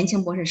他年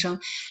轻博士生。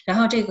然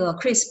后这个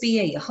Chris 毕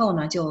业以后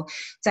呢，就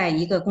在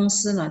一个公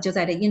司呢，就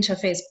在这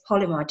Interface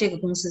Polymer 这个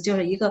公司，就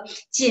是一个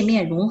界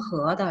面融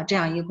合的这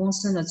样一个公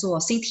司呢，做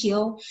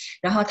CTO。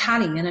然后它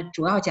里面呢，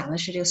主要讲的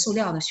是这个塑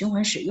料的循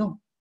环使用。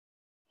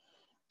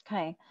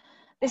Okay,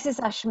 this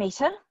is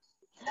Ashmita.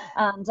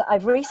 And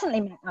I've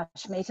recently met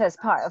Ashmita as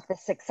part of the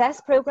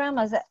Success Program,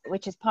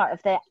 which is part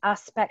of the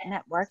Aspect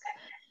Network.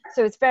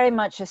 So it's very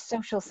much a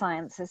social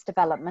sciences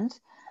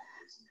development.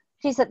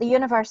 She's at the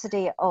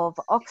University of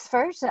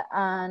Oxford,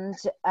 and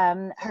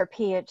her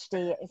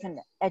PhD is in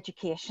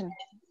education.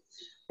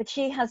 But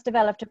she has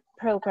developed a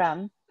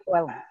program,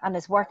 and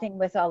is working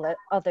with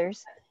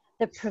others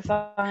that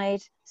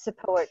provide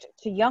support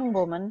to young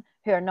women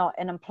who are not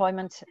in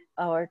employment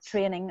or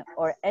training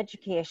or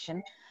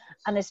education,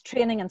 and is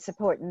training and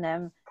supporting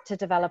them to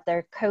develop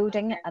their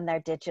coding and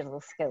their digital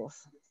skills.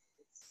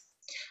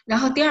 然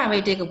后第二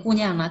位这个姑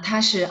娘呢，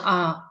她是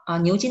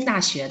牛津大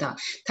学的，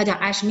她叫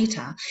艾什米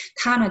塔，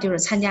她呢就是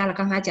参加了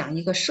刚才讲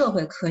一个社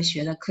会科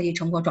学的科技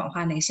成果转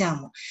化那个项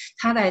目。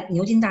她在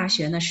牛津大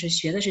学呢是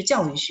学的是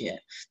教育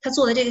学，她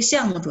做的这个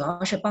项目主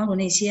要是帮助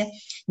那些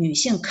女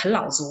性啃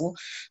老族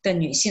的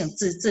女性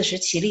自食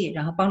其力，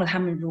然后帮助她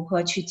们如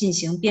何去进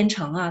行编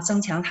程啊，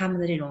增强她们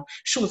的这种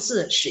数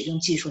字使用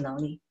技术能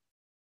力。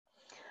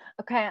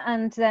Okay,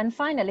 and then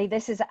finally,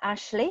 this is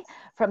Ashley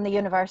from the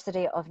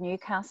University of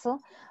Newcastle.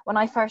 When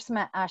I first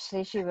met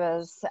Ashley, she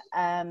was,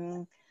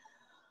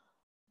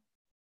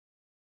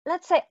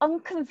 let's say,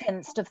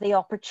 unconvinced of the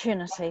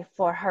opportunity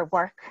for her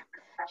work.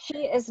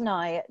 She is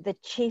now the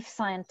Chief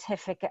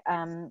Scientific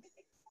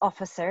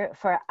Officer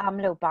for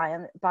AMLO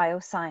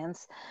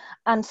Bioscience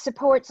and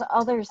supports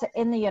others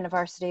in the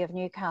University of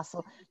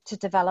Newcastle to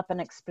develop and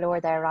explore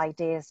their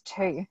ideas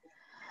too.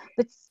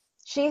 But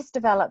she's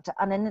developed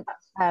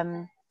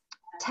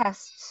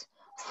tests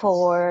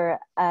for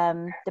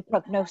the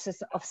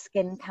prognosis of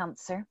skin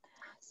cancer.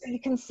 So you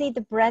can see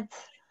the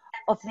breadth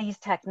of these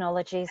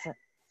technologies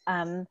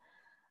and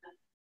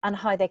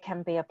how they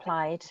can be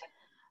applied,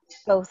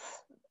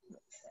 both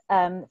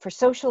for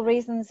social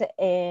reasons,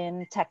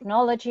 in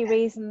technology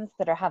reasons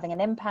that are having an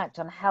impact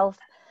on health,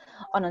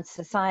 on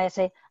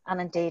society,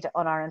 and indeed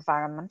on our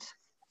environment.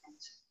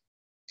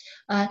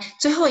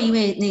 最后一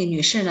位那个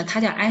女士呢，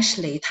她叫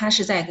Ashley， 她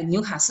是在纽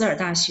卡斯尔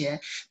大学。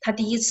她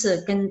第一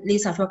次跟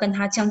Lisa 说跟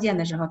她相见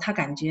的时候，她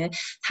感觉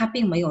她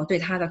并没有对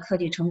她的科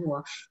技成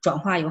果转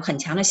化有很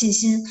强的信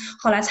心。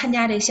后来参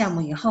加这个项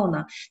目以后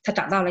呢，她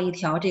找到了一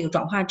条这个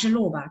转化之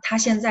路吧。她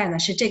现在呢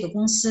是这个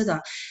公司的，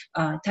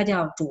她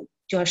叫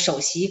首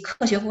席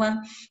科学官。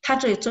他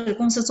这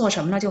公司做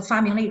什么呢？就发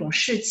明了一种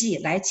试剂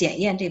来检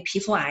验这个皮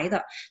肤癌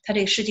的。他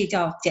这个试剂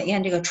叫检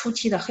验这个初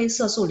期的黑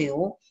色素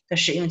瘤的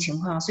使用情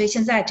况。所以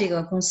现在这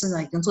个公司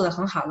呢已经做得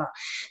很好了。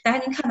大家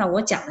您看到我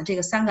讲的这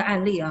个3个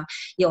案例啊，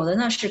有的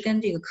呢是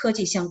跟这个科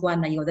技相关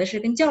的，有的是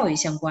跟教育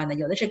相关的，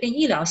有的是跟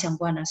医疗相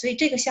关的。所以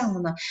这个项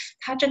目呢，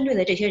它针对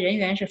的这些人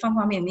员是方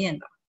方面面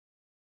的。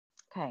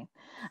Okay.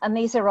 And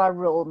these are our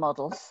role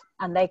models,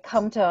 and they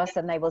come to us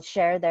and they will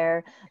share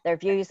their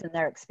views and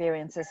their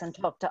experiences and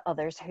talk to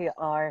others who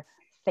are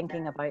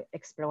thinking about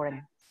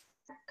exploring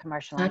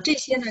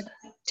commercialization.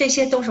 这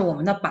些都是我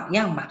们的榜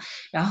样吧。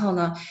然后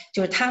呢，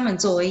就是他们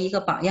作为一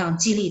个榜样，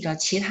激励着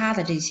其他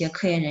的这些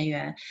科研人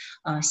员，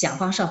想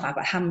方设法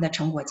把他们的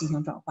成果进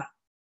行转化。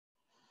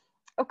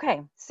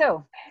Okay,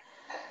 so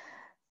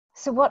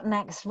what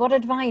next? What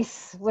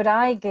advice would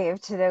I give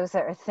to those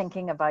that are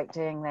thinking about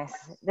doing this?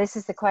 This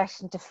is the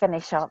question to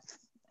finish up.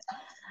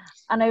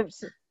 And I'd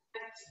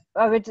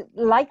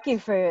like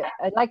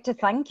to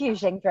thank you,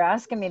 Jing, for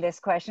asking me this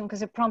question,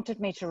 because it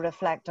prompted me to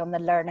reflect on the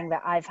learning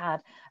that I've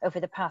had over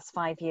the past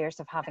 5 years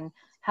of having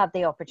had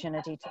the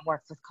opportunity to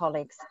work with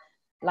colleagues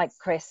like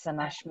Chris and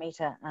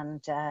Ashmita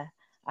and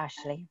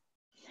Ashley.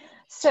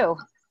 So,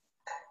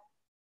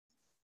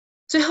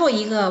 最后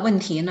一个问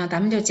题呢，咱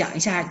们就讲一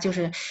下，就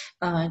是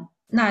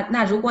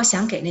那如果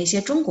想给那些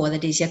中国的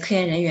这些科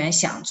研人员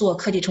想做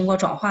科技成果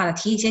转化的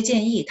提一些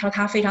建议，他说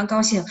他非常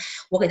高兴，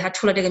我给他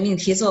出了这个命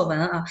题作文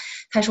啊。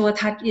他说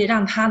他也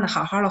让他呢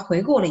好好的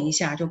回顾了一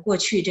下，就过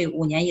去这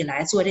5年以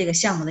来做这个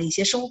项目的一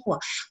些收获，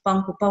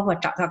包括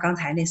找到刚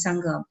才那3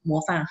个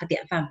模范和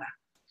典范吧。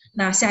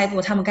那下一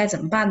步他们该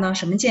怎么办呢？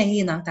什么建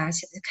议呢？大家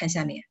看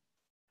下面。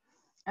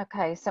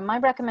Okay, so my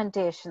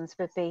recommendations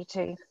would be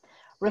to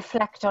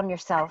reflect on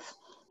yourself.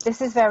 This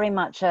is very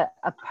much a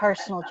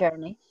personal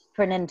journey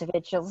for an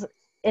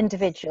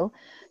individual.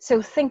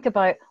 So think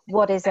about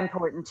what is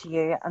important to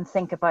you and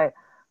think about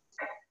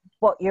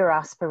what your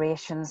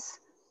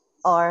aspirations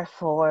are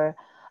for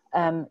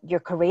your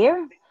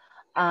career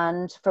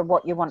and for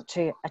what you want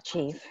to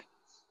achieve.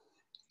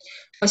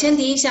 首先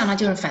第一项呢，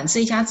就是反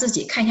思一下自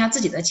己，看一下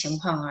自己的情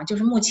况啊，就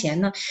是目前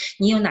呢，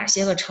你有哪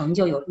些个成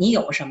就，你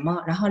有什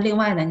么，然后另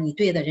外呢，你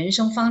对的人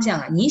生方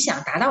向啊，你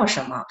想达到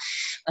什么，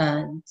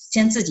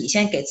先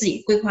给自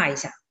己规划一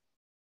下。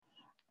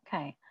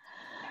Okay.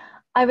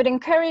 I would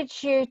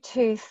encourage you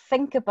to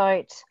think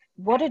about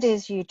what it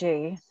is you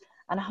do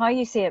and how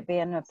you see it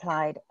being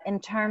applied in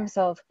terms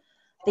of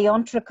the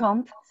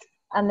entrecomp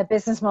and the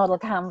business model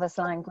canvas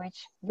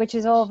language, which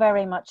is all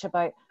very much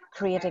about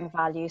creating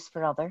values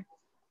for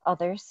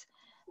others,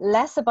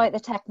 less about the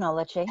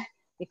technology,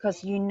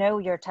 because you know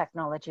your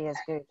technology is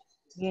good,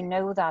 you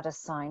know that is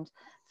sound.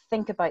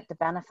 Think about the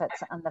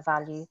benefits and the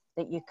value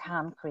that you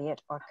can create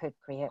or could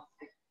create.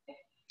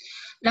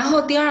 然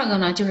后第二个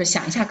呢，就是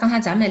想一下刚才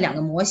咱们那2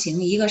个模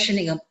型，一个是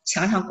那个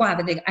墙上挂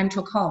的这个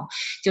entrecom，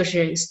 就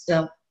是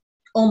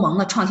欧盟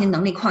的创新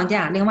能力框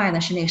架，另外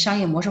呢是那个商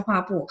业模式画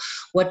布。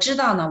我知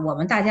道呢，我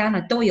们大家呢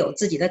都有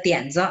自己的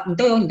点子，你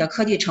都有你的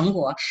科技成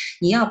果，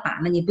你要把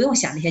呢，你不用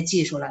想这些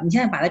技术了，你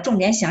现在把它重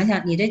点想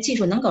想，你这技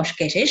术能够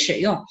给谁使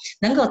用，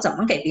能够怎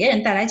么给别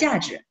人带来价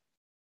值。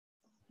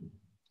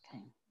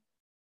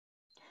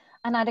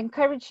And I'd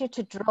encourage you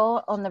to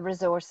draw on the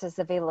resources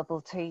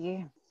available to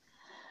you.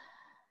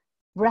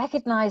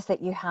 Recognize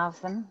that you have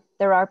them,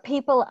 there are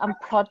people and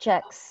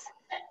projects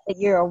that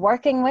you're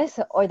working with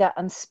or that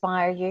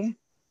inspire you,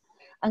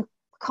 and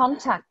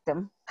contact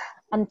them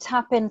and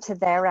tap into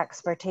their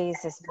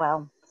expertise as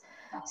well.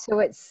 So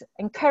it's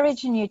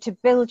encouraging you to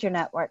build your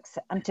networks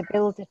and to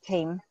build a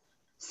team.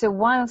 So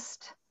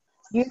whilst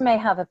you may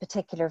have a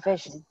particular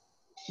vision,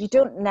 you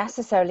don't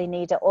necessarily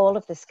need all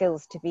of the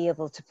skills to be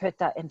able to put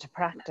that into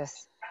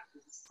practice.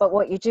 But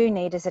what you do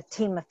need is a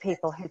team of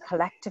people who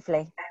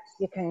collectively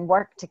you can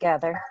work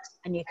together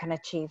and you can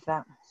achieve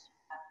that.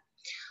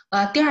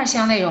 第二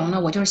项内容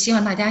呢，我就是希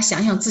望大家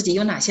想想自己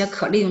有哪些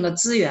可利用的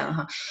资源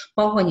哈，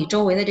包括你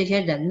周围的这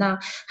些人呢，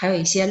还有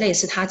一些类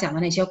似他讲的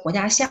那些国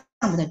家项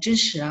目的支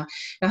持啊。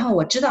然后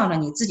我知道呢，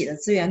你自己的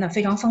资源呢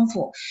非常丰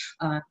富，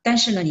但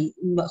是呢，你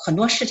很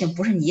多事情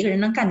不是你一个人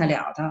能干得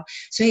了的，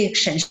所以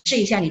审视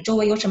一下你周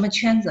围有什么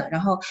圈子，然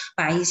后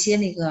把一些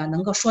那个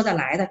能够说得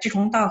来的、志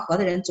同道合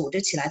的人组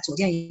织起来，组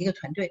建一个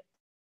团队。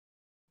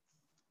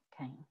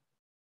Okay.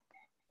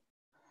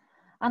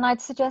 And I'd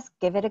suggest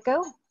give it a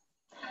go.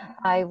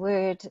 I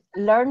would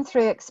learn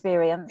through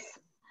experience,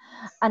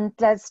 and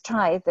let's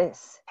try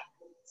this.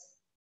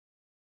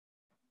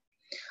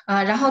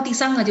 然后第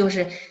三个就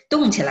是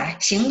动起来，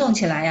行动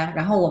起来呀，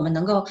然后我们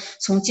能够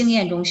从经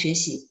验中学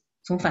习，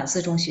从反思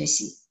中学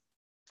习。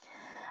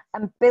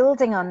And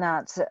building on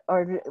that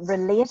or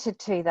related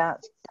to that,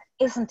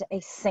 there isn't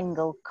a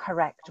single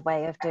correct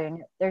way of doing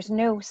it. There's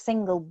no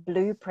single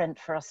blueprint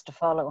for us to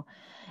follow.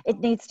 It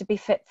needs to be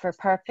fit for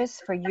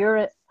purpose, for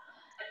your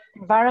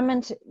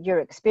environment, your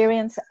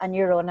experience, and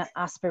your own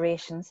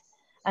aspirations,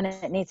 and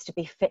it needs to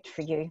be fit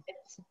for you.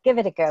 So give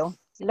it a go,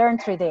 learn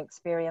through the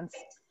experience.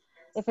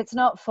 If it's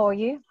not for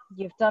you,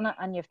 you've done it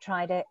and you've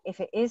tried it. If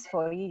it is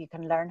for you, you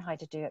can learn how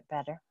to do it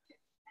better.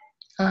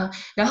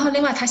 然后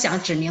另外他想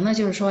指明的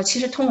就是说，其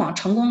实通往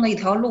成功的一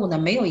条路呢，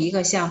没有一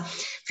个像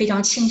非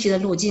常清晰的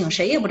路径，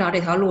谁也不知道这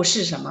条路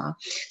是什么，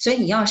所以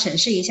你要审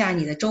视一下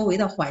你的周围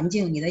的环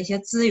境，你的一些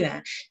资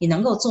源，你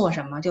能够做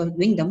什么，就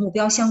与你的目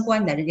标相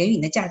关的，与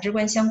你的价值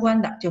观相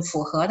关的，就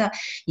符合的，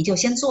你就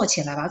先做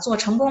起来吧。做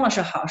成功了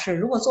是好事，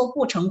如果做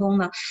不成功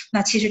呢，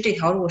那其实这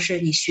条路是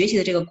你学习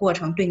的这个过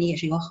程对你也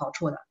是有好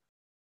处的。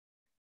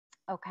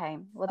Okay,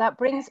 well, that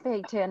brings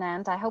me to an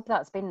end. I hope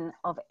that's been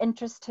of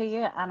interest to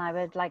you, and I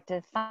would like to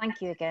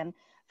thank you again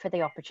for the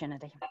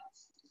opportunity.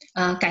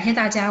 感谢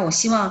大家，我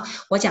希望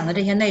我讲的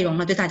这些内容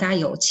呢，对大家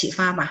有启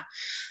发吧。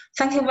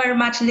Thank you very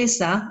much,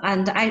 Lisa,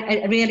 and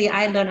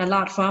I learned a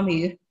lot from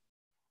you.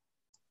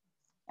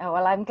 Oh,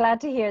 well, I'm glad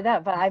to hear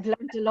that, but I've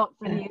learned a lot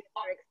from you,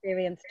 your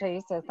experience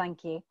too, so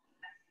thank you.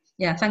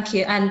 Yeah, thank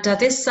you. And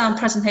this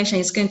presentation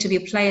is going to be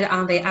played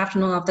on the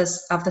afternoon of the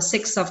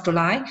 6th of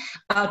July,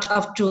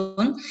 of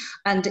June.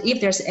 And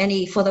if there's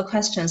any further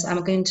questions,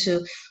 I'm going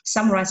to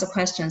summarize the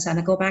questions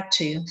and go back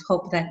to you.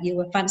 Hope that you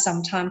will find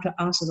some time to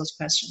answer those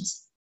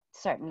questions.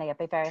 Certainly, I'd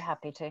be very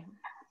happy to.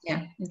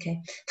 Yeah,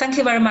 okay. Thank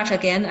you very much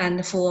again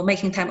and for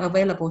making time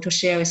available to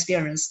share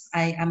experience.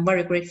 I am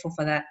very grateful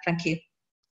for that. Thank you.